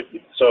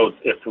 So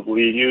if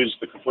we use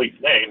the complete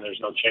name,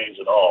 there's no change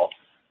at all.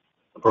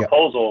 The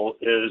proposal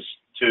is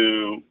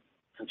to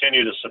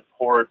continue to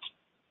support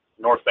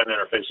Northbend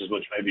interfaces,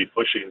 which may be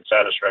pushing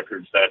SADIS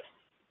records that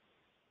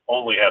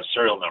only have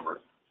serial number.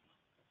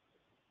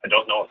 I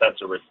don't know if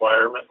that's a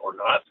requirement or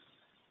not,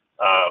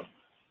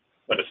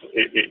 but if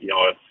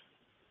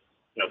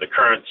the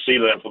current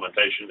CELA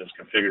implementation is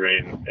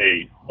configuring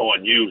a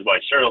ONU by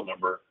serial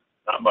number,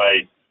 not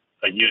by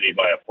a UNI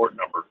by a port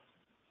number.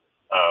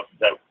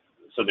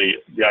 So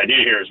the idea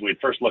here is we'd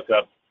first look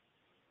up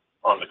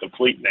on the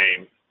complete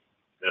name.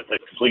 If the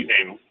complete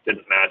name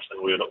didn't match,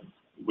 then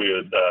we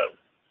would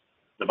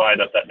divide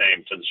up that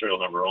name to the serial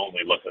number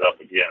only, look it up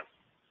again.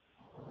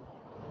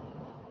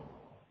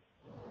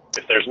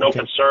 If there's no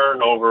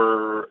concern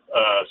over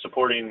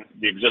supporting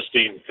the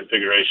existing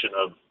configuration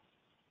of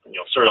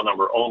serial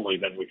number only,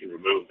 then we can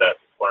remove that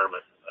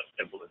requirement of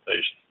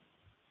implementation.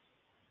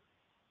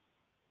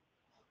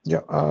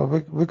 Yeah,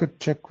 we could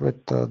check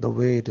with the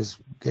way it is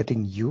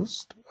getting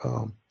used.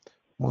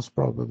 Most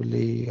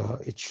probably,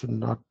 it should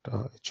not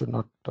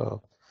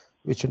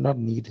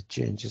need a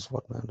change, is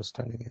what my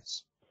understanding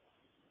is.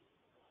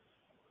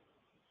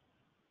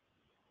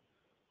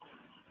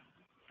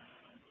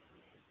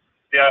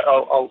 Yeah,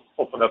 I'll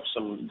open up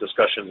some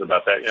discussions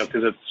about that,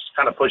 because it's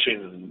kind of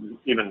pushing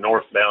even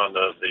northbound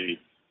of the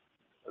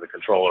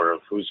controller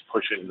of who's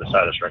pushing the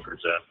SADIS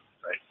records in,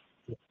 right?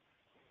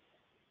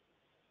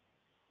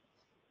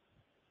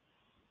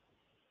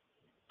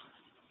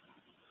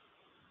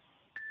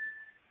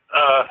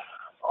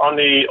 On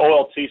the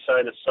OLT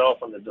side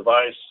itself, on the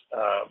device,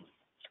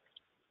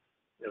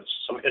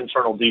 some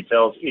internal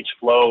details. Each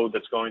flow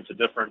that's going to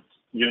different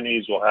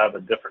UNIs will have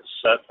a different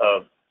set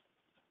of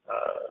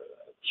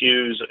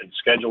queues and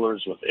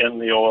schedulers within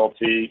the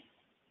OLT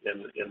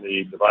in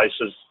the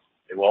devices.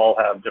 They will all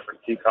have different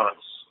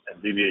TCONs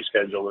and DBA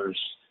schedulers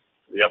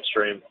for the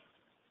upstream.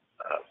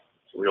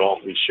 So we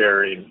won't be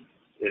sharing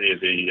any of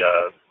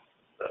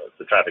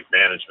the traffic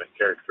management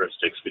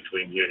characteristics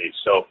between UNIs.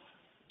 So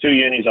 2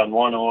 UNIs on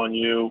one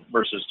ONU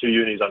versus 2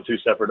 UNIs on 2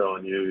 separate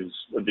ONUs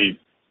would be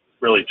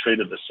really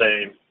treated the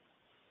same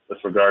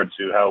with regard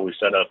to how we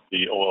set up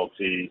the OLT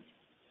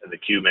and the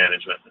queue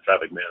management and the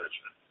traffic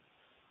management.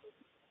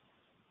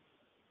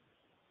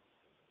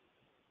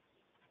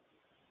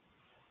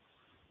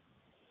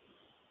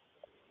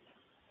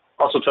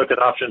 Also took an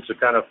option to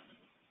kind of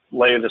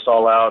lay this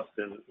all out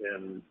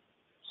in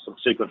some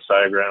sequence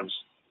diagrams.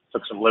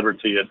 Took some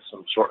liberty at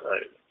some short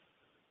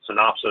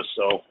synopsis,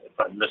 so if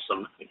I missed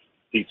some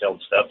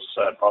detailed steps,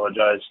 I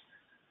apologize.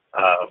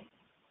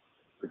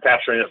 We're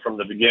capturing it from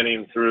the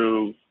beginning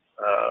through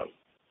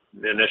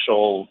the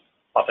initial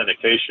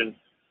authentication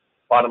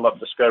bottom-up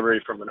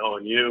discovery from an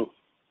ONU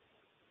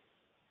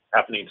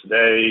happening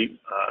today.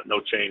 No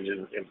change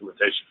in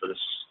implementation for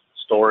this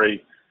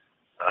story.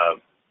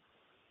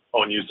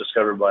 ONU is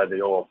discovered by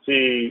the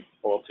OLT.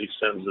 OLT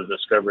sends the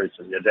discovery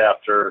to the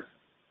adapter.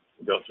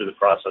 We go through the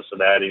process of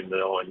adding the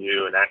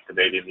ONU and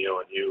activating the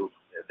ONU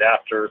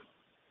adapter.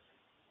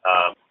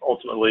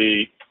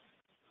 Ultimately,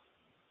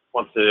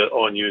 once the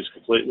ONU is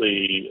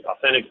completely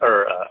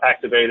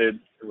activated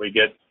and we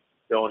get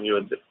the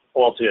ONU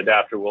OLT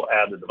adapter, we'll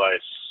add the device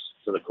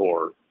to the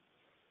core.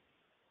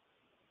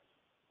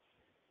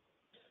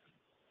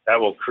 That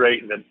will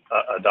create and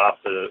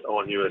adopt the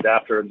ONU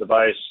adapter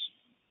device,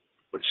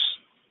 which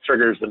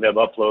triggers the MIB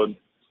upload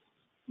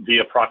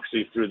via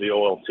proxy through the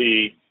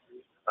OLT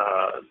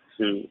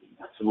to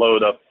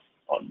load up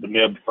the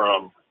MIB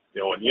from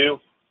the ONU.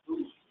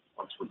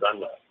 Once we're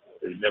done with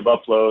the MIB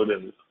upload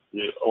and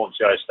the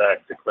ONCI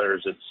stack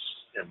declares it's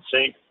in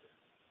sync,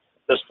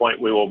 at this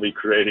point we will be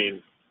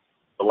creating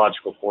the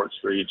logical ports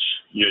for each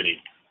UNI.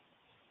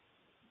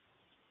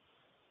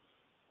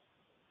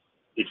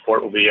 Each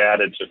port will be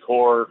added to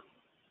core.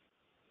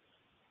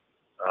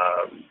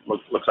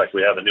 Looks like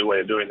we have a new way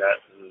of doing that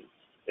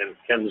in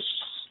Ken's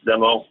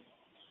demo.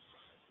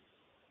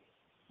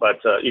 But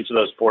each of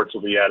those ports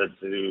will be added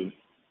to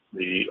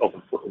the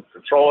open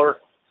controller.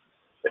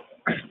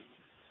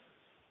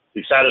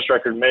 The status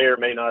record may or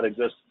may not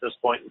exist at this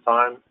point in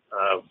time.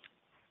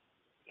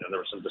 There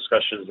were some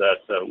discussions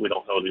that we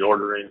don't know the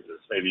ordering.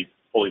 This may be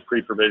fully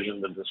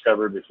pre-provisioned and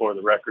discovered before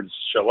the records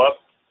show up.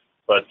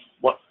 But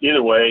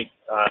either way,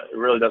 it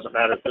really doesn't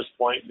matter at this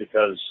point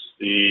because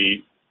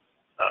the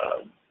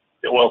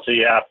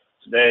OLT app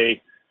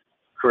today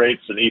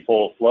creates an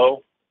ePOL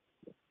flow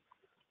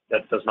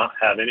that does not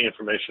have any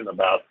information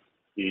about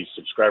the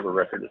subscriber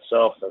record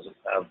itself, doesn't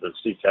have the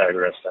CTAG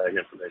or STAG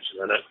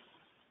information in it.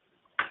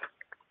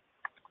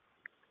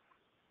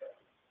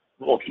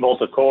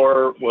 VOLTHA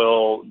core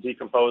will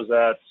decompose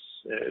that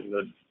in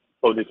the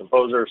flow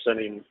decomposer,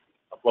 sending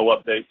a flow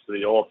update to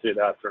the OLT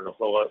adapter and a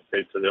flow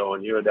update to the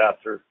ONU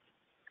adapter.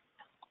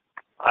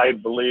 I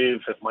believe,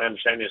 if my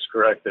understanding is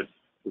correct, that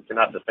we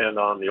cannot depend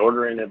on the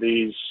ordering of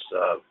these.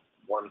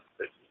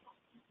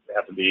 They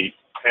have to be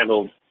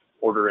handled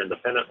order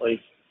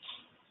independently.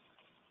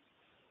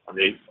 On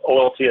the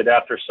OLT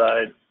adapter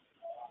side,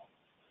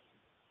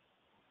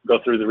 go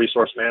through the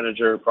resource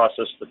manager,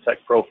 process the tech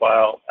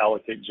profile,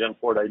 allocate gem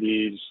port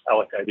IDs,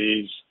 alloc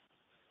IDs,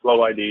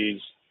 flow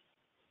IDs,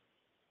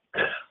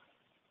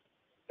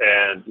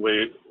 and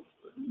we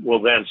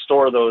will then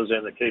store those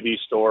in the KB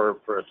store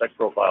for a tech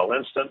profile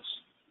instance.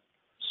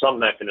 Some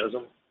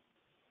mechanism,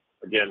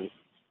 again,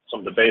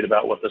 some debate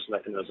about what this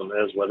mechanism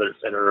is, whether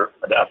it's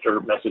inter-adapter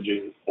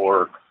messaging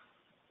or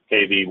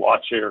KV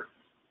watch here,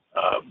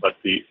 but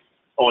the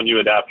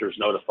ONU adapter is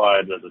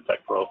notified that the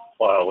tech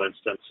profile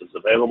instance is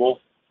available.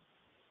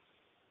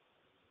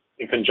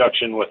 In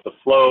conjunction with the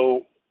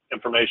flow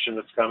information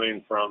that's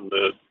coming from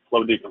the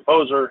flow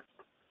decomposer,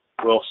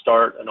 we'll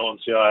start an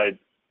ONCI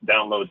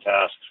download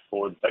task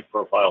for the tech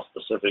profile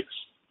specifics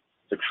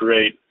to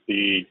create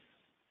the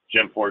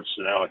gem ports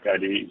and alloc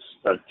IDs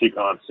that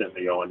TCON sent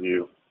the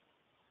ONU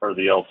or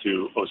the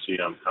L2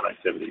 OCM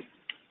connectivity.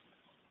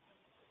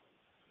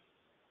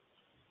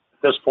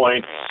 At this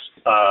point,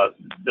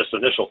 this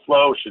initial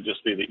flow should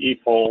just be the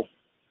ePOL,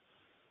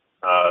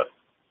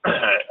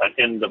 an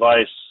end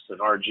device, an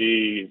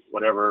RG,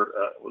 whatever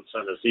would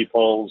send us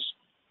ePOLs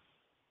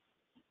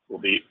will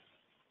be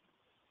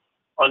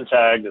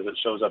untagged as it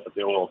shows up at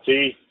the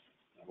OLT.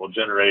 We'll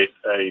generate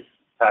a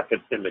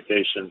packet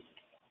indication,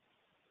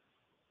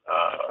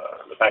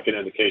 the packet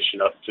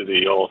indication up to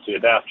the OLT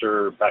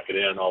adapter, packet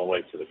in all the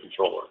way to the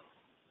controller.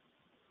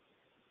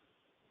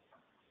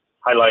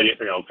 Highlighting,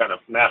 kind of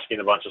masking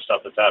a bunch of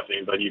stuff that's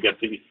happening, but you get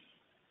the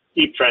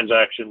heap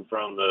transaction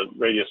from the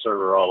radius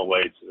server all the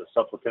way to the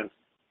supplicant.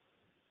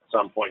 At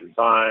some point in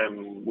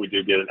time, we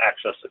do get an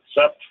access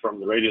accept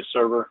from the radius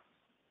server,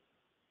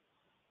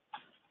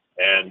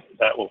 and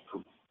that will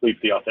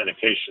complete the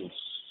authentication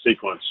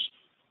sequence.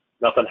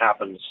 Nothing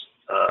happens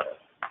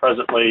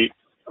presently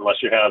unless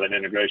you have an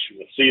integration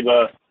with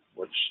SIBA,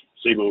 which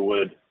SIBA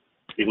would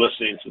be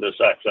listening to this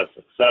access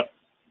accept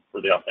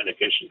for the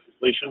authentication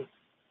completion,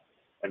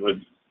 and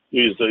would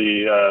use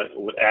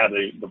would add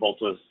the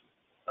VOLTHA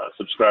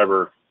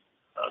subscriber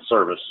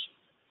service.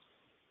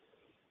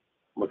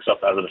 Looks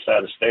up out of the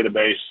status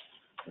database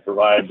and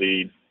provide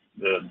the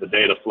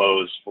data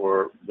flows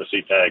for the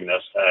CTAG and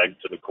STAG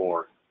to the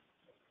core.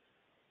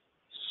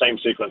 Same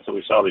sequence that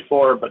we saw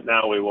before, but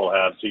now we will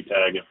have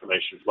CTAG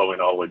information flowing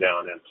all the way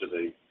down into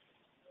the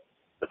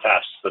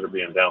tasks that are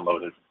being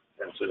downloaded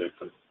into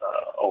the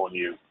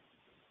ONU.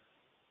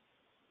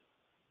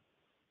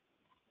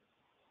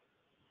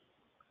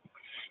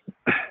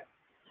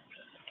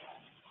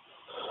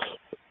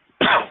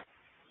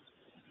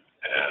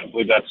 And I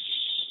believe that's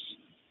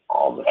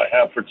all that I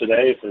have for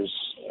today. If there's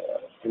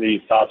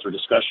any thoughts or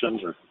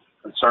discussions or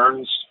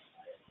concerns.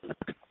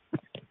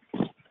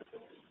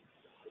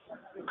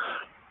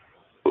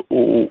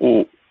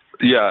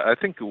 Yeah, I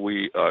think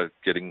we are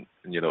getting,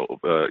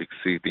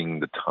 exceeding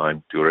the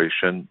time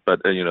duration. But,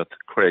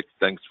 Craig,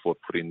 thanks for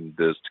putting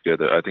this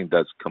together. I think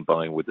that's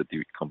combined with the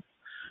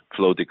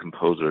flow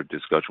decomposer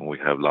discussion we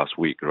have last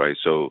week, right?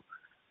 So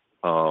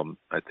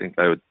I think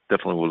I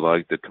definitely would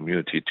like the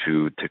community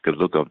to take a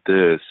look at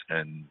this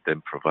and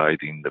then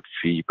providing the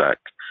feedback.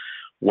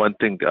 One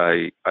thing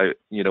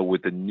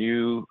with the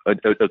new,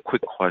 a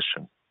quick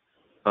question,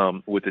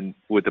 with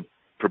the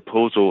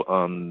proposal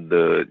on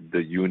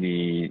the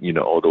uni,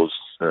 all those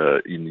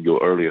in your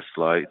earlier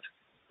slide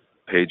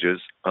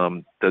pages,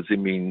 does it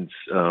mean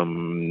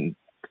then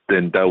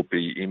that will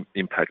be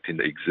impacting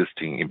the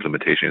existing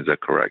implementation? Is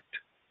that correct?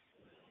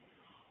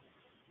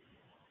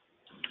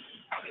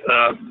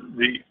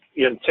 The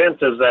intent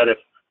is that if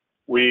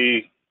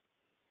we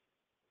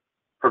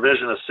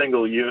provision a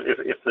single uni,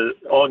 if the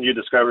ONU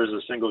discovers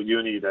a single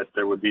uni, that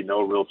there would be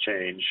no real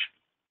change.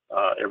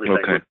 Everything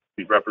would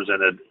be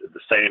represented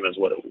the same as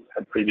what it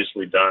had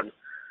previously done.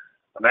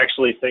 I'm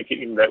actually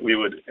thinking that we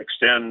would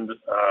extend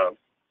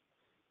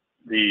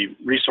the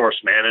resource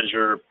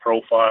manager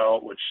profile,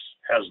 which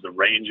has the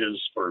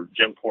ranges for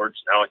GEM ports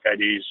and ALEC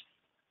IDs,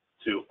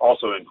 to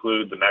also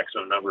include the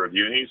maximum number of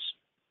unis.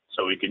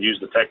 So we could use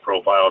the tech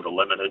profile to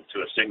limit it to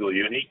a single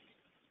uni,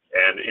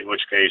 and in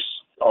which case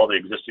all the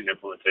existing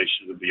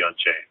implementation would be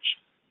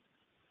unchanged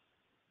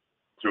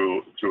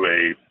through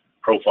a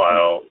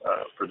profile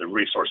for the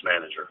resource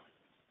manager.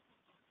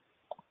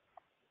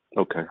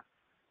 Okay.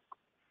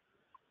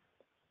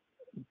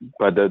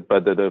 But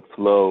the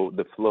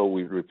flow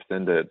we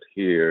represented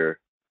here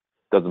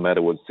doesn't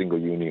matter whether single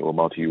uni or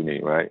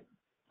multi-uni, right?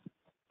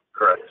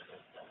 Correct.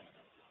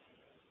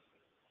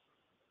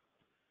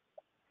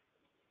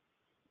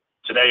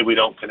 Today we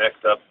don't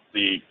connect up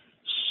the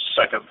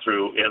second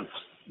through nth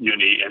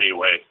uni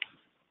anyway.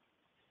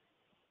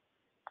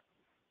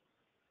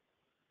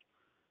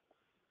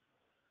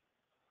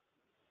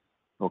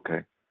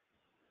 Okay.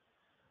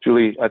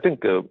 Julie, I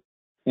think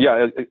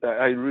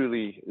I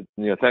really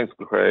thanks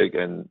Craig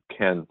and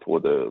Ken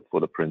for the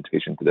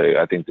presentation today.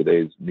 I think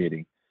today's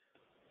meeting,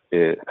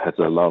 it has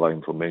a lot of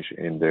information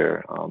in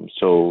there.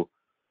 So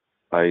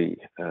I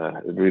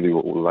really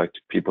would like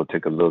people to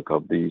take a look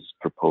at these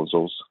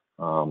proposals.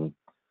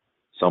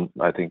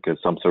 I think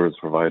some service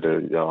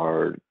providers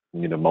are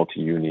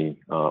multi-uni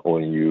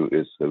ONU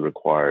is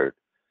required.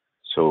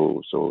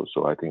 So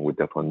I think we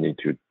definitely need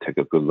to take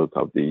a good look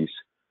at these.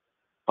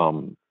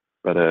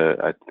 But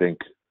I think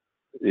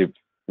if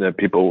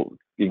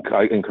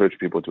I encourage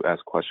people to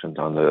ask questions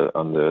on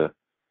the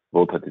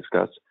VOLTHA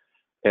discuss.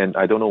 And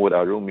I don't know whether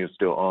Arun is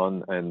still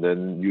on, and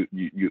then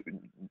you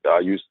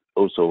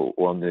also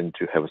wanting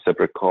to have a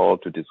separate call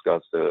to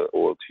discuss the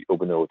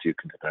open OLT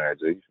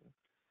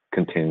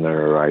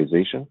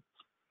containerization.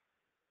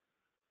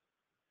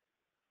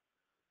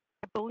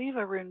 I believe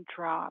Arun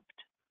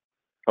dropped.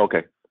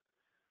 Okay.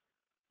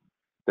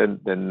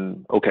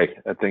 Then okay.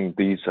 I think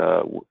these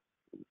are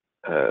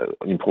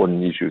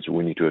important issues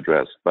we need to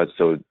address. But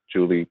so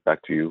Julie,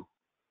 back to you.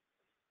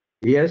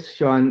 Yes,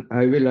 Sean,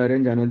 I will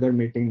arrange another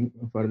meeting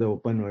for the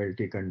open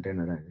OLT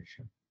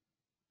containerization.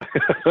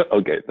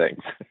 Okay,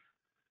 thanks.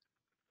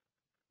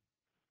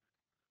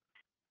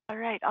 All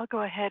right, I'll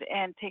go ahead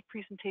and take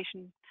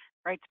presentation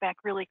rights back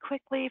really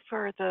quickly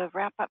for the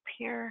wrap up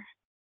here.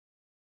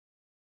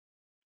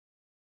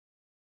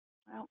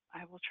 Well,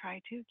 I will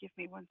try to. Give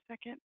me 1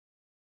 second.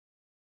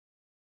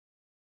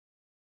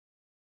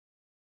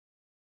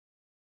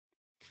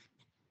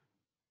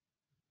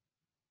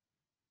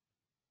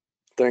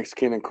 Thanks,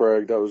 Ken and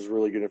Craig. That was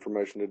really good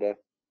information today.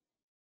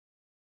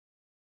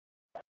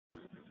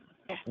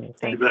 Yeah,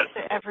 thanks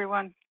to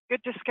everyone.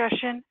 Good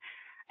discussion.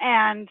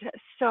 And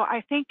so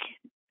I think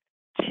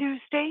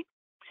Tuesday,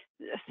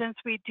 since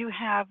we do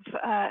have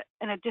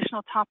an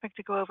additional topic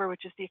to go over,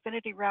 which is the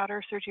affinity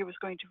router, Sergio was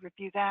going to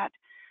review that.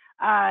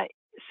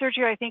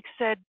 Sergio, I think,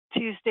 said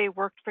Tuesday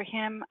worked for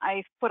him.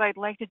 What I'd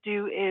like to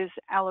do is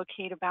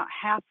allocate about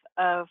half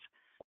of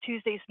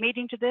Tuesday's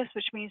meeting to this,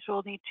 which means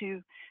we'll need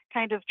to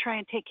kind of try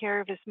and take care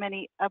of as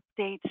many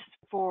updates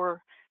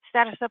for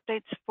status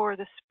updates for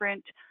the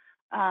sprint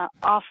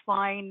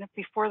offline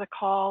before the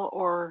call,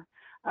 or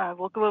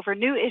we'll go over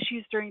new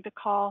issues during the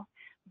call.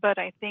 But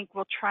I think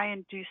we'll try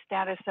and do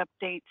status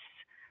updates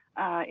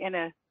in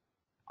a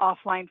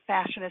offline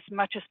fashion as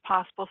much as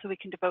possible so we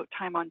can devote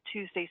time on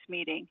Tuesday's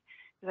meeting,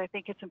 because I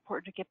think it's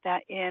important to get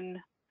that in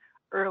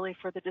early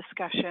for the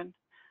discussion.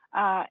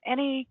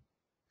 Any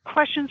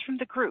questions from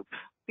the group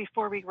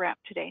before we wrap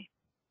today?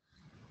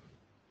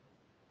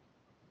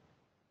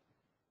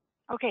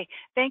 Okay,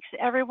 thanks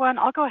everyone.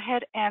 I'll go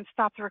ahead and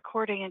stop the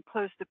recording and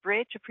close the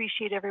bridge.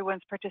 Appreciate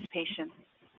everyone's participation.